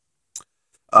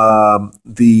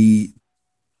 the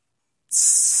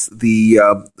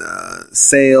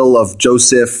sale of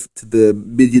Joseph to the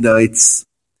Midianites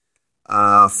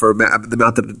for the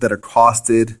amount that are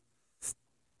costed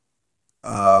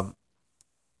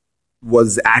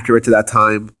was accurate to that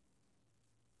time.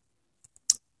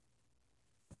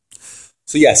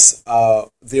 So yes,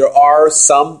 there are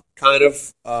some kind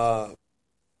of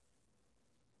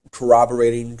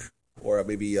corroborating or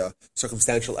maybe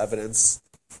circumstantial evidence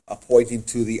pointing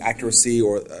to the accuracy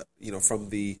or from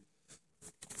the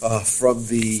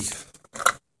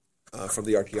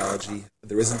archaeology.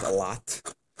 There isn't a lot.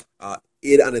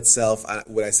 It on itself,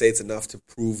 would I say it's enough to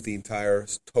prove the entire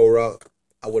Torah?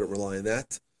 I wouldn't rely on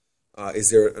that.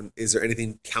 Is there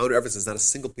anything counter evidence? There's not a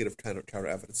single bit of counter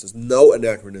evidence. There's no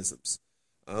anachronisms.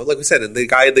 Like we said, and the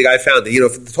guy found that,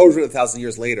 if the Torah was written 1,000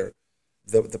 years later,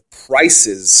 the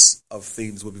prices of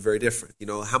things would be very different.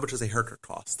 How much does a haircut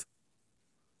cost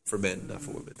for men, not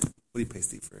for women? What do you pay,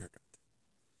 Steve, for a haircut?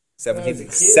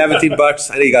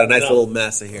 $17. I know you got a nice little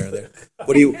mass of hair there.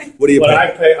 What do you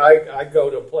pay? I go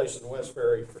to a place in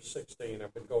Westbury for $16.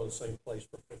 I've been going to the same place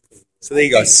for $15. So there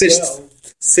you go.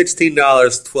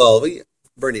 $16, 12.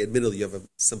 Bernie, admittedly, you have a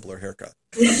simpler haircut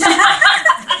than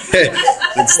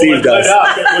Steve does.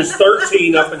 It was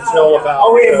 13 up until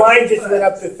about. Mine just went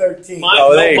up to 13.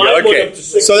 There you go. Okay,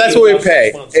 so that's what we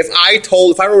pay. If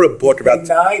I wrote a book about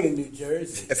 9 in New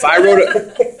Jersey. If I wrote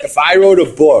a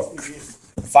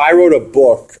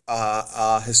book,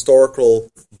 a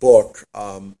historical book,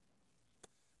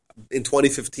 in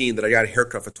 2015 that I got a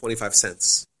haircut for 25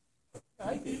 cents.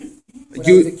 When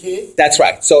I was a kid? That's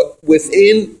right. So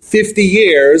within 50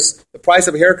 years, the price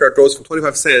of a haircut goes from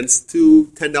 25 cents to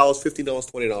 $10, $15,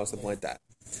 $20, something like that.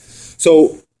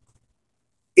 So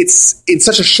it's in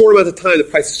such a short amount of time, the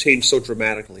prices changed so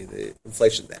dramatically, the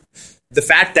inflation there. The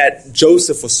fact that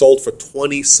Joseph was sold for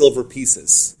 20 silver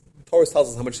pieces, the Torah tells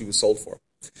us how much he was sold for.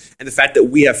 And the fact that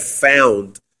we have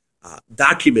found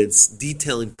documents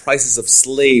detailing prices of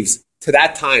slaves to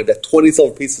that time, that 20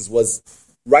 silver pieces was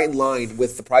right in line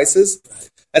with the prices,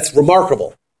 that's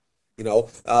remarkable. In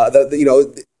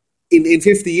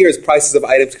 50 years, prices of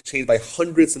items could change by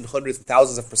hundreds and hundreds and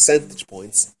thousands of percentage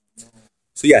points.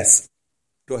 So yes,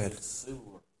 go ahead. Silver,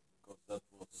 because that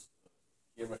was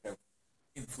you ever have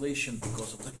inflation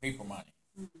because of the paper money.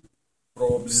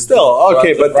 Probably still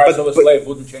okay, but the price of a slave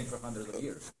wouldn't change for hundreds of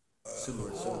years.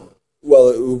 Silver is silver.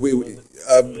 Well,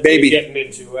 maybe getting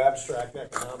into abstract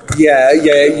economics. Yeah.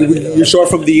 You're sure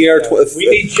from the year. We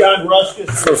need John Ruskin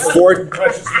for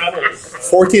precious metals.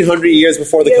 1,400 years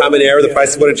before the Common Era, the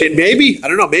prices would have changed. Maybe, I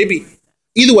don't know. Maybe.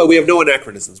 Either way, we have no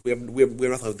anachronisms. We have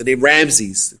nothing. The name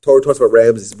Ramses. The Torah talks about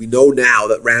Ramses. We know now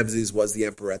that Ramses was the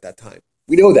emperor at that time.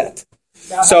 We know that.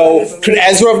 So could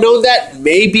Ezra have known that?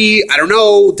 Maybe. I don't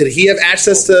know. Did he have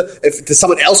access to? Did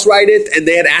someone else write it and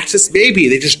they had access? Maybe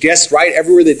they just guessed right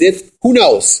everywhere they did. Who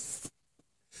knows?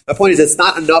 My point is, it's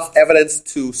not enough evidence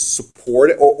to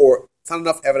support it, or it's not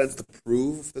enough evidence to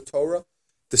prove the Torah.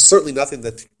 There's certainly nothing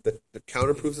that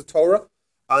counterproves the Torah.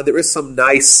 There is some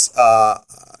nice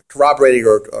corroborating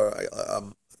or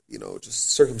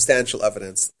just circumstantial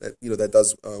evidence that that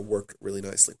does work really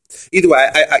nicely. Either way,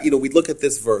 we look at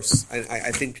this verse.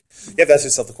 I think you have to ask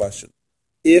yourself the question: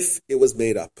 if it was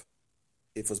made up,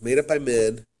 by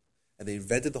men, and they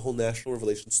invented the whole national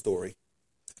revelation story.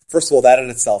 First of all, that in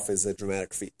itself is a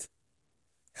dramatic feat.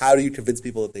 How do you convince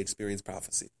people that they experience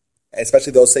prophecy?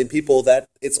 Especially those same people that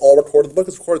it's all recorded. The book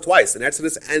is recorded twice in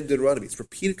Exodus and Deuteronomy. It's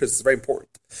repeated because it's very important.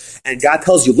 And God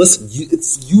tells you, listen,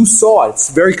 you saw it. It's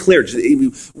very clear.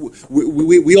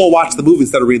 We all watch the movie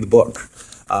instead of reading the book.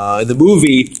 In the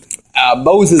movie,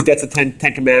 Moses gets the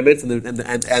Ten Commandments, and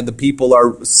the people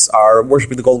are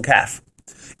worshiping the golden calf.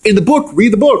 In the book,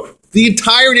 read the book. The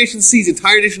entire nation sees, the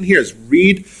entire nation hears.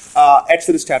 Read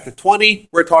Exodus chapter 20,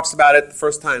 where it talks about it the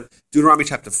first time. Deuteronomy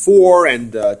chapter 4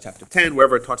 and chapter 10,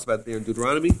 wherever it talks about it there in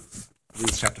Deuteronomy. I believe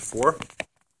it's chapter 4.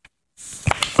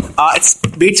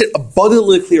 It makes it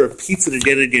abundantly clear, repeats it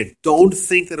again and again. Don't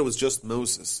think that it was just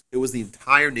Moses. It was the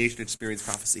entire nation that experienced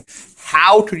prophecy.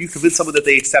 How could you convince someone that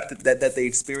they accepted that they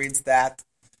experienced that?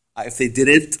 If they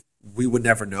didn't, we would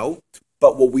never know.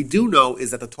 But what we do know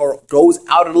is that the Torah goes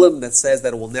out on a limb that says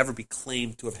that it will never be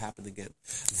claimed to have happened again.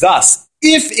 Thus,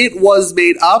 if it was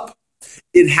made up,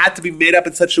 it had to be made up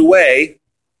in such a way.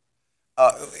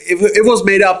 If it was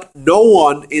made up, no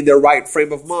one in their right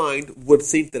frame of mind would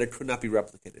think that it could not be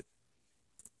replicated.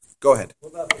 Go ahead. What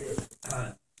about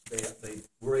they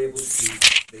were able to,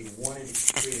 they wanted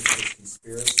to create this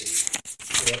conspiracy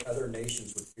so that other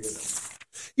nations would fear them?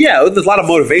 Yeah, there's a lot of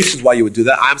motivations why you would do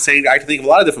that. I'm saying I can think of a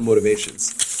lot of different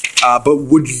motivations. But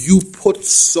would you put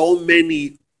so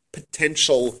many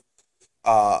potential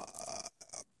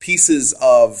pieces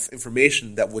of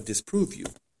information that would disprove you?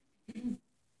 You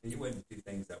wouldn't do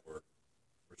things that were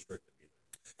restricted either.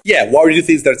 Yeah, why would you do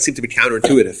things that seem to be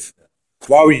counterintuitive?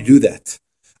 Why would you do that?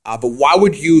 But why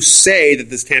would you say that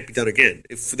this can't be done again?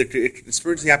 If the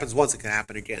experience happens once, it can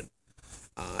happen again.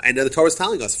 And the Torah is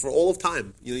telling us for all of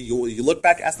time. You look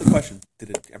back, ask the question: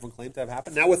 did it ever claim to have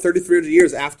happened? Now we're 3,300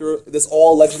 years after this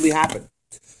all allegedly happened,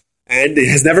 and it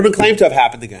has never been claimed to have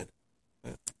happened again.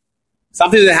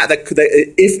 Something that could,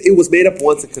 if it was made up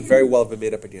once, it could very well have been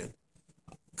made up again.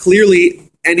 Clearly,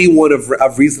 anyone of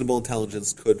reasonable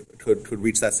intelligence could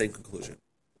reach that same conclusion.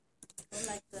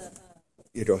 Like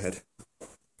yeah, go ahead.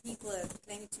 people that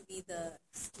claim to be the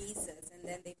Jesus, and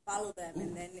then they follow them,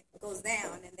 and then it goes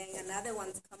down, and then another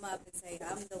ones come up and say,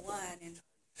 I'm the one. And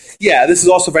yeah, this is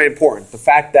also very important. The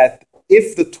fact that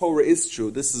if the Torah is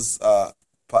true, this is a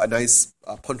nice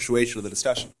punctuation of the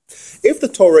discussion. If the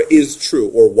Torah is true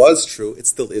or was true, it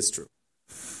still is true.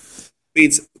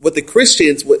 Means what the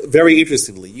Christians, very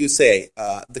interestingly, you say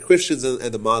the Christians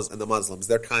and the Muslims,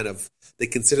 they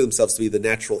consider themselves to be the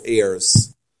natural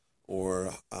heirs,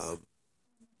 or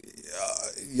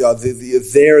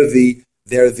they're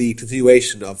the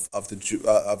continuation of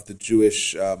the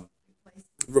Jewish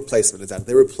replacement. Exactly,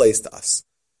 they replaced us.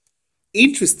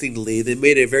 Interestingly, they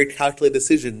made a very calculated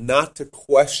decision not to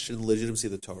question the legitimacy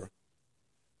of the Torah.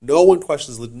 No one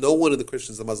of the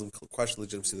Christians and Muslims question the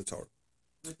legitimacy of the Torah.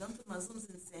 But don't the Muslims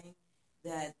in saying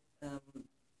that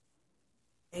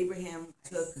Abraham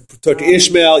took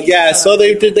Ishmael? Yeah, so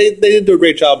they didn't do a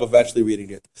great job of actually reading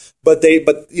it. But they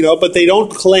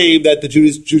don't claim that the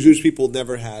Jewish people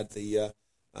never had the.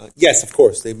 Yes, of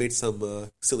course, they made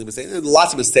some silly mistakes. And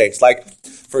lots of mistakes. Like,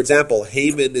 for example,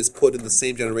 Haman is put in the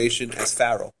same generation as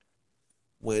Pharaoh,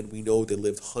 when we know they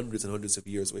lived hundreds and hundreds of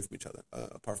years away from each other,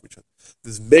 apart from each other.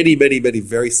 There's many, many, many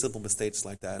very simple mistakes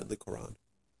like that in the Quran.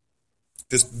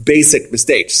 Just basic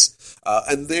mistakes.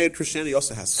 And then Christianity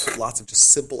also has lots of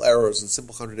just simple errors and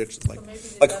simple contradictions. Like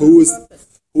who is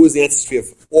the ancestry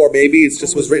of, or maybe it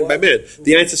just was written by men.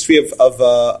 The ancestry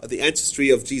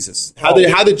of Jesus. How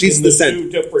did Jesus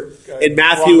descend? In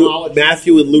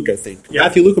Matthew and Luke, I think. Yeah.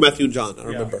 Matthew and John, I don't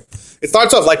remember. It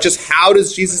starts off like, just how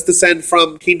does Jesus descend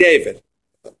from King David?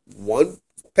 One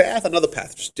path, another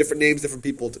path. Just different names, different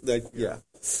people. And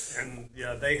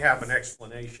they have an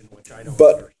explanation which I don't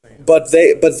understand. But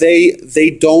they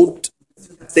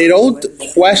don't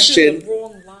question.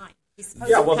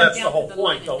 Yeah, well, that's the whole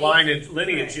point. The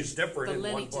lineage is different in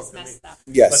one book.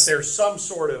 Yes, but there's some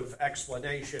sort of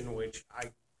explanation which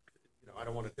I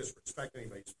don't want to disrespect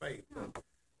anybody's faith, but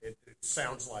it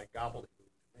sounds like gobbledygook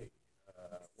to me.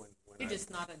 You're just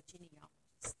not a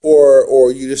genealogist.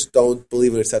 Or you just don't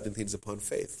believe in accepting things upon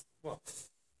faith. Well,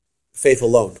 faith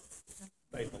alone.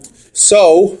 In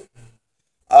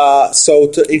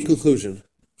conclusion,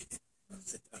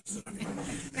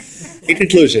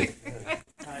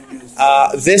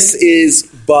 this is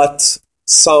but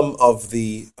some of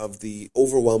the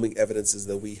overwhelming evidences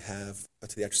that we have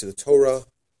to the accuracy of the Torah,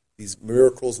 these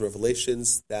miracles and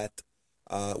revelations that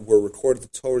were recorded in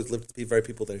the Torah, lived to be very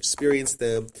people that experienced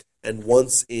them, and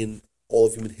once in all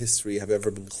of human history have ever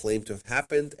been claimed to have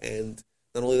happened, and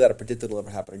not only that, are predicted will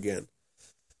never happen again.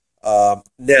 The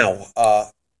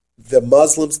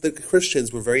Muslims, the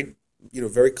Christians were very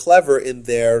clever in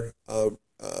their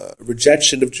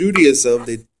rejection of Judaism.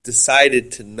 They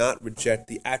decided to not reject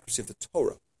the accuracy of the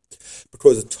Torah,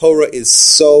 because the Torah is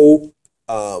so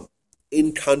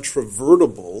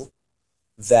incontrovertible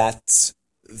that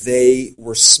they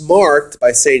were smart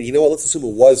by saying, let's assume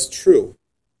it was true.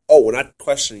 Oh, we're not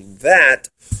questioning that.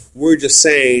 We're just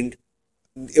saying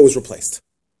it was replaced.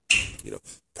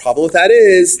 Problem with that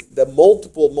is that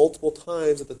multiple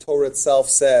times that the Torah itself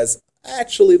says,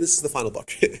 actually, this is the final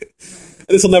book. And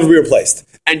this will never be replaced.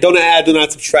 And do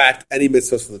not subtract any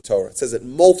mitzvahs from the Torah. It says it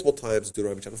multiple times in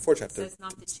Deuteronomy chapter 4, chapter. It says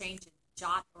not to change a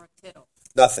jot or a tittle.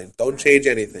 Nothing. Don't change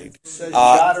anything. It says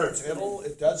jot or tittle?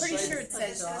 It does pretty say... sure it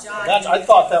says jot. I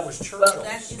thought that was Churchill.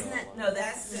 That's New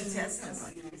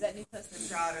Testament. Is that New Testament?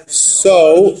 Jot or the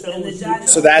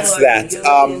so that's that.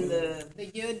 The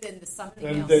yud and the something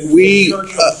else.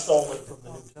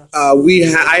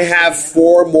 I have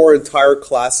 4 more entire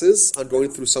classes on going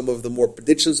through some of the more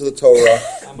predictions of the Torah.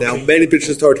 Now, many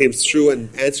predictions of the Torah came true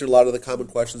and answered a lot of the common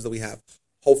questions that we have.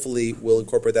 Hopefully, we'll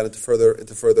incorporate that into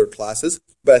further classes.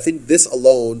 But I think this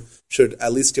alone should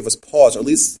at least give us pause, or at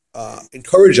least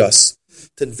encourage us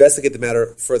to investigate the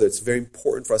matter further. It's very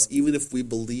important for us, even if we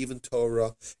believe in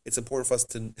Torah, it's important for us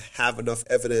to have enough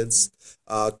evidence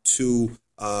to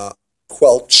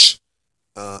quelch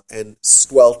and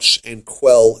squelch and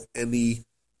quell any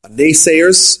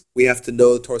naysayers. We have to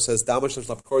know, the Torah says, Damash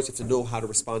of course, you have to know how to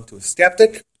respond to a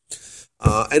skeptic.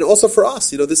 And also for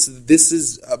us, this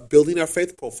is building our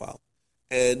faith profile.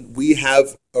 And we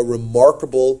have a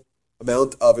remarkable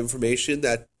amount of information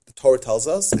that the Torah tells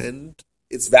us, and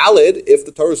it's valid if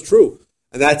the Torah is true.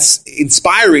 And that's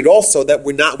inspiring also that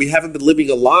we haven't been living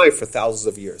a lie for thousands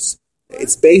of years.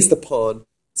 It's based upon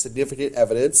significant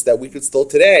evidence that we could still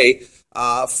today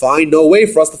find no way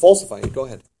for us to falsify it. Go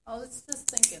ahead. I was just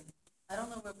thinking, I don't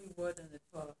know every word in the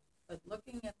Torah, but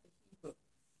looking at the Hebrew,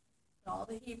 and all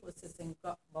the Hebrew says,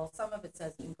 some of it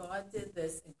says, and God did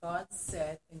this, and God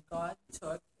said, and God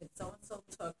took, and so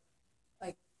took,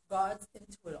 like God's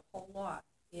into it a whole lot.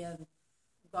 And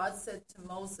God said to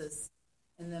Moses,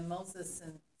 and then Moses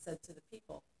said to the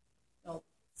people.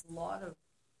 It's a lot of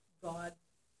God.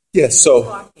 Yes. So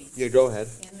talking. Yeah, go ahead.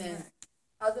 And then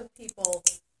other people,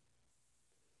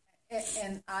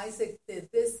 and Isaac did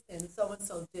this, and so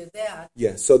did that.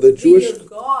 Yeah. So the Jewish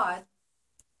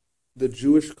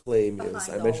claim is,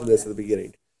 I mentioned this at the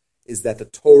beginning, is that the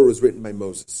Torah was written by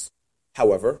Moses.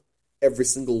 However, every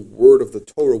single word of the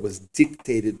Torah was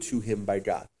dictated to him by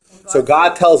God. So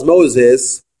God tells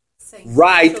Moses,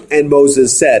 write, and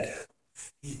Moses said.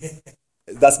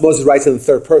 That's Moses writes in the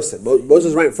third person.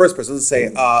 Moses writes in first person. Doesn't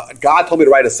say, God told me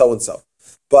to write as so-and-so.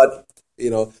 But,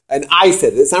 and I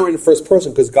said it. It's not written in first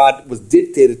person because God was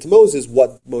dictated to Moses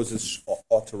what Moses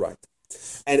ought to write.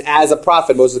 And as a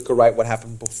prophet, Moses could write what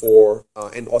happened before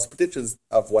and also predictions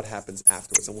of what happens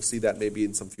afterwards. And we'll see that maybe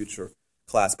in some future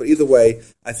class. But either way,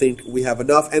 I think we have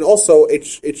enough. And also,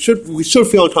 we should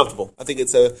feel uncomfortable. I think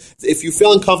if you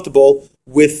feel uncomfortable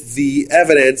with the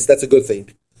evidence, that's a good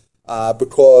thing.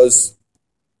 Because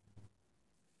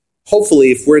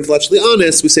hopefully, if we're intellectually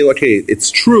honest, we say, okay,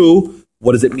 it's true.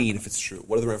 What does it mean if it's true?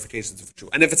 What are the ramifications if it's true?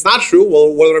 And if it's not true,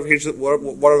 well, what are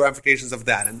the ramifications of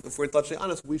that? And if we're intellectually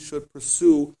honest, we should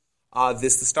pursue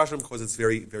this discussion because it's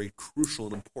very, very crucial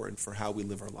and important for how we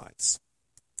live our lives.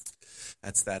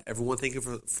 That's that. Everyone, thank you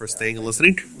for staying and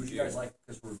listening. Would you guys like,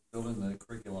 because we're building the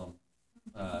curriculum,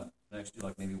 next do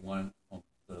like maybe one on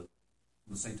the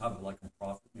same topic, like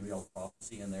maybe all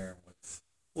prophecy in there?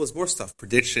 Well, there's more stuff.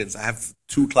 Predictions. I have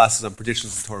 2 classes on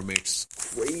predictions the Torah makes.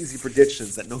 Crazy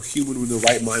predictions that no human with the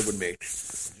right mind would make.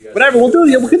 Whatever, we'll do.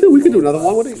 Yeah, we can do another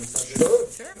one. Sure.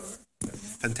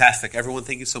 Fantastic. Everyone,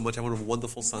 thank you so much. Have a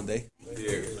wonderful Sunday.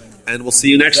 And we'll see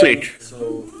you next week.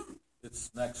 So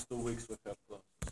it's next 2 weeks we have